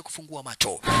 kiwalazimisha kufungua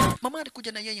macho. Mama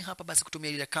alikuja na yeye hapa basi kutumia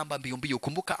ile kamba mbio mbio.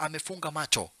 Kumbuka amefunga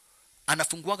macho,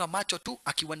 anafunguaga macho tu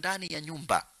akiwa ndani ya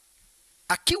nyumba.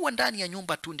 Akiwa ndani ya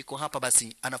nyumba tu ndiko hapa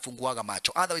basi anafunguaga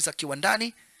macho, otherwise akiwa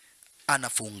ndani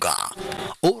anafunga.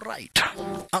 Alright,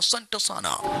 asante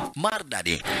sana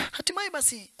Mardadi. Hatimaye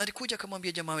basi alikuja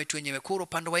akamwambia jamaa wetu wenyewe kuro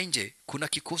upande wa nje kuna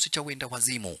kikosi cha wenda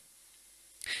wazimu,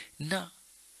 na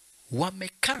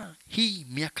wamekaa hii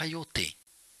miaka yote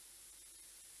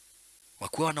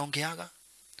wakuwa wanaongeaga,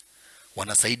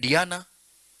 wanasaidiana,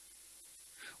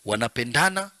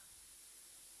 wanapendana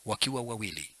wakiwa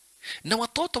wawili, na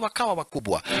watoto wakawa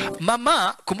wakubwa.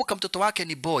 Mama kumbuka mtoto wake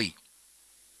ni boy,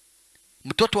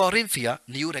 mtoto wa Orinthia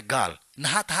ni yule girl, na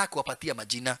hata hakuwapatia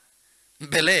majina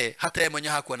mbele, hata yeye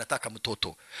mwenyewe hakuwa anataka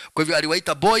mtoto, kwa hivyo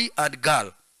aliwaita boy and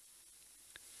girl.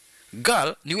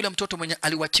 Girl ni yule mtoto mwenye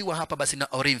aliwachiwa hapa basi na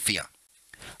Orinthia,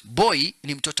 boy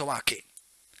ni mtoto wake,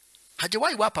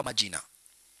 hajawahi wapa majina.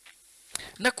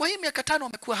 Na kwa hii miaka 5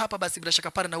 wamekuwa hapa basi bila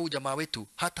shaka pale na huyu jamaa wetu,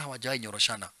 hata hawajawahi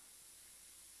nyoroshana.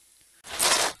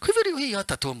 Kwa hivyo hii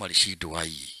hata Tom alishindwa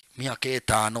hii miaka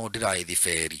 5 dry the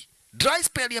ferry. Dry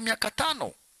spell ya miaka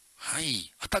 5.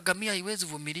 Hai, hata gamia haiwezi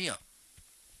vumilia.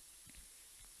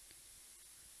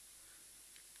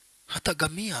 Hata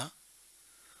gamia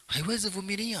haiwezi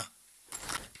vumilia.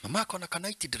 Mama ako na ka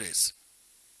night dress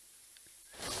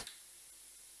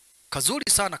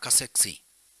kazuri sana, ka sexy.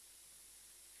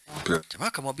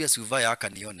 Jamaa kamwambia si uvae haka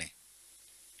nione.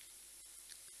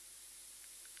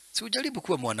 Si ujaribu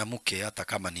kuwa mwanamke hata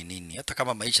kama ni nini, hata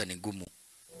kama maisha ni ngumu.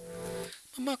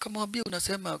 Mama akamwambia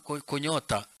unasema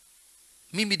konyota.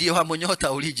 Mimi ndiye wa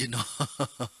monyota original.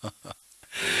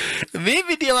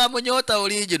 Mimi ndiye wa monyota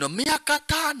original. Miaka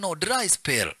 5 dry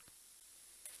spell.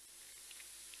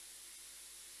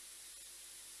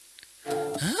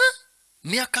 Huh?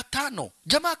 Miaka 5.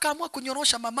 Jamaa akaamua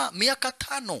kunyorosha mama miaka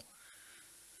 5.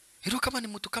 Hilo kama ni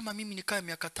mtu kama mimi nikae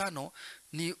miaka 5,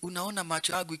 ni unaona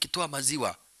macho yangu ikitoa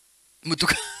maziwa. Mtu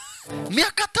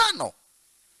miaka 5.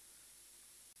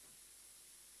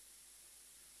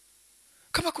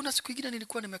 Kama kuna siku nyingine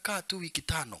nilikuwa nimekaa tu wiki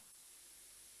 5,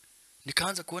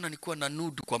 nikaanza kuona nilikuwa na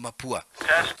nudu kwa mapua.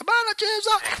 Bana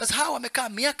cheza. Sasa hawa wamekaa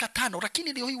miaka 5,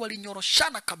 lakini leo hii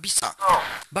walinyoroshana kabisa.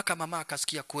 Baka mama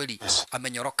akasikia kweli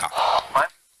amenyoroka.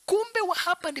 Kumbe wa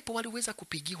hapa ndipo waliweza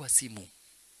kupigiwa simu.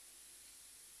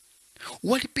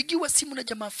 Walipigiwa simu na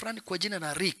jamaa fulani kwa jina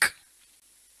la Rick.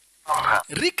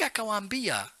 Rick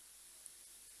akawaambia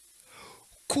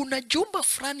kuna jumba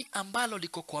fulani ambalo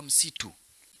liko kwa msitu,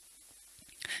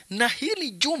 na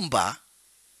hili jumba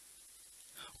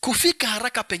kufika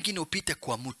haraka pengine upite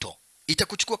kwa mto,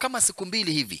 itakuchukua kama siku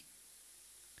 2 hivi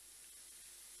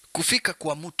kufika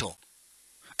kwa mto.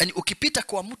 Yaani ukipita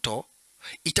kwa mto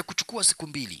itakuchukua siku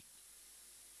 2,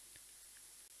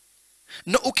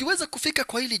 na ukiweza kufika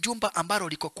kwa hili jumba ambalo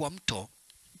liko kwa mto,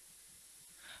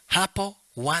 hapo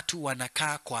watu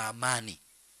wanakaa kwa amani,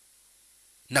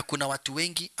 na kuna watu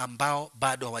wengi ambao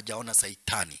bado hawajaona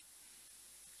saitani.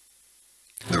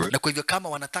 Na kwa hivyo kama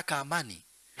wanataka amani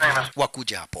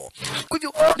wakuja hapo. Kwa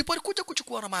hivyo ndipo walikuja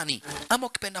kuchukua ramani, ama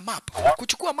ukipenda map,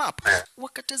 kuchukua map.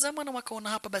 Wakatazama na wakaona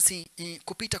hapa basi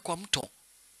kupita kwa mto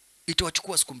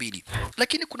itawachukua siku 2,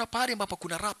 lakini kuna pahali ambapo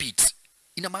kuna rapids.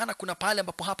 Ina maana kuna pahali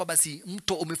ambapo hapa basi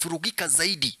mto umefurugika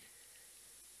zaidi,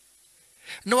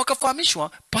 na wakafahamishwa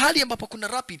pahali ambapo kuna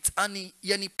rapids,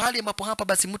 yani pahali ambapo hapa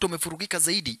basi mto umefurugika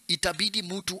zaidi, itabidi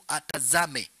mtu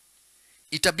atazame,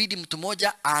 itabidi mtu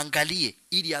mmoja aangalie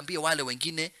ili aambie wale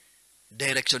wengine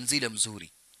direction zile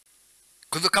mzuri.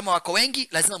 Kwa hivyo kama wako wengi,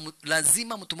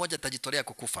 lazima mtu mmoja atajitolea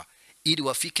kukufa ili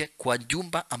wafike kwa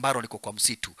jumba ambalo liko kwa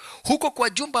msitu. Huko kwa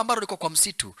jumba ambalo liko kwa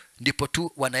msitu ndipo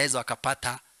tu wanaweza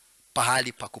wakapata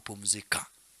pahali pa kupumzika.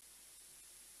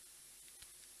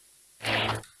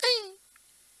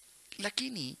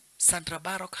 Lakini Sandra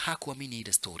Bullock hakuamini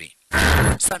ile story.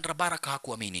 Sandra Bullock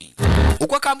hakuamini.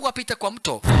 Uko kama apite kwa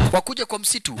mto, wakuja kwa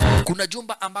msitu, kuna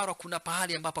jumba ambalo kuna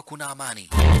pahali ambapo kuna amani.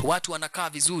 Watu wanakaa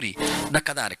vizuri na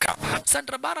kadhalika.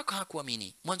 Sandra Bullock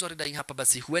hakuamini. Mwanzo alidai hapa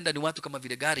basi huenda ni watu kama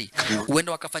vile gari,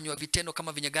 huenda wakafanywa vitendo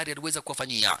kama vile gari aliweza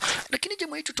kuwafanyia. Lakini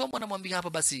jamaa yetu Tom anamwambia hapa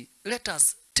basi, let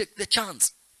us take the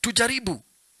chance. Tujaribu.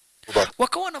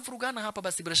 Wakawa wanavurugana hapa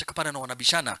basi bila shaka pale na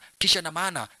wanabishana. Kisha na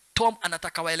maana Tom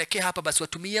anataka waelekee hapa basi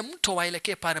watumie mto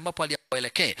waelekee pale ambapo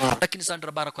alielekea. Lakini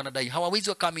Sandra Bullock anadai hawawezi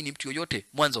wakaamini mtu yoyote.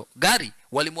 Mwanzo gari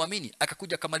walimwamini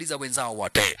akakuja kamaliza wenzao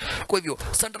wote. Kwa hivyo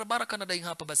Sandra Bullock anadai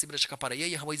hapa basi bila shaka pale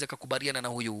yeye hawezi akakubaliana na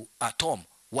huyu Tom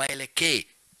waelekee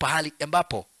pahali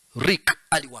ambapo Rick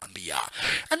aliwaambia.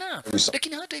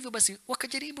 Lakini hata hivyo basi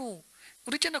wakajaribu.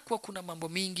 Ulichana kuwa kuna mambo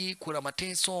mingi, kuna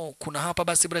mateso, kuna hapa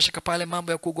basi bila shaka pale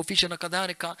mambo ya kuogofisha na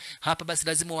kadhalika. Hapa basi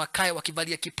lazima wakae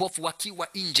wakivalia kipofu wakiwa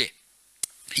nje.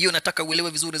 Hiyo nataka uelewe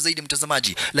vizuri zaidi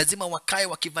mtazamaji. Lazima wakae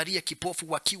wakivalia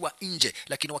kipofu wakiwa nje,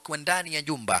 lakini wakiwa ndani ya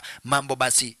nyumba mambo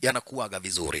basi yanakuaga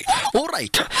vizuri.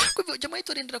 Alright. Kwa hivyo jamaa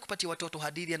yetu anaendelea kupatia watoto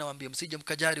hadithi, anawaambia msije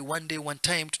mkajari, one day one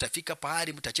time tutafika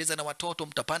pahali mtacheza na watoto,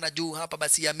 mtapanda juu hapa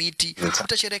basi ya miti,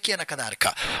 mtasherehekea na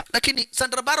kadhalika. Lakini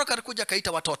Sandra Bullock alikuja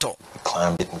kaita watoto. We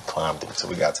climbed it until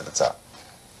we got to the top.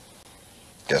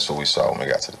 Guess what we saw when we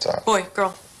got to the top? Boy,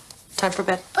 girl, time for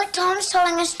bed. But Tom's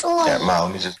telling a story. Yeah, Ma,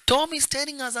 let me just... Tom is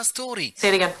telling us a story. Say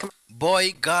it again. Come on.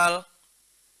 Boy, girl,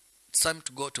 it's time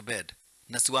to go to bed.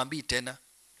 Na siwaambii tena.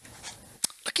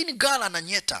 Lakini girl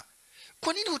ananyeta.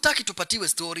 Kwa nini hutaki tupatiwe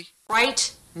story?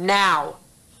 Right now.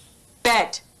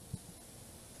 Bed.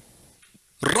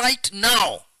 Right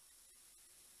now.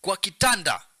 Kwa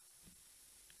kitanda.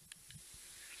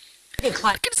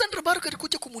 Lakini Sandra Bullock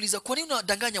alikuja kumuuliza kwa nini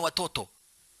unadanganya watoto?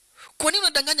 Kwa nini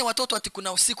unadanganya watoto ati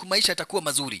kuna usiku maisha yatakuwa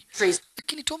mazuri?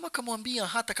 Lakini Tom akamwambia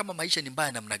hata kama maisha ni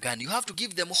mbaya namna gani, you have to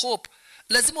give them hope.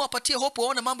 Lazima wapatie hope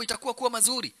waone mambo itakuwa kuwa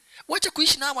mazuri. Wacha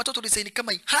kuishi na watoto lisaini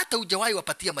kama hata hujawahi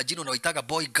wapatia majina unaoitaga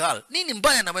boy girl. Nini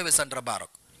mbaya na wewe Sandra Bullock?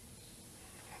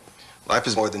 Life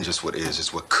is more than just what is,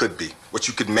 it's what could be, what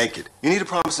you could make it. You need to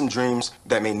promise them dreams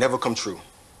that may never come true.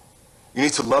 You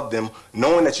need to love them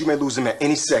knowing that you may lose them at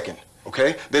any second.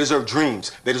 Okay? They deserve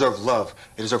dreams. They deserve love.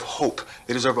 They deserve hope.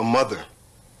 They deserve a mother.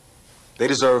 They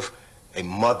deserve a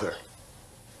mother.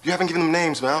 You haven't given them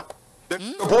names, man. A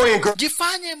boy and girl.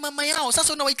 Jifanye mama yao.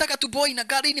 Sasa unawaitaka tu boy na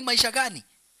girl, ni maisha gani?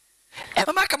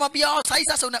 Mama akamwambia, "Oh,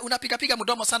 sasa unapiga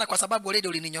mdomo sana kwa sababu already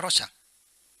ulininyorosha."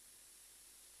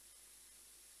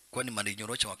 Kwani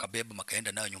malinyorosha wakabeba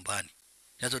makaenda nayo nyumbani.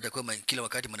 Sasa utakuwa kila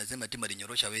wakati mnasema ati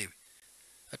malinyorosha wewe.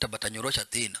 Hata batanyorosha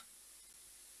tena.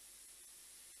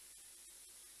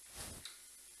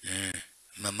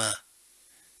 Mama,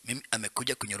 mimi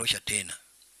amekuja kunyorosha tena.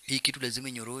 Hii kitu lazima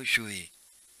inyoroshwe.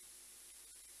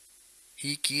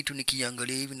 Hii kitu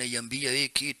nikiangalia hivi naiambia wewe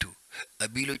kitu.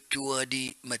 Abilo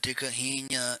chuadi mateka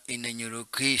hinya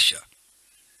inanyorokesha.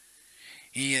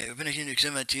 Hii vile shindi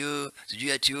kusema tio,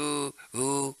 sijui atio,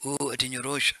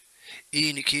 atinyorosha.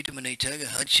 Hii ni kitu mnaitaga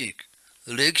handshake,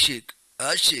 leg shake,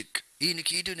 handshake. Hii ni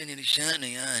kitu ninilishana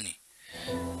yani.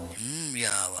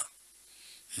 Yawa.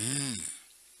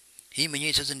 Hii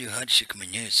mwenyewe sasa ndio handshake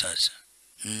mwenyewe sasa.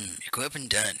 Iko hapa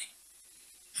ndani.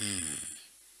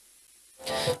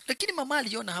 Lakini mama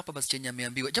aliona hapa basi chenye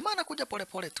ameambiwa. Jamaa anakuja pole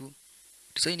pole tu.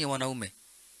 Tusaini ya wanaume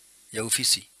ya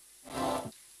ofisi.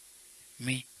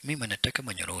 Mimi nataka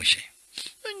manyoroshe.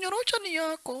 Nyorosha ni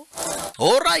yako.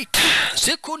 Alright.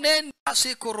 Siku nenda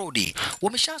siku rudi.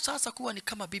 Wamesha sasa kuwa ni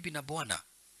kama bibi na bwana.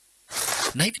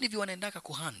 Na hivi ndivyo wanaendaka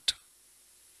kuhunt.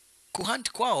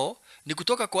 Kuhunt kwao ni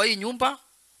kutoka kwa hii nyumba,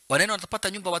 wanaenda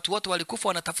watapata nyumba, watu wote walikufa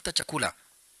wanatafuta chakula.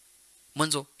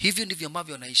 Mwanzo hivi ndivyo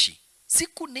ambavyo wanaishi.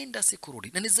 Siku nenda siku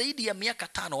rudi. Na ni zaidi ya miaka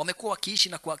 5 wamekuwa wakiishi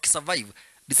na kwa survive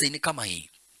design kama hii.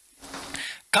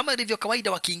 Kama ilivyo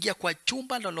kawaida wakiingia kwa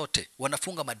chumba lolote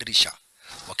wanafunga madirisha.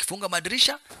 Wakifunga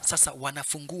madirisha sasa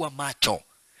wanafungua macho.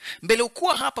 Mbele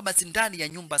ukuwa hapa basi ndani ya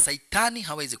nyumba saitani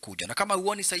hawezi kuja. Na kama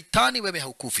uoni saitani wewe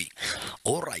haukufi.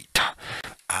 Alright.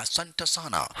 Asante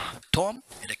sana. Tom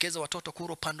elekeza watoto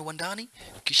kuro upande wa ndani,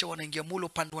 kisha wanaingia mulo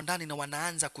upande wa ndani na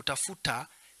wanaanza kutafuta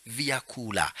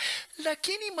vyakula.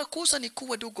 Lakini makosa ni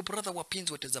kuwa, ndugu brother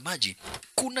wapenzi watazamaji,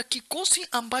 kuna kikosi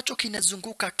ambacho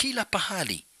kinazunguka kila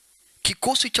pahali.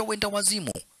 Kikosi cha wenda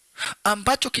wazimu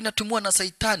ambacho kinatumwa na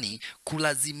saitani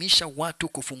kulazimisha watu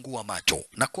kufungua macho.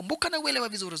 Na kumbuka na uelewa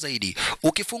vizuri zaidi,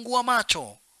 ukifungua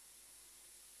macho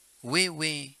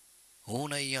wewe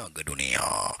unaiaga dunia.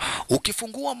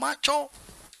 Ukifungua macho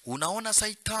unaona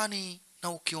saitani, na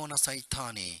ukiona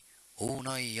saitani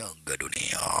unaiaga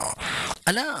dunia.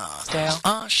 Ala,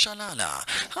 shalala.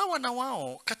 Hawa na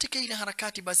wao katika ile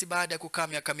harakati basi, baada ya kukaa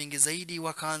miaka mingi zaidi,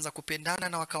 wakaanza kupendana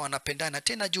na wakawa wanapendana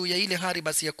tena juu ya ile hali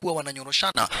basi ya kuwa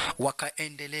wananyoroshana,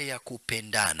 wakaendelea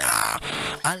kupendana.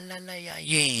 Alala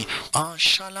yaye,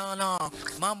 shalala.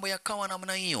 Mambo yakawa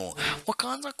namna hiyo,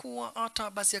 wakaanza kuwa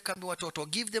hata basi akaambia watoto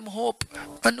give them hope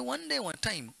and one day one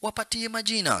time wapatie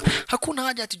majina. Hakuna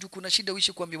haja ati kuna shida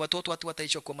uishi kuambia watoto watu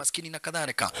wataishi kwa maskini na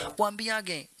kadhalika.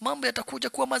 Waambiage mambo yatakuja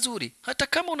kuwa mazuri. Hata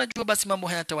kama unajua basi mambo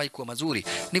hayatawahi kuwa mazuri,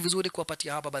 ni vizuri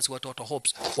kuwapatia hapa basi watoto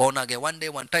hopes. Waonage one day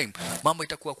one time mambo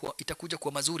itakuja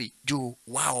kuwa mazuri juu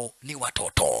wao ni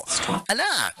watoto.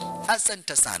 Ala,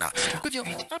 asante sana. Kwa hivyo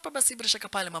hapa basi bila shaka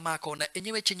pale mama akaona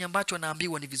enyewe chenye ambacho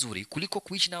anaambiwa ni vizuri kuliko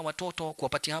kuishi na watoto,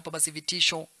 kuwapatia hapa basi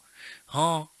vitisho.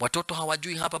 Watoto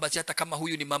hawajui hapa basi hata kama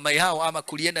huyu ni mama yao ama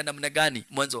kulienda namna gani.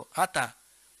 Mwanzo hata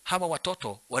hawa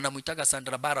watoto wanamuitaga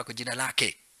Sandra Bara kwa jina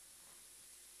lake.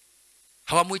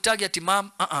 Hawamuitagi ati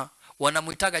mam,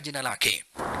 wanamuitaga jina lake.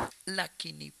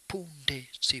 Lakini punde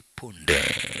si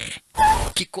punde,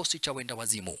 kikosi cha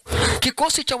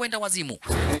wenda wazimu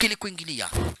kilikuingilia.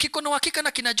 Kiko na hakika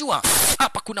na kinajua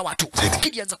hapa kuna watu.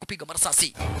 Kilianza kupiga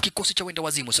marasasi. Kikosi cha wenda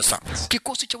wazimu sasa.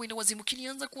 Kikosi cha wenda wazimu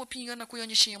kilianza kuwapiga na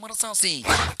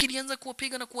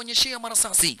kuonyeshea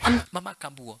marasasi. Mama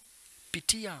kambua,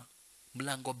 pitia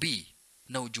mlango B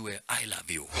na ujue I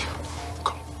love you.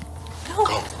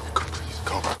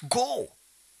 Go.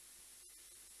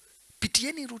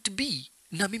 Pitieni route B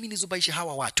na mimi nizubaishe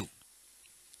hawa watu.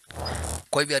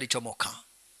 Kwa hivyo alichomoka.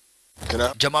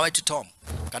 Jamaa wetu Tom,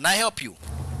 can I help you?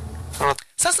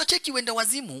 Sasa cheki wenda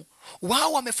wazimu,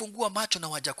 wao wamefungua macho na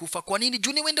wajakufa. Kwa nini?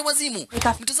 Juni wenda wazimu.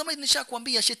 Mtazamaji,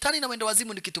 nishakwambia shetani na wenda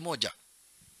wazimu ni kitu moja.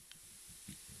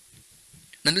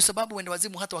 Na ndio sababu wenda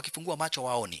wazimu hata wakifungua macho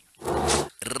waoni.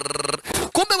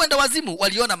 Kumbe wenda wazimu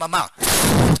waliona mama.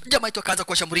 Jamaa wetu akaanza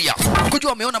kuwashambulia.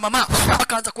 Kujua ameona mama,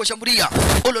 akaanza kuwashambulia.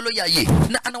 Ololo yaye.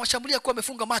 Na anawashambulia kwa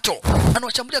amefunga macho.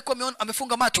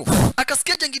 Amefunga macho.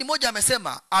 Akasikia jengine moja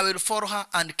amesema I will follow her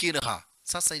and kill her.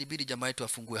 Sasa ilibidi jamaa wetu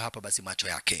afungue hapa basi macho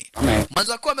yake.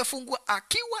 Mwanzo akiwa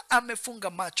amefunga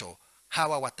macho,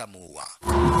 hawa watamuua.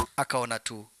 Akaona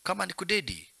tu kama ni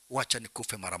kudedi, wacha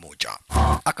nikufe mara moja.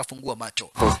 Akafungua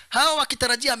macho. Hawa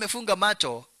wakitarajia amefunga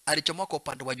macho, alichomoka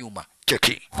upande wa nyuma.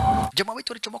 Cheki. Jamaa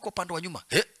wetu alichomoka upande wa nyuma.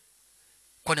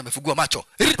 Kwani amefungua macho.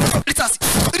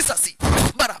 Risasi.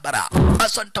 Barabara.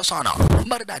 Asante sana.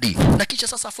 Maridadi. Na kisha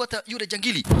sasa afuata yule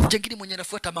jangili. Jangili mwenye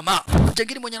anafuata mama.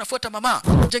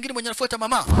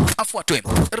 Afuatwe.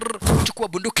 Chukua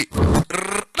bunduki.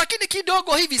 Lakini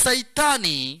kidogo hivi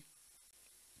saitani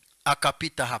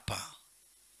akapita hapa.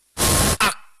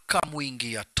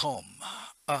 Akamuingia Tom.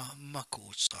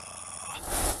 Makosa.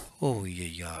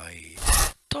 Yeyai.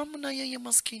 Tom na yeye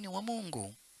maskini wa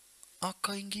Mungu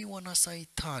akaingiwa na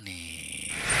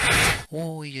saitani.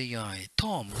 Yeyai.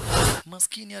 Tom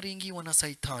maskini aliingiwa na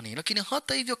saitani, lakini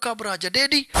hata hivyo kabla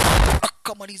hajadedi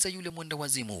akamaliza yule mwenda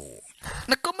wazimu.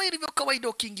 Na kama ilivyo kawaida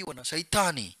ukiingiwa na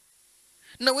saitani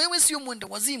na wewe sio mwenda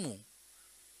wazimu,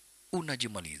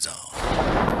 unajimaliza.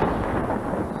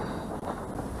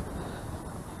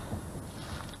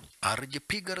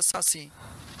 Alijipiga risasi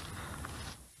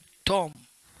Tom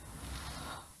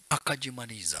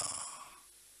akajimaliza.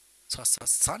 Sasa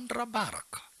Sandra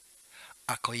Barak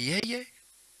ako yeye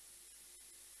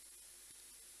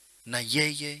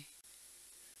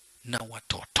na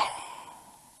watoto.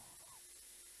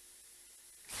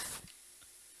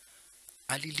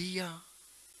 Alilia,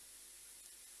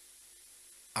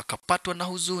 akapatwa na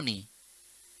huzuni,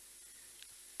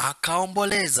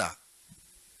 akaomboleza,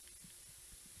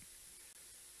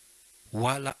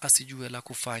 wala asijue la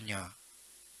kufanya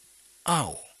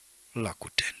au la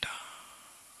kutenda.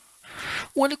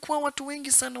 Walikuwa watu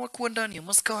wengi sana wakuwa ndani ya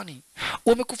maskani,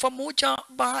 wamekufa moja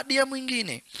baada ya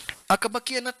mwingine.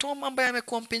 Akabakia na Tom ambaye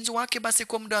amekuwa mpenzi wake basi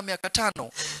kwa muda wa miaka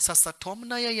 5. Sasa Tom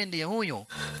na yeye ndiye huyo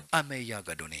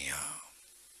ameiaga dunia.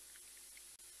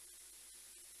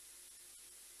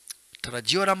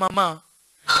 Tarajio la mama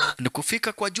ni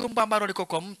kufika kwa jumba ambalo liko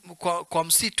kwa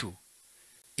msitu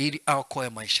ili aokoe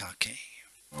maisha yake.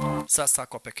 Sasa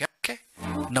kwa peke yake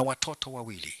na watoto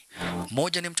wawili.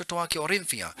 Mmoja ni mtoto wake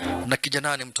Orinthia na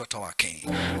kijana ni mtoto wake.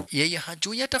 Yeye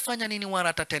hajui atafanya nini wala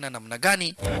atatenda namna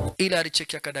gani, ila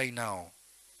alichekia kadai nao.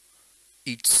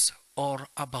 It's all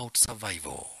about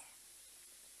survival.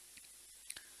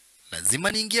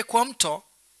 Lazima niingie kwa mto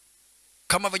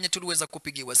kama venye tuliweza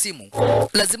kupigiwa simu,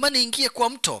 lazima niingie kwa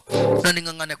mto na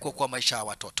ning'ang'ane kwa maisha ya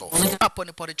watoto. Hapo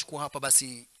ndipo alichukua hapa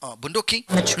basi bunduki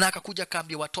na akakuja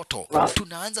kaambia watoto,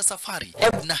 tunaanza safari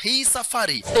na hii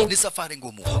safari ni safari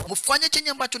ngumu. Mfanye chenye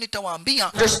ambacho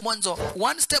nitawaambia mwanzo.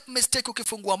 One step mistake,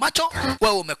 ukifungua macho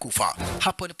wewe umekufa.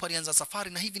 Hapo ndipo alianza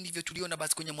safari, na hivi ndivyo tuliona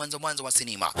basi kwenye mwanzo wa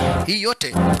sinema. Hii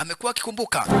yote amekuwa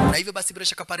akikumbuka, na hivyo basi bila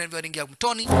shaka pale alivyoingia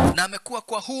mtoni, na amekuwa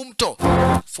kwa huu mto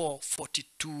for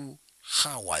 42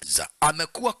 hours.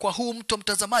 Amekuwa kwa huu mto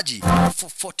mtazamaji for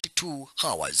 42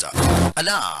 hours.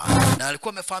 Ala, na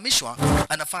alikuwa amefahamishwa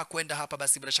anafaa kwenda hapa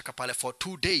basi bila shaka pale for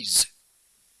 2 days.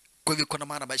 Kwa hivyo kuna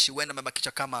maana basi huenda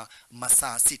amebakisha kama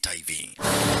masaa 6 hivi.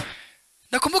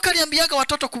 Nakumbuka aliambiaga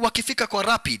watoto wakifika kwa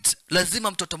rapids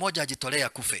lazima mtoto mmoja ajitolea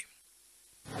kufe.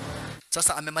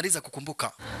 Sasa amemaliza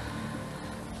kukumbuka.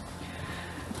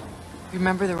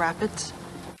 Remember the rapids?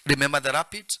 Remember the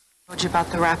rapids? Told you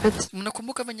about the rapids?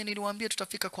 Mnakumbuka venye niliwaambia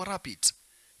tutafika kwa rapids?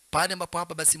 Pale ambapo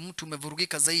hapa basi mtu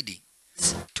umevurugika zaidi.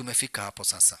 Tumefika hapo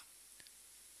sasa.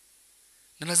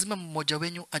 Na lazima mmoja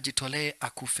wenyu ajitolee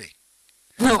akufe.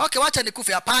 No. Okay, wacha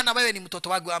nikufe. Hapana, wewe ni mtoto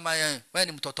wangu, ama wewe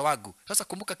ni mtoto wangu. Sasa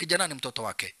kumbuka kijana ni mtoto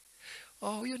wake.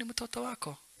 Oh, huyo ni mtoto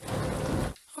wako.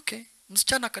 Okay,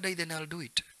 msichana kadai, then I'll do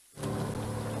it.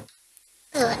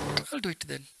 I'll do it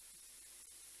then.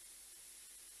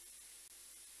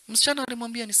 Msichana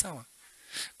alimwambia ni sawa.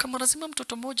 Kama lazima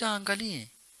mtoto mmoja aangalie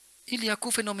ili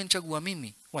akufe na umenichagua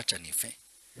mimi, wacha nife.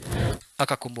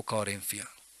 Akakumbuka Oremfia.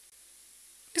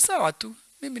 Ni sawa tu,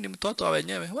 mimi ni mtoto wa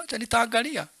wenyewe, wacha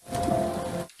nitaangalia.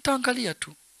 Nitaangalia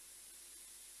tu.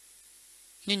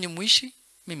 Nyinyi muishi,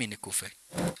 mimi nikufe.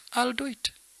 I'll do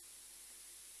it.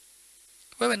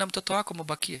 Wewe na mtoto wako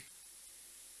mbakie.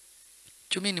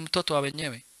 Mimi ni mtoto wa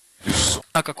wenyewe.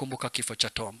 Akakumbuka kifo cha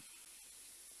Tom.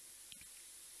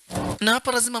 Na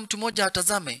hapa lazima mtu mmoja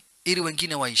atazame ili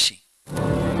wengine waishi.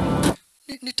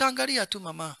 Nitaangalia tu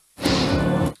mama.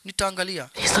 Nitaangalia.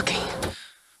 He's looking.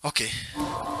 Okay.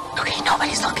 Okay,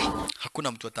 nobody's looking.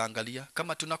 Hakuna mtu ataangalia.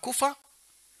 Kama tunakufa,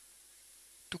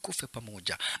 tukufe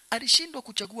pamoja. Alishindwa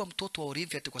kuchagua mtoto wa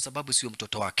Olivia kwa sababu sio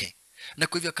mtoto wake. Na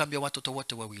kwa hivyo akaambia watoto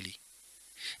wote wawili,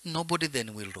 nobody then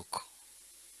will look.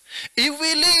 If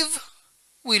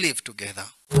we live together.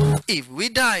 If we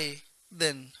die,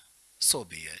 then so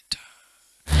be it.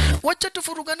 Wacha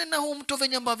tufurugane na huu mto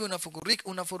venye ambavyo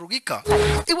unafurugika.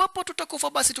 Iwapo tutakufa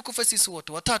basi tukufe sisi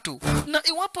wote watatu. Na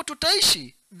iwapo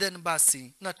tutaishi, then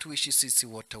basi na tuishi sisi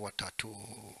wote watatu.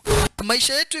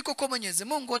 Maisha yetu iko kwa Mwenyezi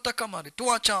Mungu, hata kama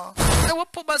alituacha.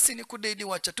 Iwapo basi ni kudedi,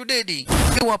 wacha tudedi.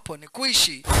 Iwapo ni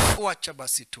kuishi, wacha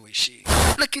basi tuishi.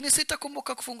 Lakini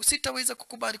sitakumbuka sitaweza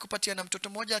kukubali kupatia na mtoto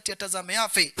mmoja ati atazame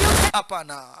afi.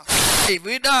 Hapana. If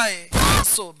we die,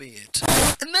 so be it.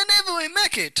 And then if we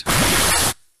make it,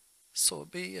 so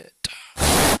be it.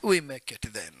 We make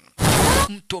it then.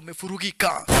 Mto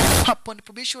umefurugika. Hapa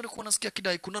ndipo bishi walikuwa nasikia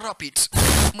kidai kuna rapids.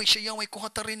 Maisha yao iko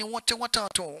hatarini wote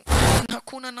watatu. Na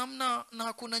hakuna namna na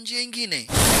hakuna njia ingine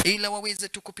ila waweze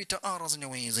tu kupita ara zenye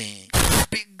wezi.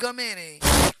 Piga mere,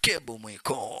 kebo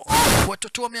mwiko.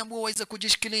 Watoto wameambiwa waweze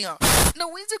kujishikilia. Na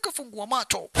waweze kufungua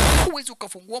macho. Uweze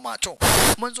ukafungua macho.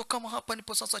 Mwanzo kama hapa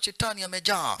nipo sasa shetani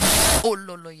amejaa.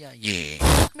 Ololo ya ye.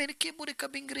 Merikebu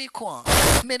likabingirikwa.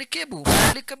 Merikebu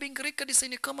likabingirika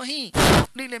disini kama hii.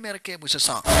 Lile merikebu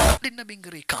sasa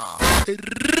linabingirika.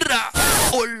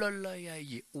 Ololo ya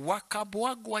ye.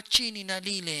 Wakabwagwa chini na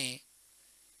lile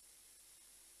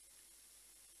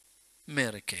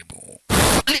merikebu.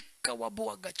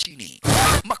 Likawabwaga chini.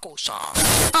 Makosa.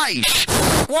 Aish.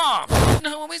 Wa. Na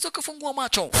hawawezi kufungua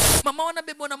macho. Mama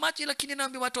wanabebwa na maji, lakini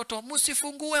naambia watoto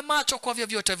msifungue macho kwa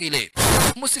vyovyote vile.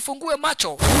 Msifungue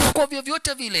macho kwa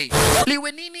vyovyote vile.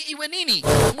 Liwe nini iwe nini.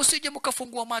 Msije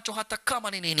mkafungua macho hata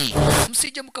kama ni nini.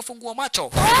 Msije mkafungua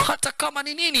macho hata kama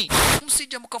ni nini.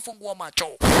 Msije mkafungua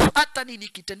macho hata nini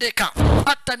kitendeka,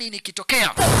 hata nini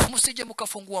kitokea. Msije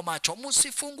mkafungua macho.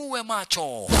 Msifungue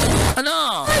macho.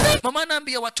 Ana, mama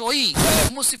anaambia watu hii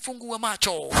msifungue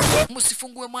macho.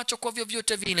 Msifungue macho kwa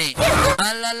vyovyote vile.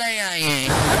 Alala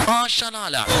yaye.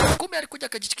 Ashalala. Kumbe alikuja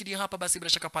akajishikilia hapa basi bila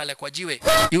shaka pale kwa jiwe.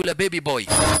 Yule baby boy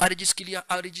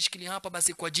alijishikilia hapa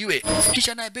basi kwa jiwe.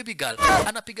 Kisha naye baby girl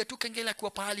anapiga tu kengele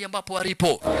kwa pahali ambapo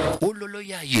alipo. Ulolo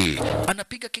yaye.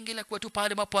 Anapiga kengele kwa tu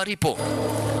pahali ambapo alipo.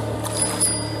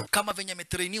 Kama venye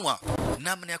ametrainiwa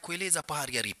namna ya kueleza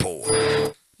pahali alipo.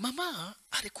 Mama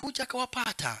alikuja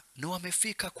akawapata na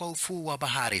wamefika kwa ufuo wa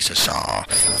bahari sasa.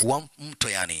 Wa mto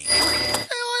yani.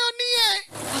 Oyo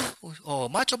nie. Oh,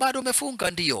 macho bado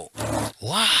umefunga ndio.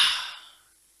 Wow.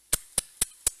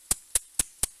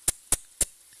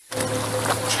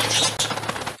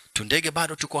 Tundege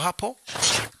bado tuko hapo.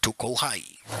 Tuko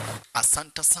uhai.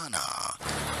 Asante sana.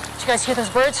 Did you guys hear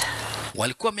those birds?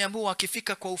 Walikuwa wameambiwa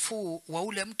wakifika kwa ufuo wa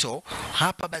ule mto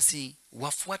hapa basi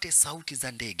wafuate sauti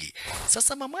za ndege.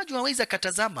 Sasa mamaju hawezi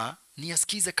akatazama ni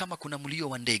asikize kama kuna mlio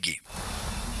wa ndege.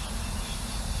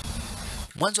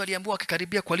 Mwanzo aliambiwa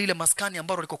akikaribia kwa lile maskani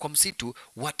ambalo liko kwa msitu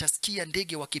watasikia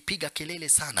ndege wakipiga kelele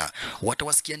sana.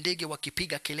 Watawasikia ndege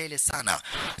wakipiga kelele sana.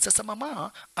 Sasa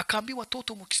mama akaambiwa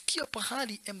watoto mkisikia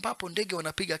pahali ambapo ndege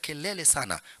wanapiga kelele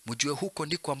sana, mjue huko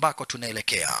ndiko ambako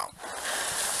tunaelekea.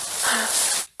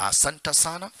 Asante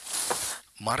sana.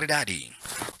 Maridadi.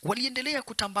 Waliendelea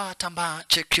kutambaa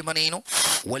cheki maneno.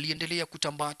 Waliendelea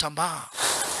kutambaa.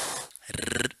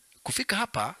 Kufika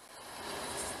hapa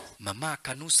mama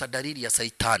kanusa dalili ya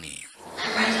saitani.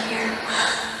 Right here.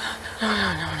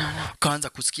 No. Kaanza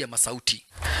kusikia masauti.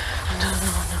 No.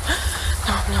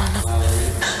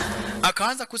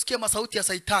 Akaanza kusikia masauti ya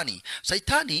saitani.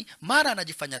 Saitani mara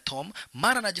anajifanya Tom,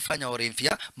 mara anajifanya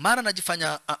Orinthia, mara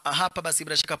anajifanya hapa basi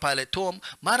bila shaka pale Tom,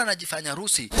 mara anajifanya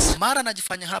Rusi, mara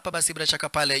anajifanya hapa basi bila shaka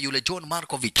pale yule John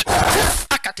Markovich.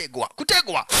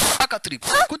 Kutegwa, akatrip,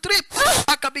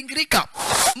 akabingirika.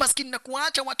 Maskini na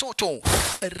kuacha watoto.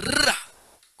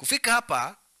 Kufika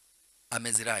hapa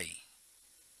amezirai.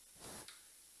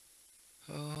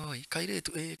 Oi,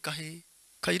 kairetu kahe,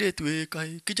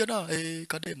 kijana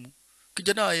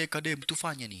kademu,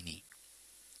 tufanye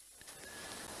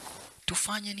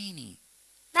nini?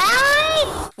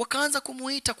 Wakaanza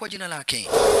kumuita kwa jina lake.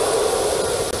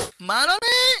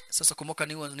 Marone! Sasa kumbuka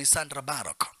ni Sandra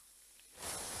Barok.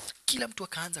 Kila mtu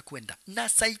akaanza kwenda. Na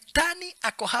saitani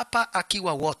ako hapa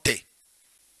akiwa wote.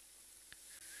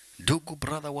 Ndugu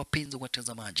brother wapenzi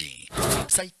watazamaji.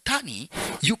 Saitani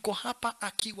yuko hapa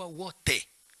akiwa wote.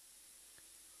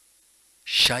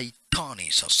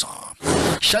 Shaitani sasa.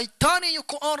 Shaitani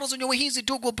yuko ara za nyewe hizi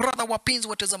ndugu brother wapenzi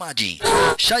watazamaji.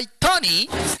 Shaitani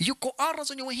yuko ara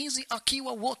za nyewe hizi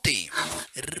akiwa wote.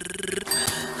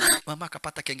 Mama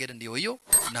akapata kengele ndio hiyo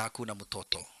na hakuna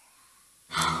mtoto.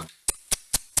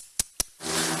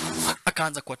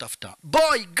 Akaanza kuwatafuta.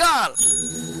 Boy, girl.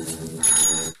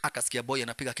 Akasikia boy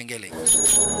anapiga kengele.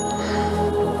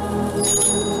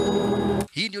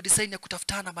 Hii ndio design ya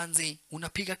kutafutana manzi.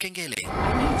 Unapiga kengele.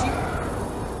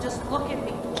 Just look at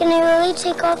me. Can I really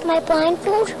take off my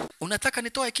blindfold? Unataka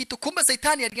nitoe kitu? Kumbe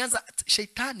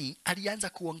shaitani alianza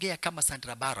kuongea kama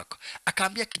Sandra Barok.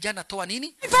 Akaambia kijana toa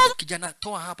nini? Kijana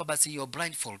toa hapa basi hiyo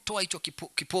blindfold. Toa hicho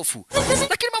kipofu.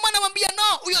 Lakini mama anamwambia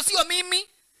no, huyo sio mimi.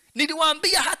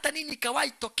 Niliwaambia hata nini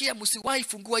kawahi tokea msiwahi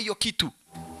fungua hiyo kitu.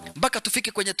 Mpaka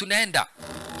tufike kwenye tunaenda.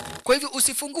 Kwa hivyo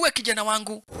usifungue kijana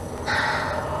wangu.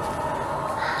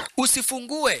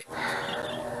 Usifungue.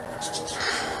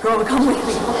 Girl, come with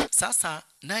me. Sasa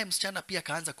naye msichana pia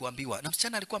akaanza kuambiwa. Na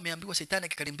msichana alikuwa ameambiwa Saitani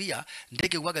akikaribia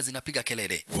ndege uwaga zinapiga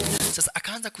kelele. Sasa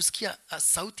akaanza kusikia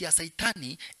sauti ya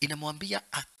Saitani inamwambia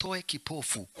atoe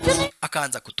kipofu.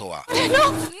 Akaanza kutoa.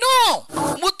 No!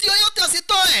 Mtu yoyote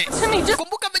asitoe.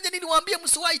 Kumbuka venye niliwaambia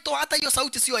msiwahi toa, hata hiyo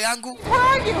sauti sio yangu.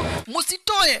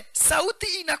 Msitoe. Sauti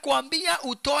inakuambia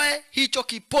utoe hicho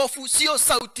kipofu, sio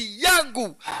sauti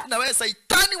yangu. Na wewe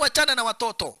Saitani wachana na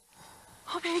watoto.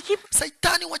 Oh, baby,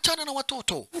 Saitani wachana na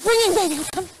watoto. Keep bringing,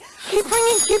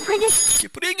 baby.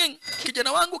 Keep bringing.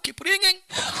 Kijana wangu keep bringing.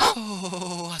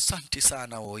 Oh, asante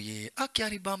sana oye. Aki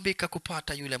alibambika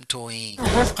kupata yule mtoi.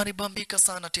 Alibambika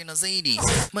sana tena zaidi.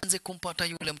 Manze kumpata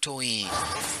yule mtoi.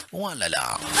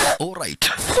 Walala. Alright.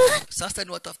 Sasa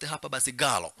ni watafute hapa basi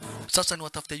Galo. Sasa ni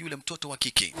watafute yule mtoto wa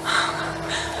kike.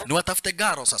 Ni watafute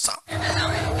Garo sasa.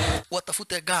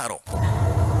 Watafute Garo.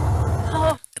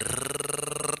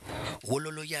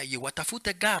 Wololo yaye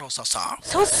watafute Garo sasa.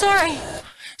 So sorry.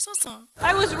 Sasa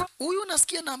I was huyu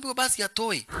nasikia naambiwa basi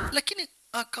atoe, lakini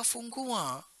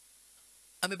akafungua.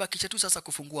 Amebakisha tu sasa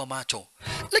kufungua macho.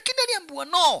 Lakini aliambiwa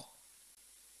no.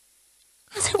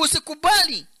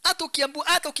 Usikubali.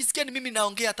 Hata ukisikia ni mimi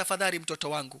naongea, tafadhali mtoto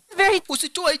wangu.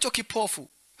 Usitoe hicho kipofu.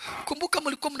 Kumbuka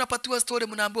mlikuwa mnapatiwa story,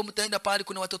 mnaambiwa mtaenda pale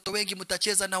kuna watoto wengi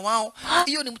mtacheza na wao.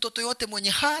 Hiyo ni mtoto yote mwenye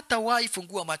hata wahi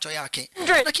fungua macho yake.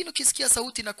 Lakini ukisikia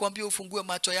sauti na kuambia ufungue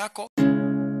macho yako,